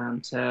there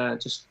and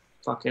just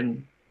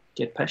fucking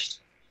get pished.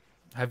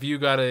 Have you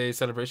got a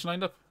celebration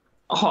lined up?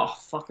 Oh,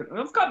 fucking!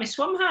 I've got my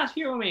swim hat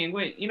here with me.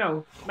 Wait,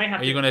 might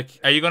have.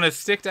 Are you gonna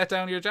stick that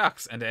down your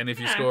jocks, and then if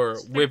you score,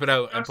 whip it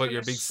out and put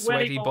your big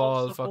sweaty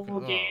ball.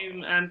 Fucking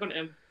game. I'm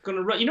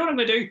gonna run. You know what I'm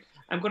gonna do?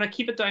 I'm gonna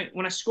keep it down.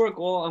 When I score a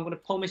goal, I'm gonna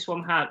pull my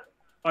swim hat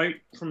out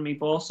from my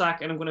ball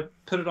sack, and I'm gonna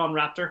put it on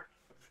Raptor.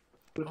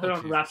 Put it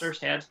on Raptor's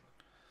head.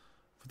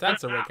 But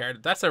that's a red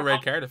card. That's a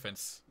red card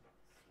offense.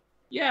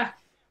 Yeah,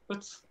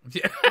 but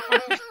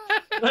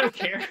I don't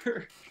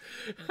care.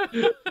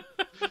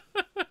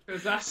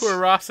 Poor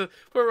Ross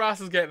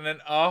is getting an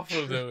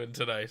awful doing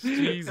tonight.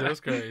 Jesus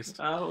Christ.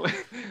 Oh,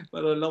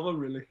 but I love him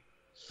really.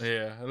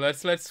 Yeah,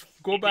 let's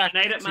go back.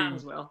 United man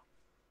as well.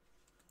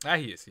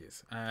 He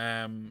is.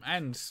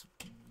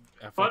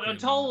 But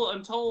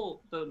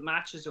until the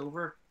match is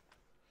over,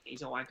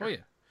 he's a wanker. Oh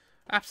yeah,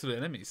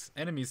 absolute enemies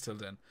till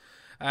then.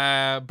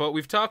 But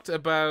we've talked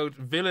about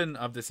villain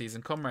of the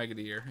season, come rag of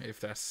the year,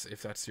 if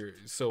that's your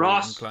so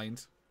Ross.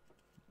 inclined.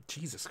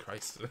 Jesus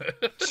Christ.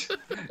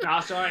 No,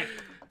 sorry.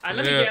 Let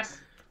me guess.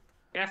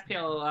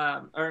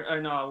 FPL,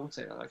 or no, I won't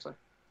say that actually.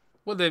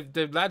 Well,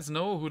 the lads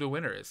know who the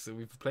winner is, so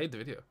we've played the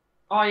video.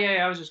 Oh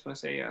yeah, I was just going to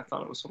say, I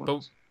thought it was someone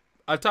else.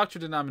 I'll talk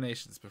through the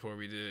nominations before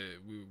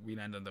we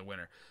land on the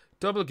winner.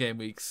 Double game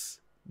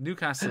weeks,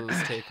 Newcastle's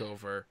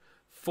takeover,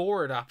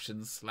 forward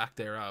options, lack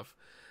thereof,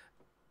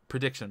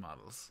 prediction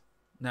models.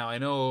 Now, I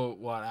know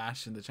what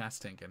Ash in the chat's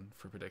thinking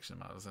for prediction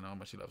models. I know how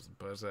much he loves them.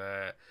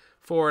 But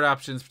forward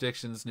options,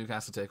 predictions,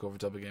 Newcastle takeover,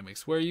 double game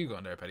weeks. Where are you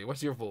going there, Petty?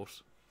 What's your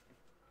vote?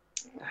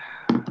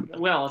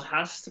 Well, it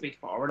has to be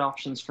forward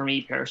options for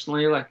me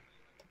personally. Like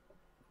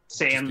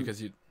saying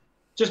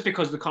just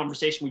because of the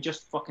conversation we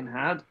just fucking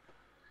had.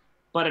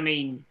 But I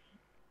mean,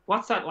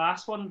 what's that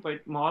last one about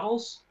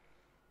models?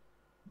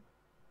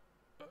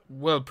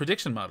 Well,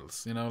 prediction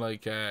models,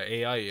 like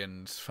AI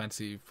and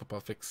fancy football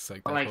fix,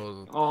 like that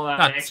whole. All that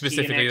not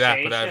specifically that,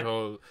 but that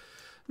whole.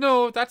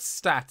 No, that's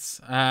stats.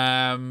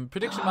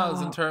 Prediction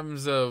models in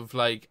terms of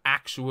like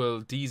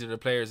actual. These are the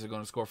players that are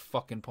going to score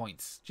fucking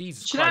points.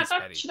 Jesus Christ,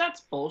 Petty.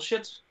 That's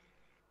bullshit.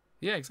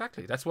 Yeah,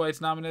 exactly. That's why it's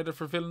nominated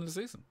for villain of the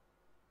season.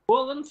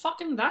 Well, then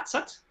fucking that's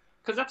it,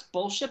 because that's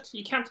bullshit.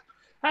 You can't.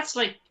 That's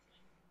like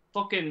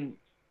fucking.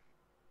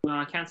 No,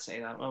 I can't say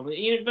that. Well,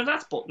 but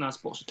that's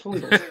bullshit.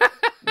 Totally bullshit.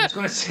 I was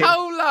going to say.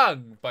 How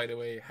long, by the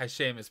way, has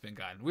Seamus been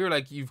gone? We were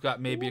like, you've got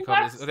maybe a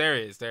couple. There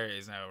he is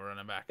now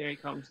running back. There he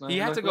comes now. He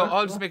had to go.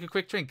 I'll just make a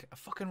quick drink. A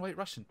fucking White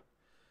Russian.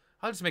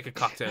 I'll just make a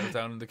cocktail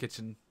down in the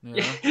kitchen.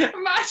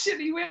 Imagine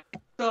he went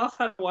off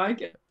had a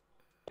wank.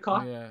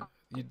 Yeah.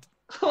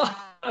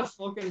 A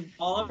fucking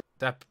baller.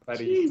 That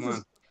Come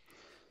on.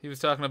 He was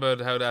talking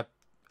about how that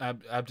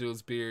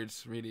Abdul's beard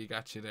really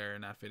got you there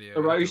in that video.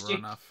 Aroused you.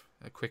 Run off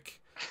a quick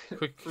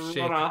Run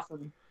shake. off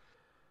and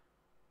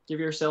give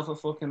yourself a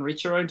fucking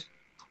reach around.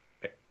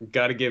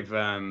 Got to give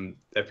FPL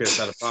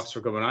a lot of props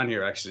for coming on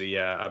here, actually,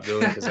 Abdul,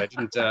 because I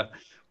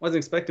wasn't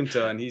expecting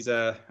to, and he's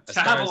as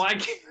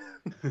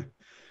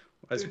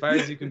far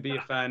as you can be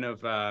a fan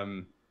of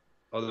other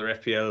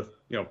FPL,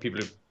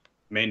 people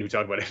men who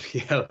talk about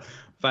FPL,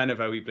 fan of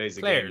how he plays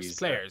the game.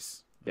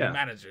 Players. Yeah.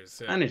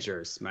 Managers. Yeah.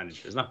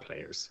 Managers, not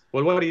players.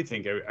 Well, what do you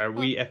think? Are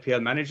we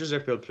FPL managers or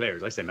FPL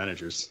players? I say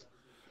managers.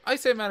 I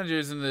say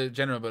managers in the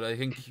general, but I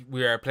think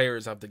we are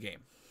players of the game.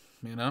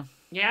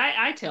 Yeah,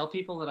 I tell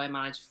people that I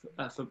manage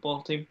a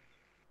football team.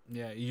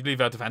 Yeah, you leave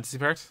out the fantasy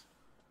part.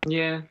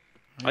 Yeah.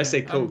 I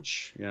say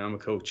coach. I'm a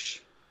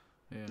coach.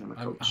 Yeah,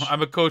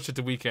 I'm a coach at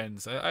the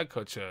weekends. I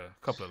coach a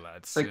couple of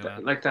lads.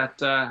 Like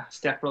that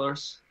Step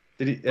Brothers.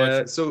 Did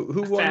he? So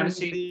who won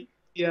the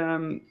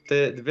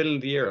villain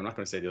of the year? I'm not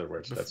going to say the other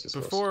words. That's just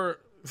before.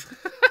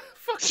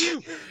 Fuck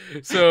you.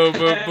 So,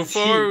 but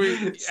before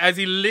as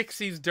he licks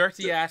his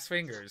dirty ass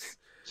fingers.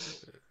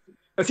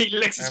 As he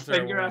licks his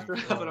finger after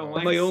having a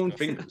wank. My own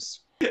fingers.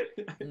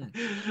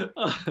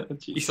 Oh,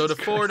 Jesus So the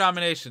 4 Christ.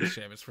 nominations,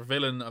 Seamus, for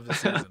villain of the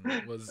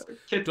season was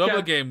Kit double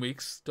Kat. game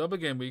weeks,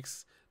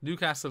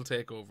 Newcastle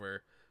takeover,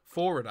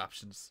 forward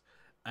options,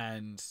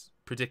 and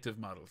predictive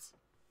models.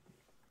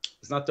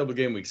 It's not double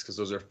game weeks because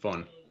those are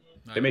fun.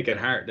 They make it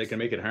hard. They can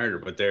make it harder,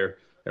 but they're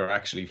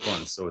actually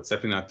fun. So it's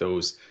definitely not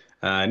those.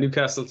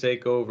 Newcastle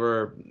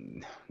takeover.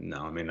 No,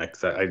 I mean,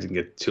 like I didn't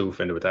get too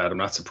offended with that. I'm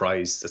not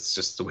surprised. That's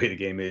just the way the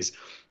game is.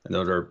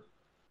 Another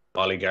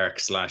oligarch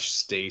 /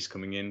 state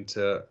coming in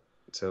to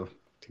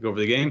take over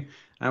the game.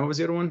 And what was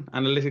the other one?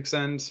 Analytics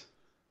and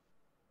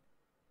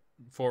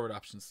Forward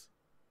options.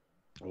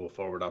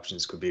 forward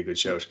options could be a good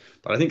shout.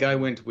 But I think I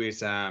went with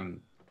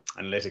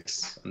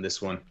analytics on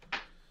this one.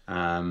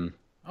 Oh,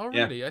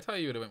 really? I thought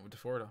you would have went with the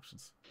forward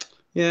options.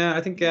 Yeah,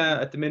 I think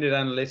at the minute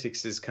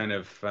analytics is kind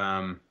of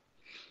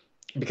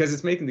because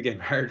it's making the game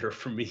harder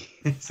for me.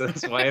 So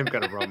that's why I've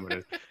got a problem with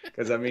it.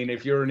 Because I mean,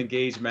 if you're an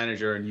engaged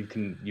manager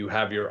and you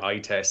have your eye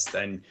test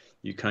and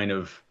you kind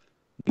of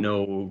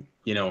know,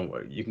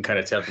 you can kind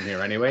of tell from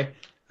here anyway.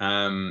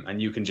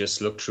 And you can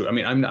just look through. I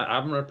mean, I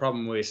haven't a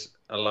problem with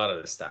a lot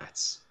of the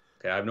stats.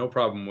 Okay, I have no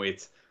problem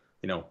with,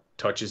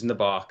 touches in the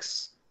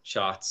box,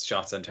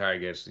 shots on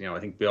target. I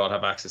think we all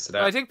have access to that.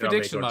 Well, I think We all make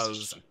prediction our models.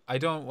 decisions. I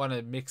don't want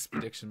to mix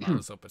prediction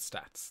models up with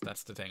stats.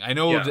 That's the thing. I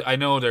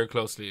know they're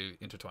closely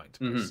intertwined.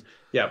 But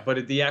Yeah,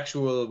 but the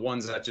actual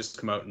ones that just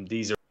come out and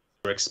these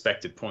are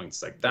expected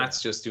points. Like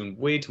that's just doing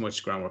way too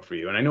much groundwork for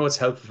you. And I know it's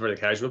helpful for the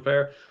casual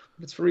player,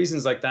 but it's for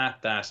reasons like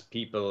that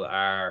people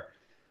are,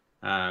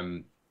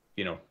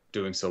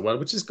 doing so well,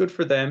 which is good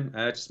for them.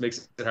 It just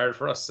makes it harder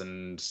for us,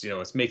 and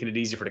it's making it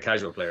easier for the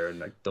casual player.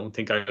 And I don't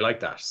think I like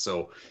that.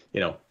 So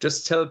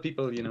just tell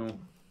people,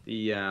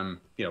 the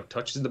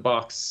touches in the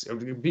box.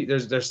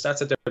 There's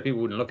stats out there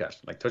people wouldn't look at.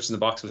 Like touches in the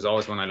box was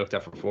always one I looked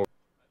at for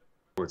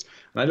forwards.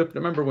 And I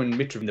remember when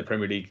Mitrovic in the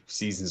Premier League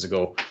seasons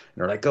ago, and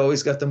they're like, oh,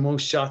 he's got the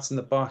most shots in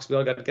the box. We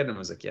all got to get him. I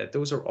was like, yeah,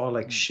 those are all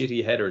like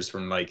shitty headers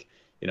from like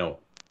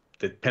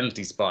the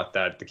penalty spot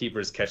that the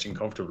keeper is catching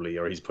comfortably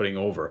or he's putting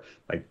over.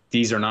 Like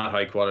these are not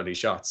high quality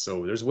shots.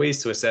 So there's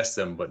ways to assess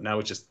them, but now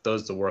it just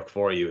does the work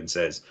for you and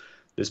says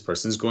this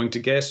person's going to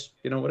get,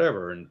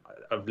 whatever. And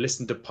I've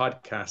listened to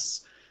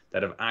podcasts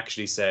that have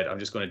actually said, I'm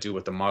just going to do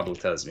what the model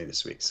tells me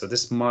this week. So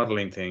this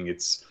modeling thing,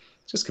 it's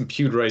just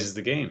computerizes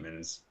the game.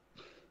 And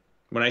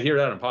when I hear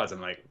that on pods,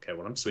 I'm like, okay,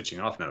 well, I'm switching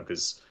off now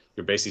because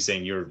you're basically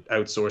saying you're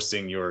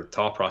outsourcing your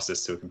thought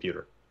process to a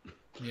computer.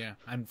 Yeah,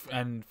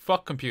 and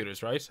fuck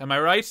computers, right? Am I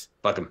right?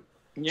 Fuck them.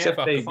 Yeah,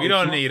 Fuck them. We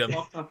don't need them.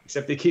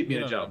 Except they keep me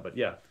in a job, but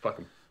yeah, fuck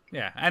them.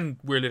 Yeah, and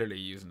we're literally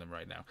using them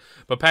right now.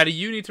 But Paddy,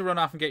 you need to run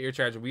off and get your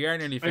charger. We are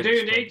nearly finished. I do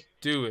indeed.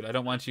 Do it. I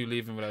don't want you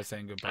leaving without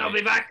saying goodbye. I'll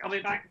be back.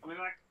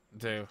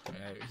 Do.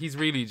 He's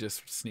really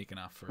just sneaking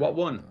off. For What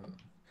won?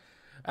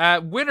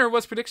 Winner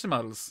was prediction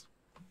models.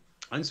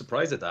 I'm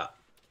surprised at that.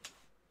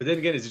 But then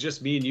again, is it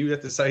just me and you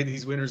that decide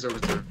these winners, or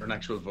was there an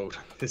actual vote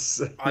on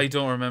this? I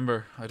don't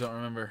remember.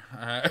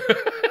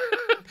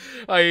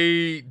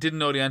 I didn't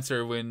know the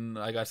answer when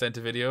I got sent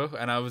a video,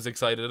 and I was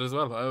excited as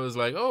well. I was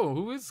like, oh,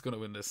 who is going to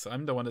win this?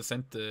 I'm the one that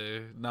sent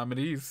the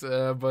nominees.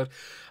 But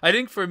I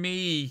think for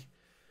me,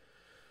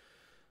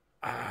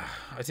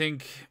 I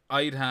think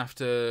I'd have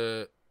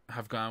to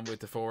have gone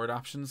with the forward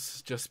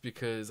options just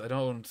because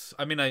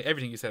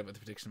everything you said about the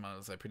prediction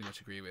models I pretty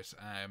much agree with,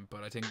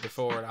 but I think the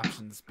forward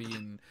options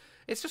being,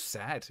 it's just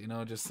sad,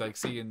 just like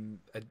seeing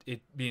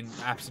it being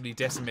absolutely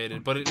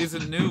decimated, but it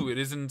isn't new, it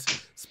isn't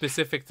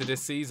specific to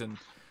this season,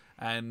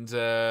 and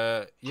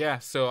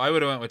so I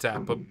would have went with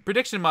that, but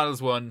prediction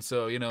models won,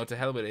 so to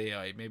hell with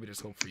AI, maybe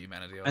there's hope for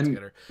humanity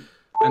altogether.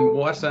 And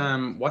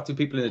what do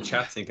people in the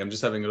chat think? I'm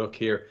just having a look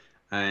here.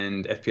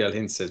 And FPL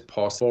Hint says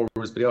pause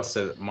forwards, but he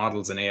also said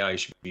models and AI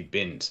should be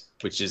binned,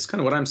 which is kind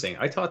of what I'm saying.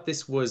 I thought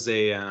this was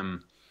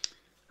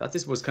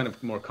kind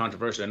of more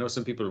controversial. I know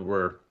some people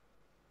were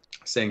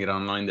saying it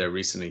online there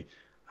recently,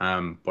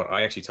 but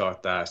I actually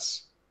thought that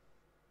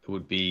it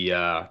would be,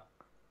 I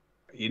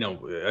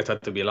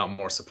thought there'd be a lot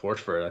more support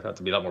for it. I thought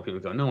there'd be a lot more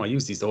people going, no, I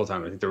use these the whole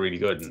time. I think they're really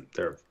good and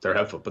they're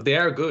helpful, but they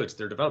are good.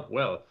 They're developed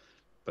well,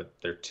 but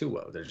they're too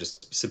well. They're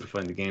just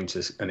simplifying the game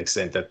to an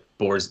extent that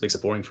makes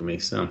it boring for me.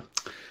 So,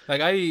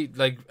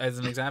 as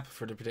an example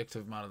for the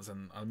predictive models,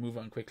 and I'll move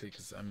on quickly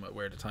because I'm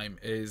aware of the time,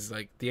 is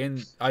like the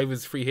end. I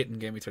was free hitting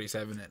Game Week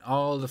 37, and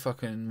all the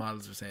fucking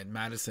models were saying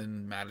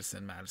Maddison,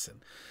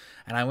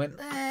 and I went,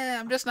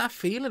 I'm just not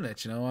feeling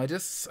it. I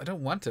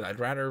don't want it. I'd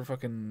rather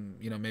fucking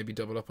maybe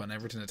double up on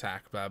Everton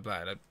attack, blah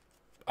blah. That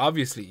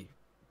obviously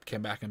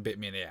came back and bit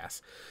me in the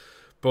ass,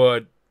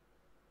 but.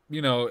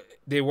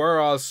 They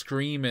were all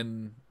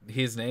screaming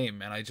his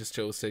name, and I just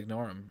chose to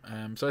ignore him.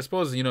 So I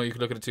suppose, you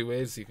could look at it two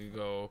ways. You could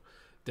go,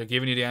 they're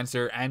giving you the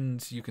answer,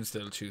 and you can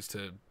still choose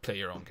to play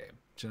your own game.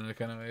 Do you know that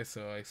kind of way?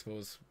 So I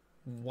suppose,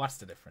 what's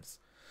the difference?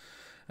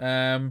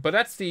 But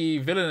that's the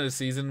villain of the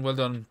season. Well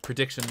done,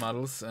 prediction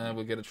models.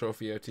 We'll get a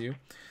trophy out to you.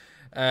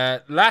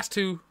 Last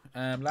two.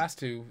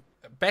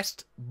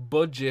 Best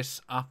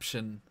budget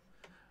option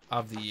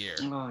of the year.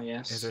 Oh,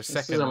 yes. Is our this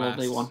second is a last.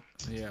 lovely one.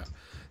 Yeah.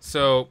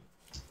 So...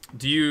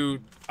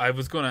 I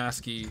was going to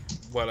ask you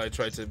while I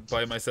tried to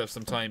buy myself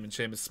some time and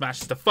Seamus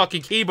smashes the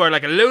fucking keyboard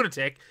like a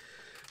lunatic,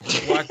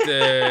 what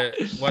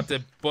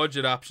the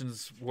budget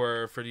options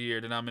were for the year,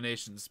 the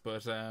nominations,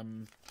 but I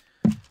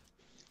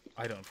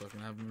don't fucking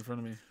have them in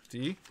front of me. Do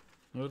you?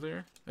 Oh,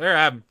 there I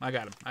have them. I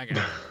got them.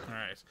 All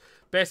right.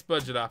 Best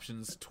budget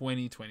options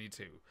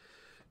 2022.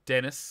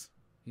 Dennis,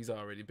 he's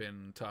already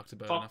been talked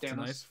about enough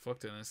tonight. Fuck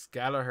Dennis.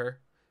 Gallagher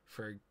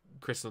for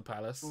Crystal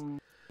Palace.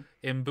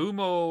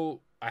 Mbeumo,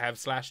 I have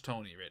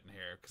 /Tony written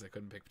here because I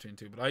couldn't pick between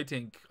two, but I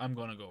think I'm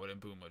going to go with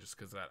Mbeumo just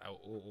because that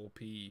OOP.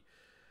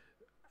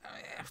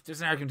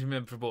 There's an argument to be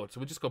made for both, so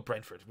we'll just go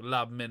Brentford. We'll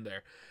lob him in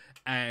there.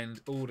 And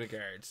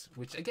Odegaard,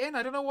 which again,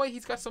 I don't know why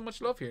he's got so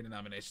much love here in the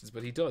nominations,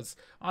 but he does.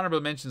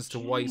 Honourable mentions to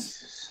White,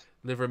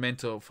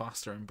 Livramento,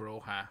 Foster, and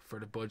Broha for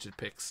the budget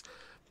picks.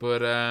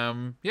 But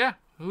yeah,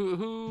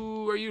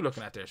 who are you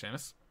looking at there,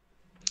 Seamus?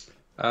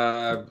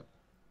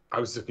 I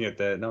was looking at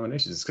the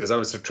nominations because I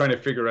was trying to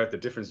figure out the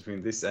difference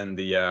between this and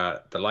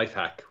the life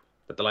hack.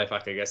 But the life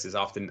hack, I guess, is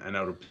often an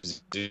out of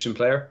position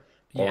player.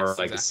 Or yes,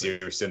 like exactly. A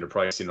serious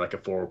underpriced, like a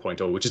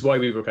 4.0, which is why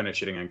we were kind of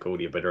shitting on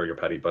Cody a bit earlier,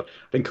 Paddy. But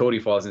I think Cody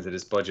falls into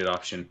this budget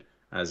option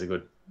as a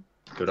good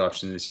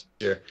option this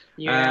year.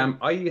 Yeah.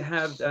 I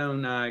have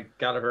down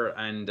Gallagher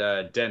and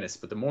Dennis,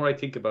 but the more I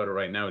think about it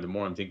right now, the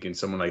more I'm thinking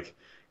someone like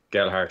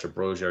Gallagher or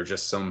Broja, or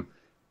just some,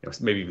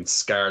 maybe even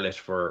Scarlett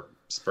for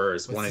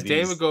Spurs. Well, one of they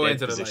these would go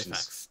into positions. The life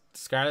hacks.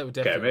 Scarlett would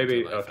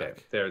definitely. Maybe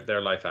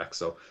they're life hacks.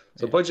 So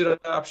budget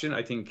option,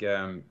 I think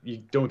you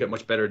don't get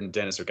much better than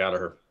Dennis or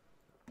Gallagher.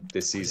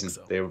 This season,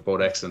 They were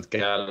both excellent.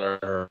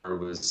 Gallagher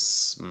was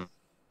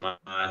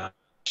smashing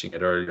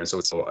it earlier, and so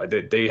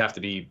they have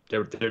to be.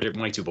 They're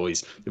my two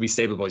boys. They'll be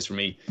stable boys for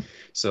me.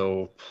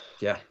 So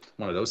yeah,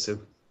 one of those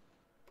two.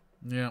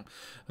 Yeah,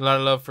 a lot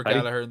of love for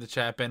Gallagher in the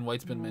chat. Ben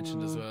White's been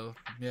mentioned as well.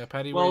 Yeah,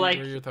 Paddy, what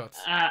are your thoughts?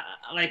 I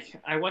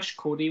wish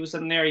Cody was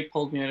in there. He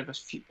pulled me out of a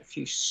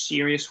few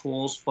serious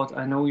holes, but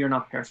I know you're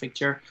not perfect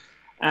here.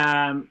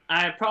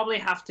 I probably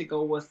have to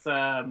go with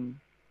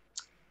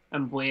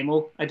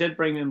Mbeumo. I did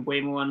bring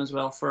Mbeumo in as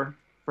well for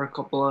a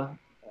couple of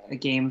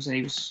games, and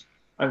he was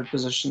out of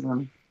position.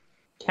 And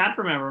can't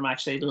remember him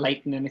actually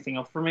lighting anything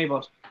up for me,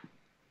 but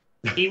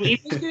he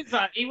was good.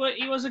 He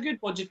was a good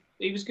budget.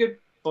 He was good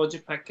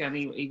budget pick, and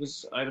he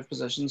was out of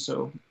position.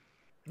 So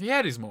he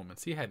had his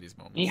moments. Yeah.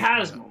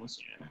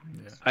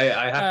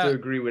 I have to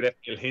agree with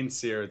Emil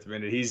Hintz here at the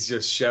minute. He's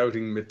just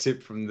shouting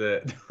Matip from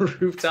the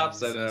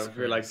rooftops, and I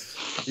feel like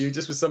you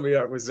just was somebody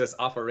that was just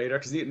off our radar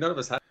because none of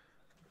us had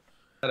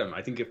him.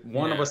 I think if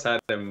one of us had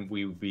him,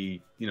 we would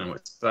be,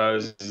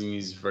 espousing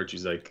his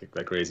virtues like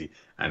crazy.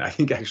 And I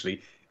think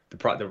actually the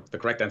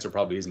correct answer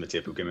probably is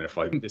Matip, who came in a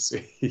fight this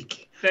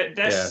week.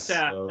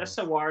 This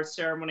award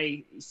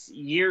ceremony,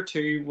 year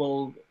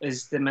 2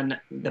 is the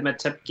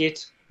Matip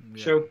Gate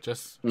show.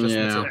 Just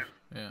Matip.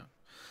 Yeah.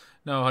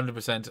 No,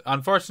 100%.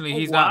 Unfortunately,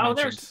 he's not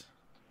mentioned.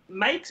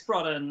 Mike's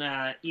brought in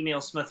Emil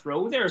Smith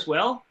Rowe there as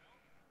well.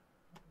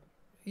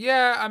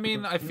 Yeah, I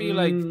mean, I feel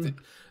like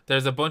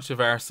there's a bunch of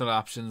Arsenal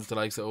options, the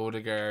likes of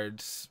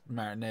Odegaard,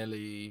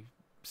 Martinelli,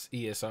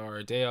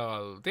 ESR.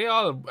 They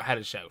all had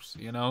a shout,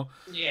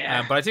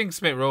 Yeah. But I think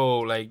Smith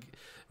Rowe,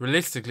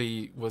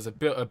 realistically, was a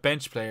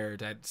bench player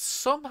that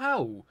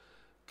somehow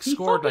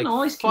scored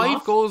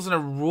 5 goals in a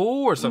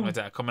row or something like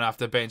that coming off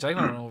the bench. I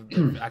don't know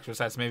the actual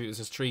stats. Maybe it was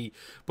just 3,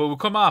 but would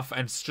come off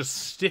and just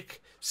stick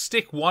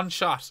one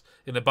shot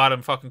in the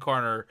bottom fucking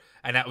corner,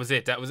 and that was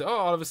it. That was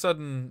all of a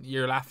sudden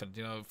you're laughing,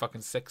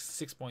 fucking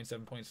 6 points,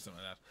 7 points or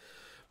something like that.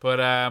 But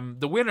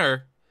the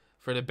winner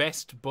for the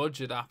best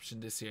budget option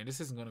this year, and this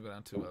isn't going to go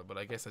down too well, but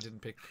I guess I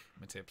didn't pick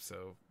Matip,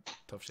 so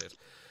tough shit,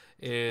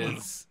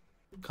 is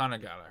Conor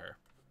Gallagher.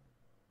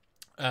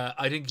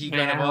 I think he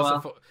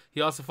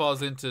he also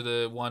falls into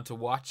the one to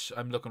watch.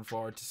 I'm looking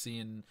forward to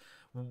seeing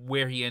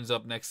where he ends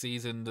up next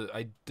season.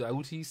 I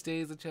doubt he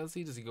stays at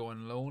Chelsea. Does he go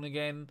on loan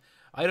again?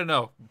 I don't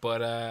know,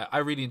 but I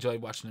really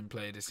enjoyed watching him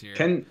play this year.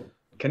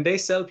 Can they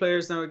sell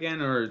players now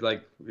again, or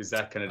is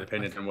that kind of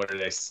dependent on whether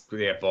they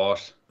get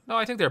bought? No,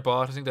 I think they're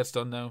bought. I think that's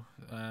done now.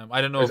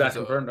 I don't know. Is that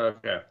confirmed?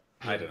 Okay.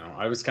 I don't know.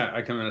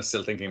 I kind of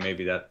still thinking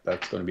maybe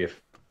that's going to be a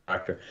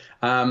factor.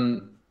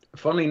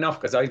 Funnily enough,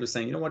 because I was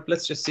saying, you know what,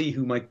 let's just see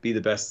who might be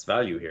the best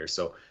value here.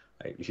 So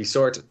if you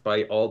sort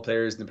by all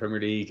players in the Premier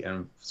League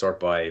and sort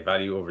by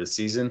value over the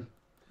season,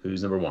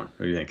 who's number 1?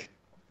 Who do you think?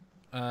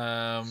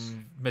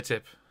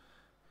 Matip.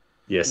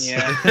 Yes.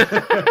 Yeah.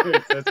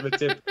 That's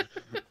Matip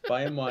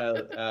by a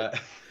mile.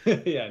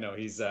 Yeah, no,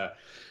 he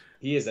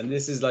is. And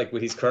this is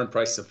with his current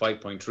price of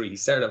 5.3. He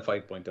started at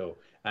 5.0.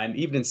 And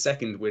even in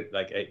second with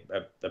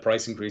the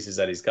price increases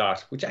that he's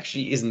got, which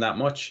actually isn't that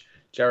much,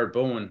 Jared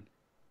Bowen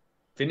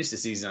finished the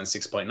season on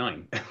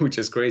 6.9, which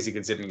is crazy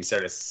considering he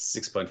started at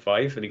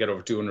 6.5 and he got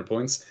over 200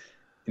 points.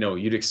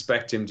 You'd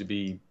expect him to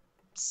be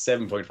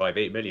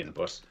 7.58 million,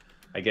 but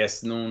I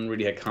guess no one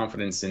really had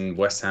confidence in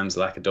West Ham's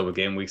lack of double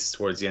game weeks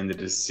towards the end of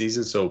the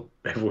season, so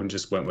everyone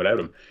just went without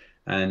him.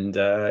 And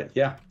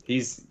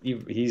he's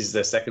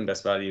the second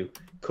best value.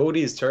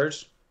 Cody is third.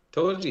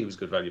 Totally, he was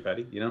good value,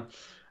 Paddy. Yeah.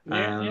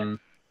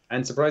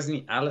 And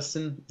surprisingly,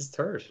 Allison is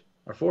third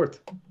or fourth.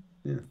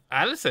 Yeah.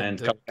 Allison, And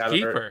the Gallagher.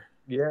 keeper.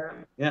 Yeah,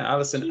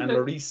 Allison and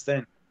Lloris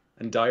then,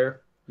 and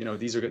Dyer. You know,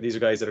 these are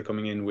guys that are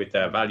coming in with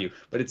value.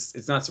 But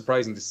it's not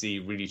surprising to see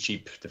really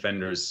cheap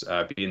defenders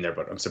being there.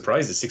 But I'm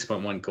surprised the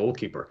 6.1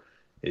 goalkeeper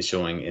is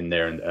showing in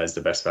there as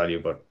the best value.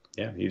 But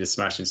yeah, he just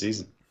smashed in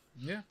season.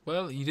 Yeah,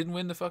 well, he didn't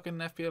win the fucking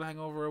FPL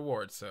Hangover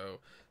Award, so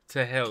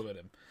to hell with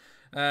him.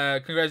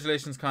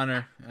 Congratulations,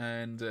 Connor,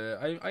 and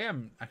I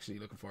am actually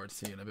looking forward to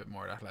seeing a bit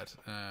more of that lad.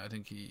 I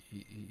think he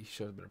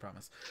showed a bit of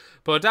promise.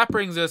 But that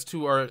brings us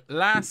to our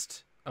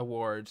last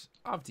award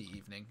of the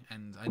evening,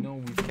 and I know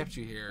we've kept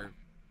you here,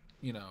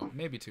 you know,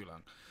 maybe too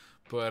long,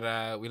 but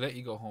we'll let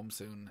you go home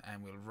soon,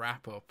 and we'll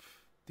wrap up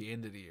the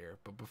end of the year.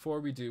 But before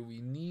we do, we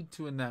need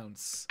to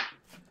announce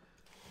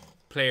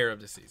Player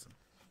of the Season.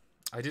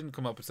 I didn't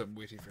come up with something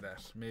witty for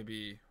that.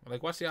 Maybe,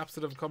 like, what's the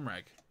opposite of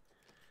Cumrag?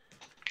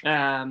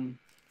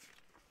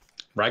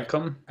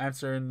 Ragcum?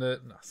 Answer in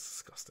the... No,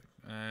 disgusting.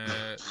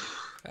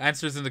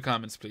 Answers in the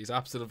comments, please.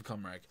 Opposite of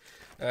Cumrag.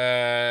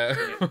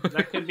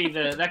 That could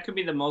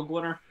be the mug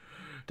winner.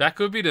 That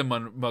could be the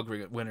mug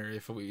winner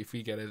if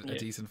we get a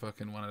decent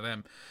fucking one of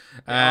them.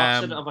 The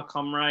opposite of a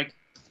Cumrag.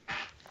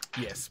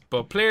 Yes,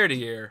 but Player of the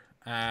Year.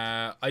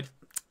 I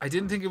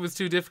didn't think it was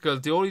too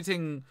difficult. The only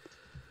thing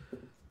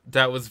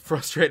that was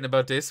frustrating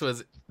about this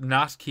was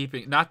not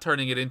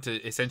turning it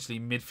into essentially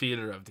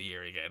midfielder of the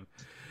year again.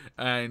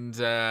 And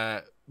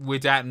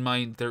with that in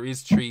mind, there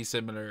is 3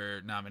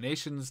 similar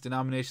nominations. The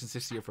nominations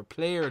this year for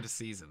Player of the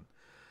Season: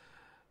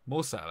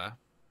 Mo Salah,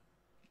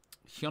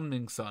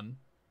 Heung-min Son,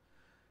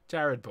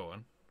 Jared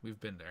Bowen, we've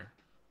been there,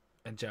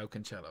 and João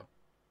Cancelo.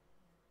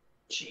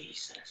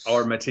 Jesus.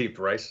 Or Matip,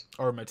 right?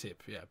 Or Matip,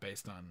 yeah,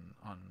 based on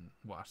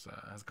what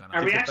has gone on.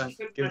 Are we actually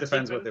Give the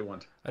fans what they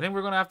want. I think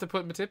we're going to have to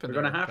put Matip in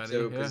We're there. going to have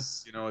to,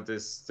 because you know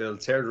they'll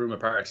tear the room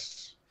apart.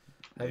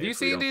 Have you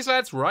seen these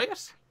lads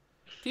riot?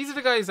 These are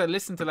the guys that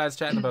listen to lads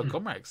chatting about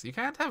Cumrags. You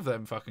can't have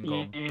them fucking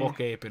going buck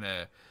ape in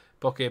a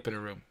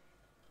room.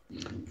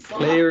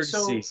 Player of the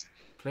Season.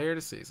 Player of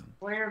the Season.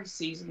 Player of the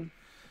Season.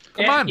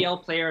 Come on.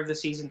 FPL Player of the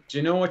Season. Do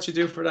you know what you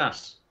do for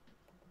that?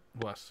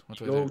 What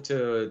do You go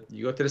to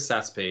the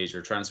stats page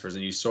or transfers,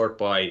 and you sort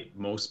by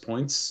most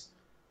points.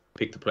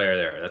 Pick the player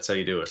there. That's how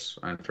you do it.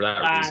 And for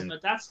that reason,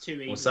 but that's too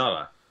easy. Mo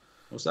Salah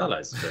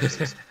is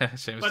the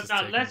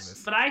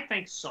best. But I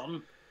think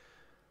Son.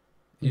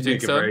 You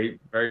think a so? very,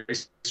 very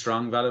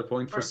strong valid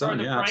point for Son,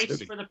 yeah,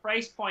 absolutely. For the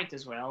price point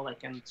as well,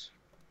 like, and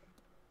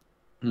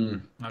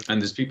and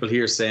there's people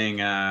here saying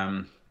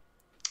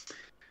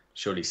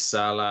surely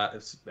Salah.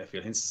 I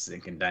feel Hints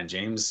thinking Dan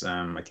James.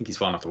 I think he's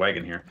fallen off the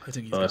wagon here. I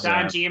think But,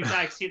 Dan James.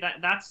 I see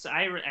that's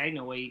I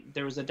know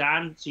there was a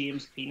Dan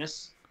James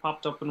penis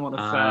popped up in one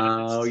of.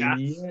 Oh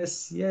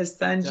yes,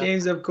 Dan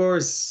James, of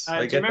course.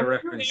 I get the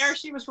reference. Who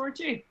she was, weren't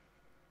you?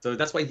 So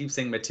that's why he keeps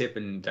saying Matip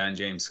and Dan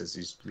James, because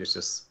he's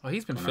just. Oh,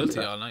 he's been filthy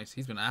all night.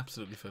 He's been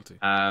absolutely filthy.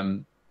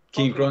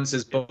 King Grunt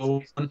says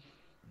Bowen,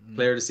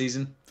 Player of the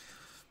Season.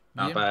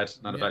 Not bad.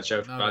 Not a bad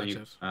shout for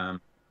value.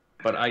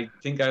 But I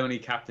think I only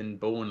captained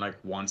Bowen like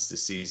once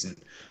this season.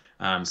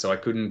 So I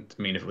couldn't.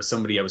 I mean, if it was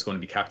somebody I was going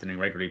to be captaining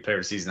regularly, Player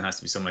of the Season has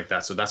to be something like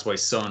that. So that's why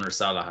Son or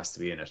Salah has to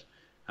be in it.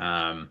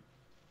 But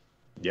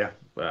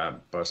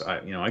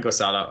I go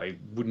Salah. I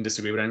wouldn't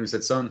disagree with anyone who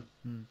said Son.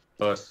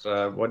 But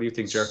what do you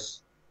think, Jer?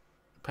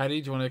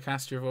 Paddy, do you want to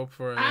cast your vote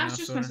for? I was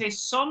just going to say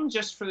Son,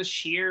 just for the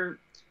sheer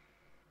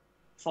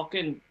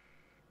fucking,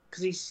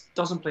 because he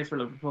doesn't play for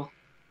Liverpool.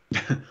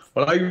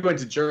 Well, I went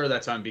to Jura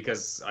that time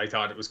because I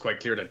thought it was quite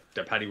clear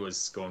that Paddy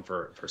was going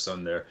for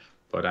Son there.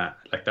 But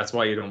like that's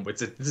why you don't.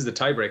 This is the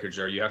tiebreaker,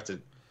 Jura. You have to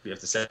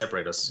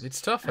separate us.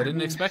 It's tough. I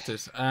didn't expect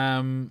it.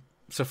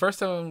 So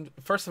first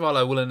of all,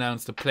 I will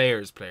announce the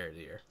Players' Player of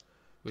the Year,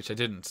 which I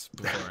didn't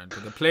beforehand.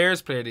 But the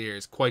Players' Player of the Year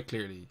is quite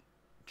clearly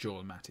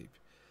Joel Matip.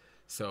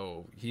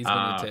 So he's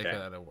going to take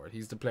that award.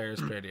 He's the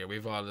Players' Player of the Year.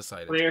 We've all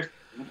decided. Okay.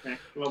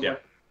 Lovely. Yeah.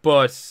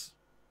 But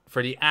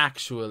for the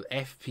actual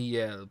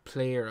FPL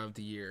Player of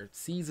the Year,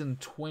 season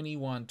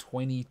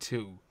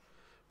 21-22,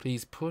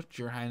 please put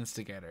your hands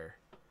together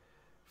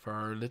for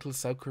our little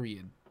South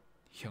Korean,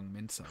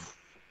 Heung-min Son.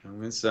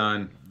 Heung-min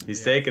Son.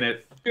 He's taking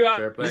it. Yeah.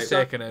 Fair play. He's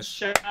taking it.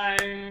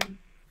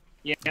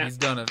 Yeah. He's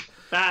done it.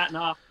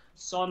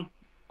 Son.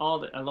 I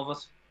love it. It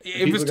was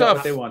People got tough.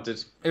 what they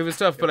wanted. It was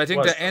tough, but I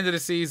think was the end of the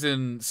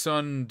season,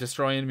 Son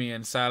destroying me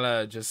and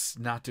Salah just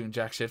not doing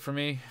jack shit for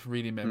me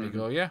really made me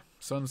go, yeah,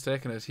 Son's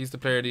taking it. He's the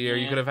Player of the Year.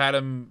 You could have had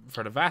him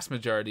for the vast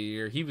majority of the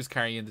year. He was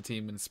carrying the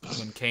team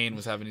when Kane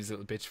was having his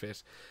little bitch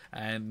fit.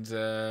 And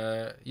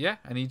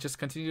and he just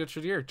continued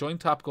through the year.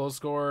 Joint top goal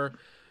scorer,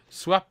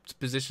 swapped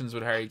positions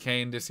with Harry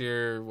Kane this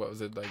year. What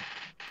was it, like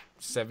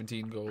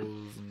 17 goals?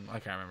 And I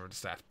can't remember the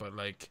stat, but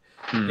like,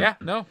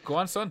 go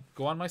on, Son.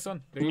 Go on, my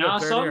son. There you go,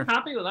 Son,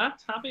 happy with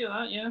that,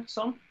 yeah,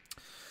 Son.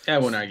 Yeah, I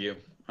won't argue.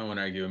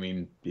 I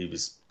mean, he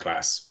was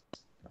class.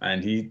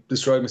 And he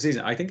destroyed my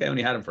season. I think I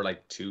only had him for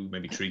like 2,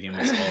 maybe 3 games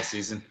all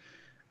season.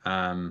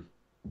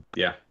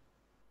 Yeah.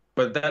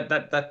 But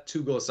that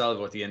 2-goal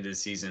salvo at the end of the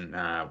season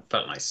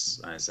felt nice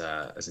as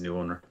a new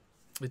owner.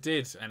 It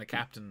did, and a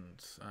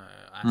captain's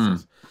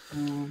asset.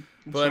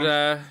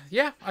 But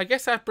yeah, I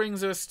guess that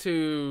brings us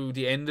to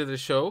the end of the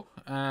show.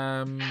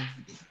 I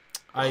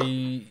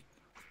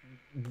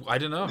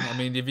don't know. I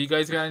mean, have you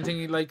guys got anything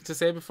you'd like to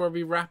say before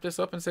we wrap this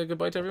up and say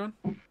goodbye to everyone?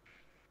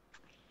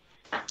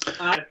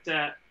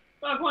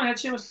 Well, go ahead,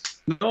 Seamus.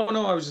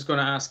 No, I was just going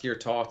to ask your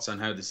thoughts on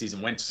how the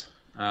season went.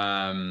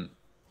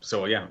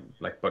 So yeah,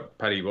 but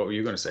Paddy, what were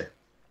you going to say?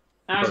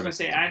 I was going to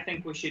say, I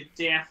think we should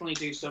definitely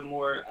do some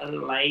more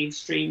live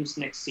streams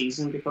next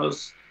season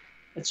because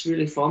it's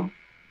really fun.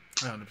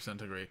 I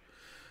 100% agree.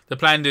 The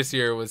plan this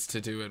year was to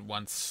do it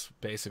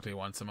basically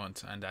once a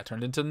month, and that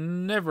turned into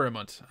never a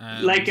month.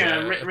 And, like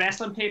a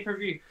wrestling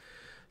pay-per-view.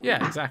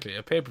 Yeah, exactly.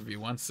 A pay-per-view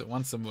once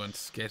a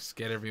month. Get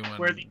everyone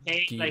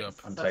geared up.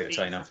 I'm tired of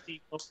China.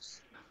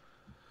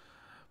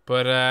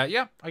 But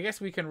yeah, I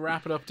guess we can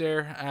wrap it up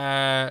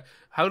there.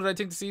 How did I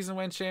think the season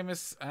went,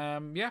 Seamus?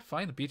 Yeah,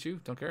 fine. I beat you.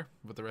 Don't care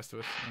about the rest of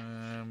it.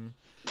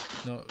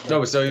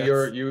 So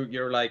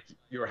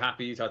you're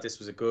happy? You thought this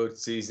was a good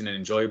season, an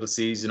enjoyable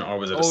season, or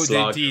was it a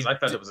slog? I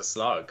thought it was a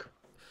slog.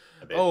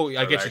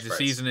 I get you. The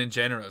season in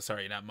general.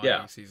 Sorry, not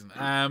my season.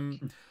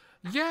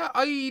 Yeah,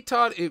 I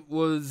thought it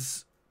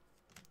was.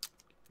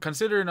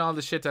 Considering all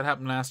the shit that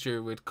happened last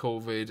year with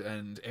COVID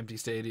and empty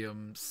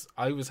stadiums,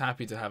 I was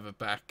happy to have it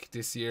back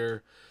this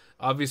year.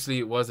 Obviously,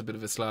 it was a bit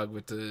of a slog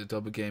with the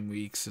double game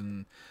weeks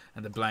and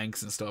the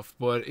blanks and stuff.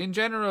 But in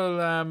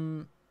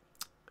general,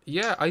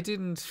 yeah, I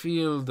didn't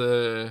feel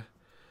There's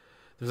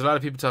a lot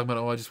of people talking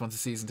about, I just want the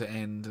season to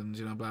end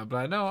and, blah,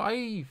 blah. No,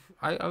 I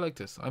like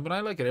this. I mean, I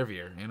like it every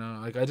year,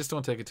 Like, I just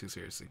don't take it too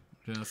seriously.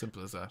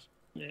 Simple as that.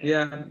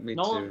 Yeah, me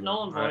too.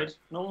 Nolan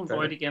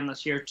Void again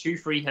this year. 2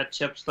 free hit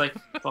chips, like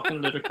fucking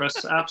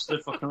ludicrous,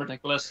 absolute fucking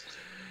ridiculous.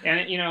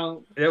 And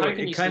how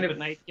can you sleep at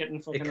night getting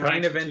fucking? It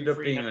kind of ended up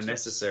being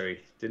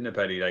unnecessary, didn't it,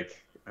 Paddy?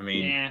 Like, I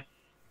mean, yeah.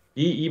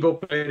 You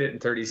both played it in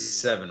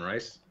 37,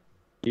 right?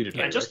 You did.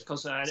 Yeah, just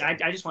because I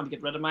just wanted to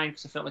get rid of mine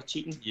because I felt like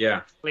cheating.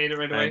 Yeah, played it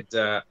right away.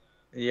 And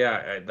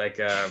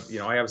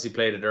I obviously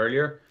played it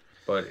earlier,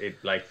 but it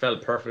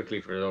felt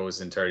perfectly for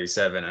those in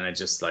 37, and it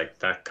just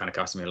that kind of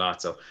cost me a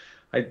lot. So.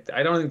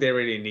 I don't think they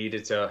really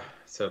needed to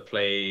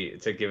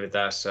give it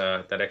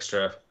that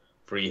extra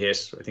free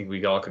hit. I think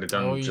we all could have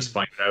done just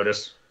fine without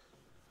it.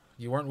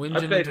 You weren't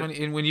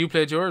whinging when you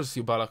played yours,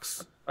 you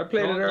bollocks. I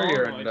played it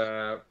earlier, and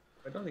I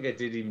don't think I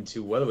did even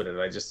too well with it.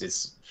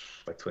 It's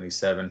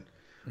 27.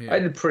 Yeah. I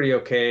did pretty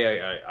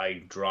okay.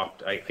 I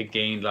dropped. I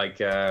gained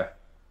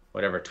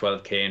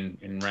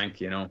 12k in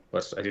rank,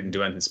 but I didn't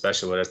do anything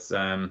special with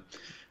it.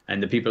 And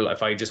the people,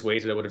 if I just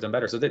waited, I would have done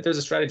better. So there's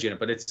a strategy in it,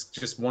 but it's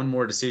just one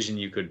more decision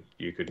you could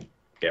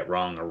get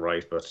wrong or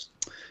right. But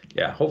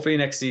yeah, hopefully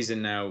next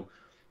season now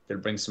they'll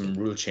bring some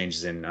rule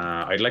changes in.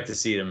 I'd like to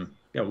see them.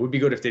 It would be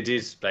good if they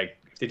did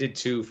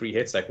 2 free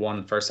hits,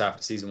 one first half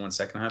of the season, 1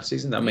 second half of the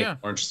season. That'd make it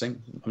more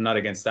interesting. I'm not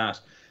against that.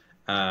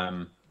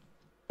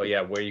 But yeah,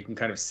 where you can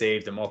kind of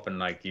save them up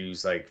and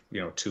use 2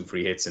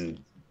 free hits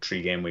in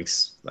 3 game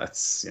weeks.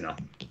 That's it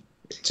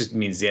just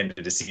means the end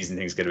of the season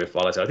things get a bit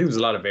volatile. I think there's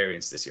a lot of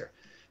variance this year.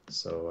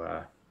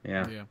 So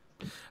yeah.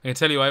 I can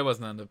tell you I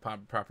wasn't on the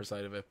proper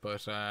side of it,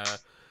 but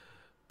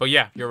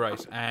yeah, you're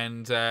right,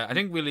 and I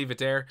think we'll leave it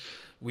there.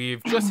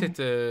 We've just hit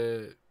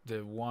the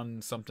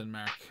 1 something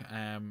mark.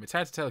 It's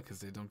hard to tell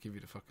because they don't give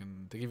you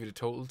they give you the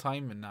total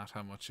time and not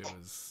how much it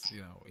was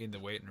in the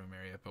waiting room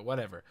area, but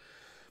whatever.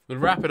 We'll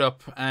wrap it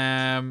up.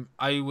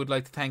 I would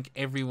like to thank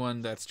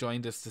everyone that's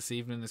joined us this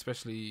evening,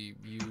 especially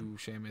you,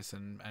 Seamus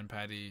and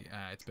Paddy.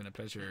 It's been a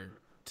pleasure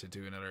to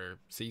do another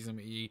season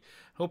with you.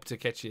 Hope to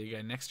catch you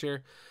again next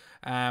year.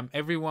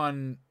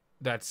 Everyone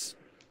that's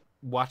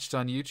watched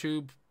on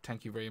YouTube,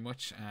 thank you very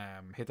much.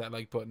 Hit that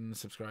like button,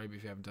 subscribe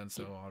if you haven't done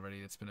so already.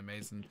 It's been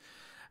amazing.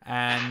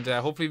 And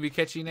hopefully we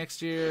catch you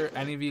next year.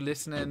 Any of you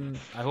listening,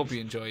 I hope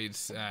you enjoyed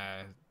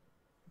the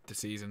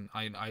season.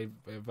 I've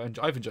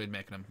enjoyed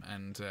making them.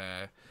 And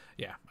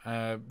yeah,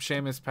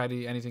 Seamus,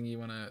 Paddy, anything you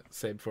want to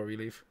say before we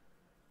leave?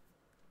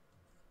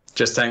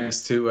 Just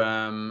thanks to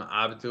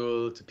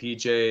Abdul, to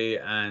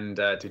PJ, and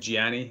to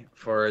Gianni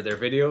for their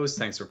videos.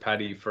 Thanks for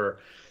Paddy for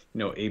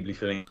ably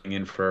filling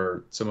in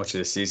for so much of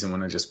the season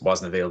when I just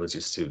wasn't available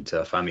just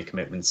to family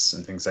commitments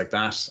and things like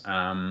that.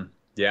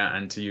 Yeah,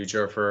 and to you,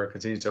 Jer, for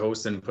continuing to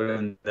host and put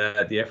in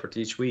the effort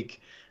each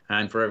week,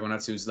 and for everyone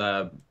else who's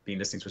been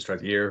listening to us throughout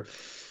the year,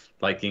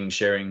 liking,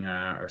 sharing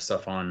our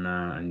stuff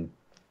on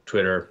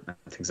Twitter and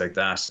things like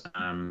that.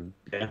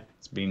 Yeah,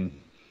 it's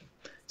been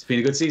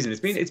a good season.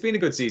 It's been a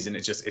good season.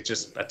 It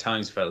just at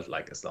times felt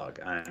like a slog.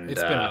 And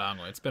it's been a long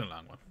one. It's been a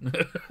long one.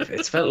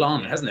 It's felt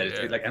long, hasn't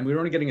it? Yeah. And we're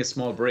only getting a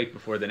small break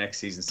before the next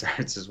season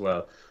starts as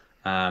well.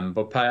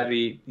 But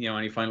Paddy,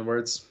 any final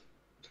words?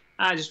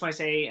 I just want to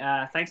say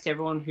thanks to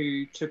everyone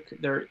who took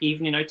their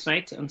evening out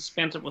tonight and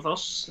spent it with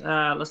us,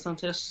 listening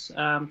to us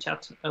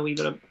chat a wee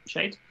bit of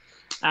shite.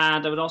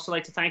 And I would also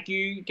like to thank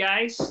you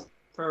guys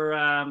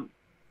for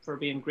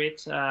being great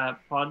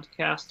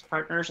podcast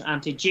partners,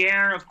 and to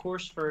Jer, of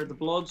course, for the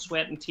blood,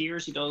 sweat, and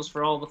tears he does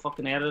for all the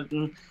fucking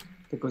editing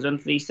that goes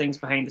into these things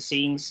behind the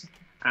scenes.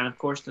 And of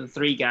course, the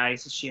three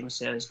guys, as Seamus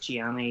says,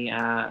 Gianni,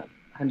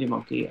 Handy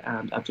Monkey,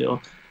 and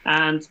Abdul.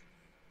 And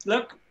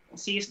look,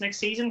 see you next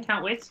season.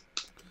 Can't wait.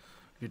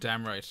 You're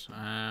damn right.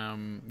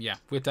 Yeah,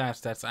 with that,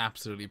 that's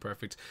absolutely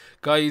perfect.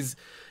 Guys,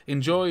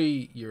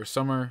 enjoy your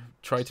summer.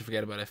 Try to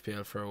forget about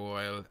FPL for a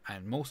while.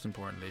 And most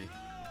importantly,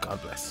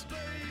 God bless.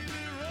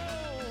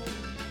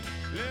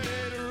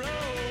 Let it